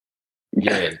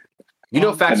 Yeah. You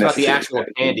know facts about the actual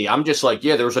candy. I'm just like,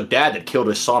 yeah, there was a dad that killed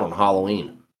his son on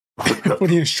Halloween. For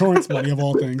the insurance money of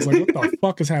all things. Like, what the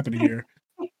fuck is happening here?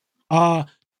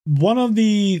 One of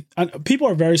the people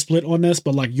are very split on this,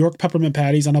 but like York peppermint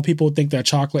patties, I know people think that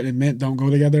chocolate and mint don't go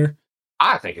together.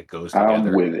 I think it goes together.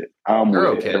 I'm with it. I'm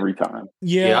with it every time.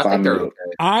 Yeah, I think they're okay.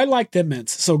 I like Thin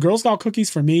Mints. So Girl Scout cookies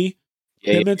for me,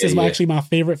 Thin Mints is actually my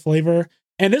favorite flavor.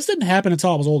 And this didn't happen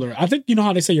until I was older. I think you know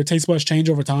how they say your taste buds change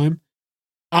over time.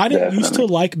 I didn't used to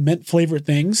like mint flavored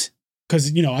things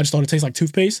because I just thought it tastes like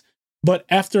toothpaste. But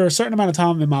after a certain amount of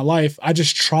time in my life, I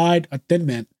just tried a Thin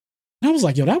Mint. And I was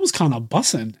like, yo, that was kind of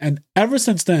bussin'. And ever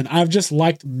since then, I've just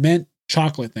liked mint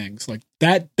chocolate things. Like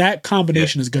that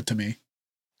combination is good to me.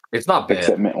 It's not bad.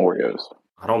 Except mint Oreos.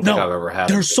 I don't think I've ever had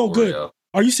They're so good.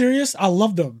 Are you serious? I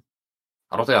love them.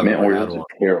 I don't think I've ever had one. Are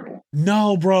terrible.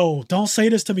 No, bro. Don't say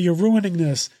this to me. You're ruining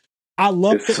this. I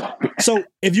love it. So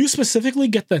if you specifically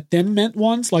get the thin mint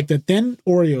ones, like the thin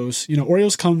Oreos,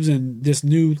 Oreos comes in this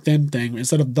new thin thing.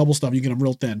 Instead of double stuff, you get them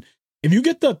real thin. If you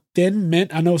get the thin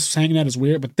mint, I know saying that is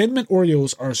weird, but thin mint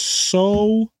Oreos are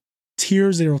so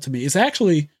tier 0 to me. It's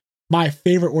actually my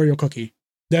favorite Oreo cookie.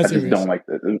 I just don't like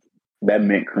that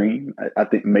mint cream. I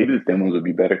think maybe the thin ones would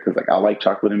be better because like I like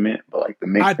chocolate and mint, but like the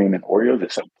mint cream and Oreos,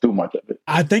 it's like too much of it.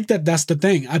 I think that's the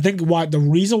thing. I think the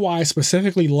reason why I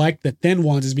specifically like the thin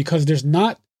ones is because there's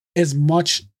not as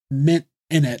much mint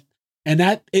in it. And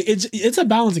that it's a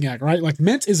balancing act, right? Like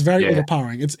mint is very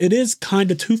overpowering. It is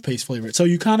kind of toothpaste flavored. So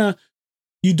you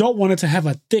don't want it to have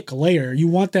a thick layer. You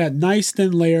want that nice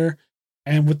thin layer.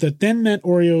 And with the thin mint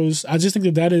Oreos, I just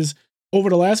think that is over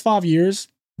the last 5 years,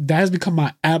 that has become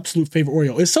my absolute favorite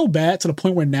Oreo. It's so bad to the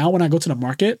point where now when I go to the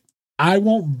market, I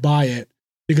won't buy it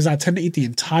because I tend to eat the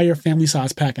entire family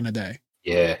size pack in a day.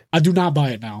 Yeah. I do not buy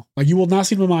it now. Like you will not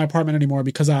see them in my apartment anymore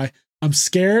because I'm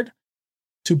scared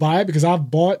to buy it because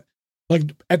I've bought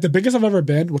like at the biggest I've ever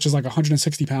been, which is like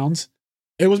 160 pounds.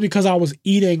 It was because I was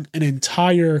eating an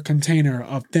entire container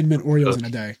of Thin Mint Oreos in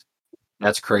a day.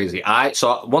 That's crazy.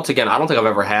 So once again, I don't think I've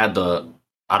ever had the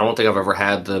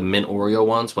mint Oreo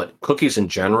ones, but cookies in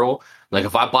general. Like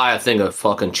if I buy a thing of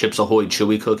fucking Chips Ahoy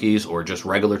chewy cookies or just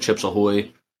regular Chips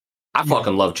Ahoy, I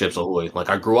fucking love Chips Ahoy. Like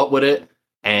I grew up with it,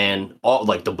 and all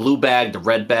like the blue bag, the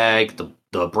red bag,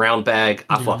 the brown bag.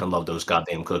 I fucking love those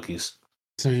goddamn cookies.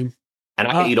 Same. And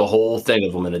I can eat a whole thing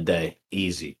of them in a day,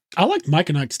 easy. I like Mike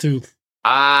and Ike's too.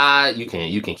 You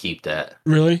can keep that.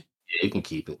 Really? Yeah, you can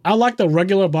keep it. I like the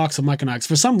regular box of Mike and Ike's.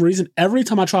 For some reason, every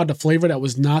time I tried the flavor that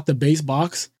was not the base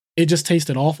box, it just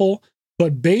tasted awful.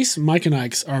 But base Mike and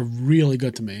Ike's are really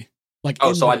good to me. Like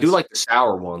so I do like the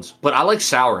sour ones, but I like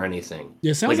sour anything.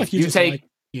 Yeah, it sounds like you just take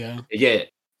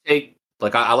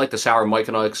I like the sour Mike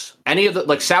and Ike's. Any of the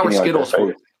like sour Skittles.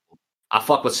 I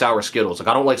fuck with sour Skittles. Like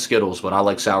I don't like Skittles, but I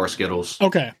like sour Skittles.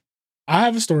 Okay, I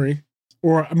have a story,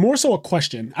 or more so a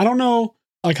question. I don't know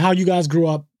like how you guys grew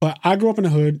up, but I grew up in the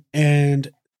hood, and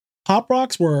Pop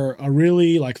Rocks were a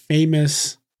really like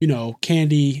famous,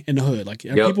 candy in the hood. Like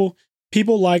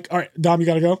people like. All right, Dom, you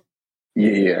gotta go.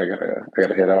 Yeah, I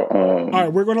gotta head out. All right,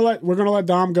 we're gonna let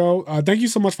Dom go. Thank you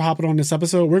so much for hopping on this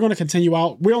episode. We're gonna continue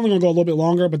out. We're only gonna go a little bit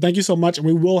longer, but thank you so much, and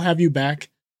we will have you back.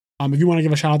 If you want to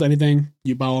give a shout out to anything,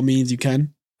 you by all means you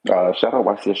can. Shout out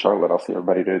YCS Charlotte. I'll see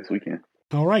everybody there this weekend.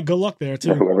 All right, good luck there too.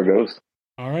 Yeah, whoever goes.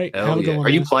 All right, have a good one. Are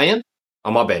you playing?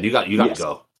 Oh my bad. You got to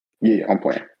go. Yeah, I'm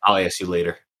playing. I'll ask you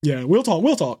later. Yeah, we'll talk.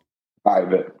 All right,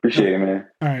 bet. Appreciate it, man.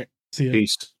 All right, see you.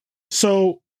 Peace.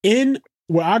 So in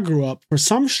where I grew up, for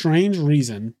some strange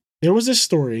reason, there was this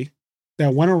story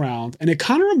that went around, and it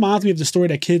kind of reminds me of the story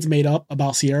that kids made up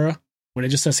about Sierra, where they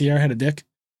just said Sierra had a dick.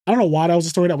 I don't know why that was a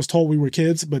story that was told when we were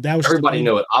kids, but that was everybody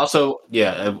knew it. Also,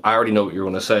 I already know what you're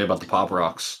going to say about the Pop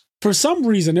Rocks. For some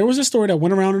reason, there was a story that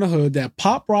went around in the hood that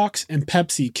Pop Rocks and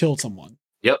Pepsi killed someone.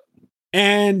 Yep.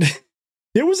 And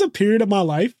there was a period of my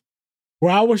life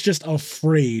where I was just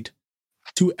afraid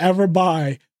to ever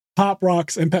buy Pop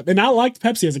Rocks and Pepsi. And I liked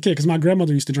Pepsi as a kid because my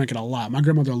grandmother used to drink it a lot. My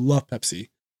grandmother loved Pepsi.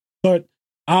 But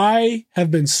I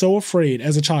have been so afraid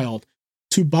as a child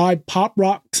to buy Pop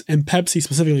Rocks and Pepsi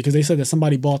specifically because they said that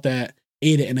somebody bought that,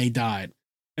 ate it, and they died.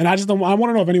 And I want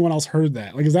to know if anyone else heard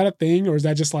that. Like, is that a thing, or is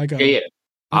that just like a... Yeah.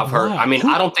 I've heard. I mean,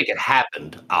 I don't think it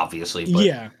happened, obviously. But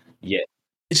yeah.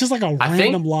 It's just like a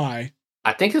random lie.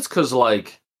 I think it's because,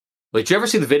 like, did you ever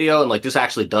see the video, and, like, this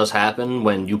actually does happen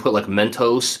when you put, like,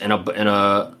 Mentos in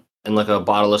a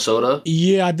bottle of soda?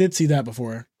 Yeah, I did see that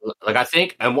before. Like, I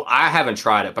think, and I haven't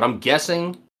tried it, but I'm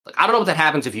guessing... Like, I don't know what that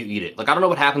happens if you eat it. Like, I don't know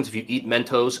what happens if you eat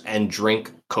Mentos and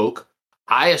drink Coke.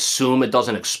 I assume it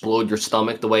doesn't explode your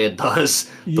stomach the way it does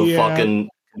the fucking...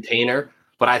 container.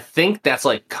 But I think that's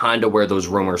like kind of where those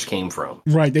rumors came from.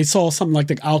 Right. They saw something like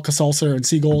the Alka-Seltzer and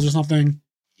Seagulls or something.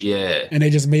 Yeah. And they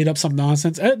just made up some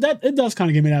nonsense. It does kind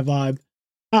of give me that vibe.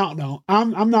 I don't know.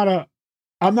 I'm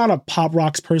not a Pop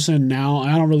Rocks person now.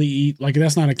 I don't really eat, like,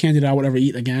 that's not a candy that I would ever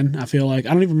eat again. I feel like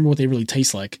I don't even remember what they really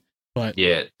taste like. But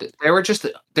yeah,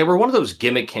 they were one of those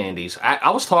gimmick candies.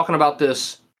 I was talking about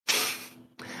this.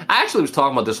 I actually was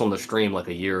talking about this on the stream like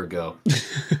a year ago.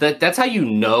 That's how you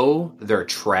know they're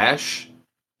trash.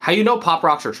 How you know Pop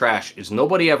Rocks are trash is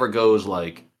nobody ever goes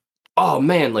like, oh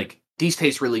man, like these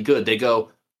taste really good. They go,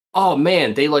 oh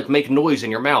man, they like make noise in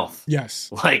your mouth.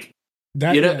 Yes. Like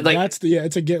that, you know, yeah, like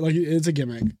it's a gimmick. It's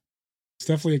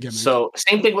definitely a gimmick. So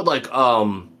same thing with like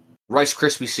Rice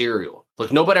Krispie cereal.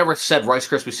 Like nobody ever said Rice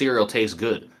Krispie cereal tastes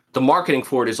good. The marketing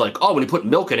for it is like, oh, when you put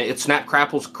milk in it, it snap,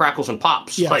 crackles, and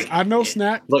pops. Yes, like I know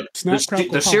snap. Like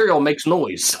the cereal makes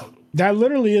noise. That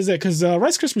literally is it, because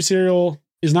Rice Krispie cereal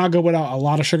is not good without a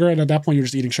lot of sugar, and at that point, you're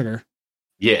just eating sugar.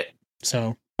 Yeah.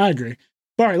 So I agree.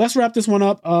 All right, let's wrap this one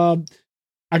up.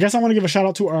 I guess I want to give a shout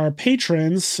out to our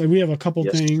patrons. We have a couple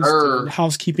things,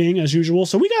 housekeeping as usual.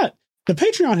 So we got the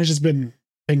Patreon has just been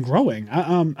growing.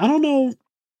 I don't know.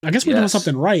 I guess we're doing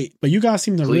something right, but you guys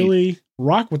seem to really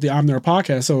rock with the I'm There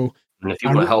podcast. So, and if you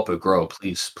want to help it grow,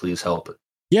 please help it.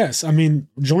 Yes, I mean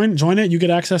join it. You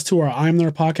get access to our I'm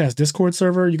There podcast Discord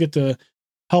server. You get to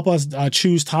help us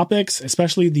choose topics,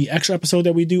 especially the extra episode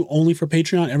that we do only for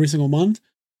Patreon every single month.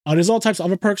 There's all types of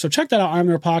other perks, so check that out. I'm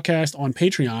There podcast on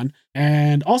Patreon,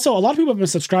 and also a lot of people have been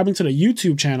subscribing to the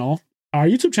YouTube channel. Our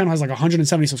YouTube channel has like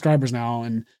 170 subscribers now,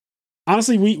 and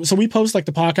honestly, we post like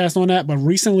the podcast on that, but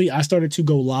recently I started to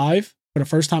go live for the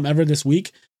first time ever this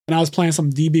week, and I was playing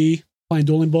some DB, playing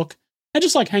Dueling Book, and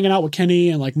just like hanging out with Kenny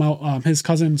and like my his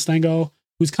cousin Stango,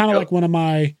 who's kind of like one of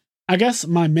my, I guess,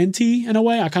 my mentee in a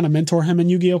way. I kind of mentor him in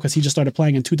Yu-Gi-Oh because he just started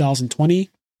playing in 2020,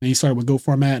 and he started with Go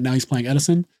Format, and now he's playing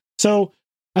Edison. So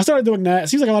I started doing that. It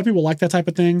seems like a lot of people like that type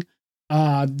of thing.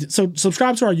 So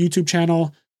subscribe to our YouTube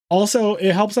channel. Also,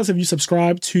 it helps us if you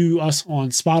subscribe to us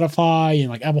on Spotify and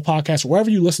like Apple Podcasts or wherever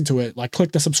you listen to it. Like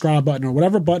click the subscribe button or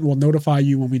whatever button will notify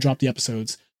you when we drop the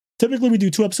episodes. Typically, we do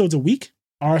 2 episodes a week.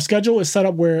 Our schedule is set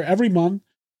up where every month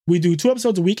we do 2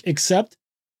 episodes a week, except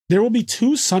there will be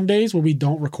 2 Sundays where we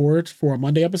don't record for a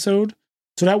Monday episode.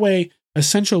 So that way,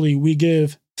 essentially, we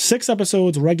give 6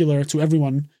 episodes regular to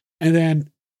everyone, and then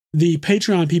the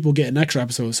Patreon people get an extra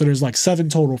episode. So there's like 7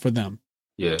 total for them.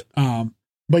 Yeah.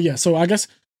 But yeah, so I guess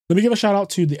let me give a shout out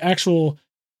to the actual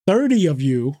 30 of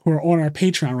you who are on our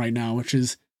Patreon right now, which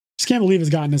is, just can't believe it's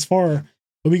gotten this far.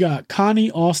 But we got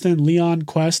Connie, Austin, Leon,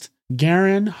 Quest,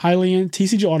 Garen, Hylian,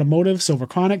 TCG Automotive, Silver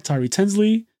Chronic, Tyree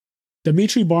Tinsley,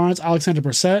 Dimitri Barnes, Alexander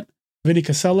Brissett, Vinny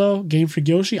Casello, Game Freak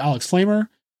Yoshi, Alex Flamer,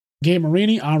 Gabe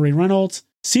Marini, Henri Reynolds,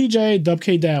 CJ,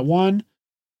 WK-1,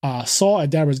 Saul at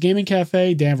Dabber's Gaming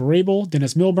Cafe, Dan Varable,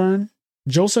 Dennis Milburn,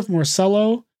 Joseph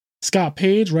Marcello, Scott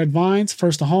Page, Red Vines,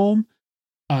 First to Home,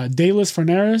 Dalis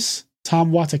Fernaris,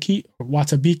 Tom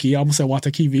Watabiki, I almost said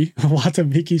Watakivi,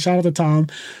 Watabiki, shout out to Tom,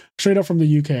 straight up from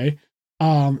the UK,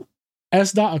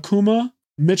 S. Akuma,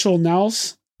 Mitchell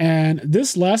Naus, and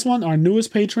this last one, our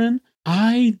newest patron,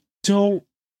 I don't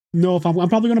know if I'm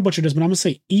probably going to butcher this, but I'm going to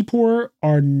say Ipor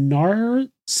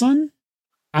Arnarson.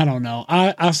 I don't know.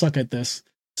 I suck at this.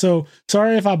 So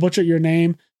sorry if I butchered your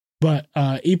name, but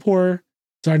Ipor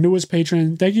is our newest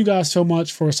patron. Thank you guys so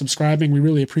much for subscribing. We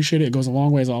really appreciate it. It goes a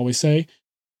long way, as I always say.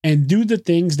 And do the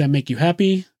things that make you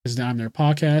happy. This is the I'm There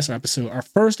podcast, our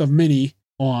first of many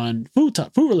on food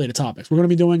related topics. We're going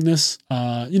to be doing this,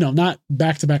 not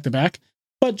back to back to back,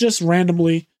 but just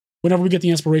randomly whenever we get the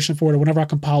inspiration for it, or whenever I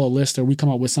compile a list or we come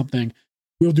up with something,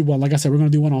 we'll do one. Like I said, we're going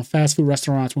to do one on fast food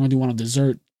restaurants. We're going to do one on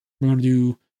dessert. We're going to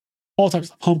do all types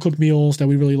of home cooked meals that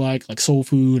we really like soul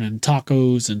food and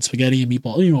tacos and spaghetti and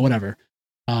meatball, whatever.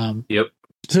 Yep.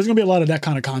 So there's going to be a lot of that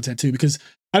kind of content too, because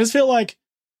I just feel like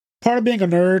part of being a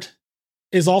nerd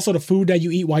is also the food that you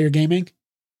eat while you're gaming.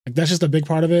 Like that's just a big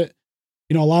part of it.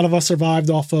 A lot of us survived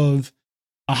off of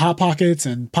Hot Pockets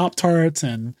and Pop-Tarts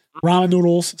and ramen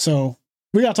noodles. So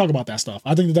we got to talk about that stuff.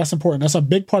 I think that's important. That's a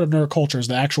big part of nerd culture, is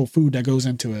the actual food that goes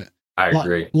into it. I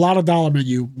agree. A lot of dollar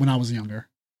menu when I was younger.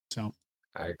 So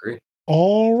I agree.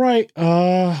 All right.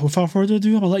 Without further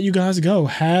ado, I'm going to let you guys go.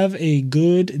 Have a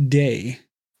good day.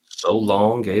 So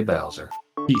long, Gay Bowser.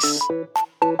 Peace.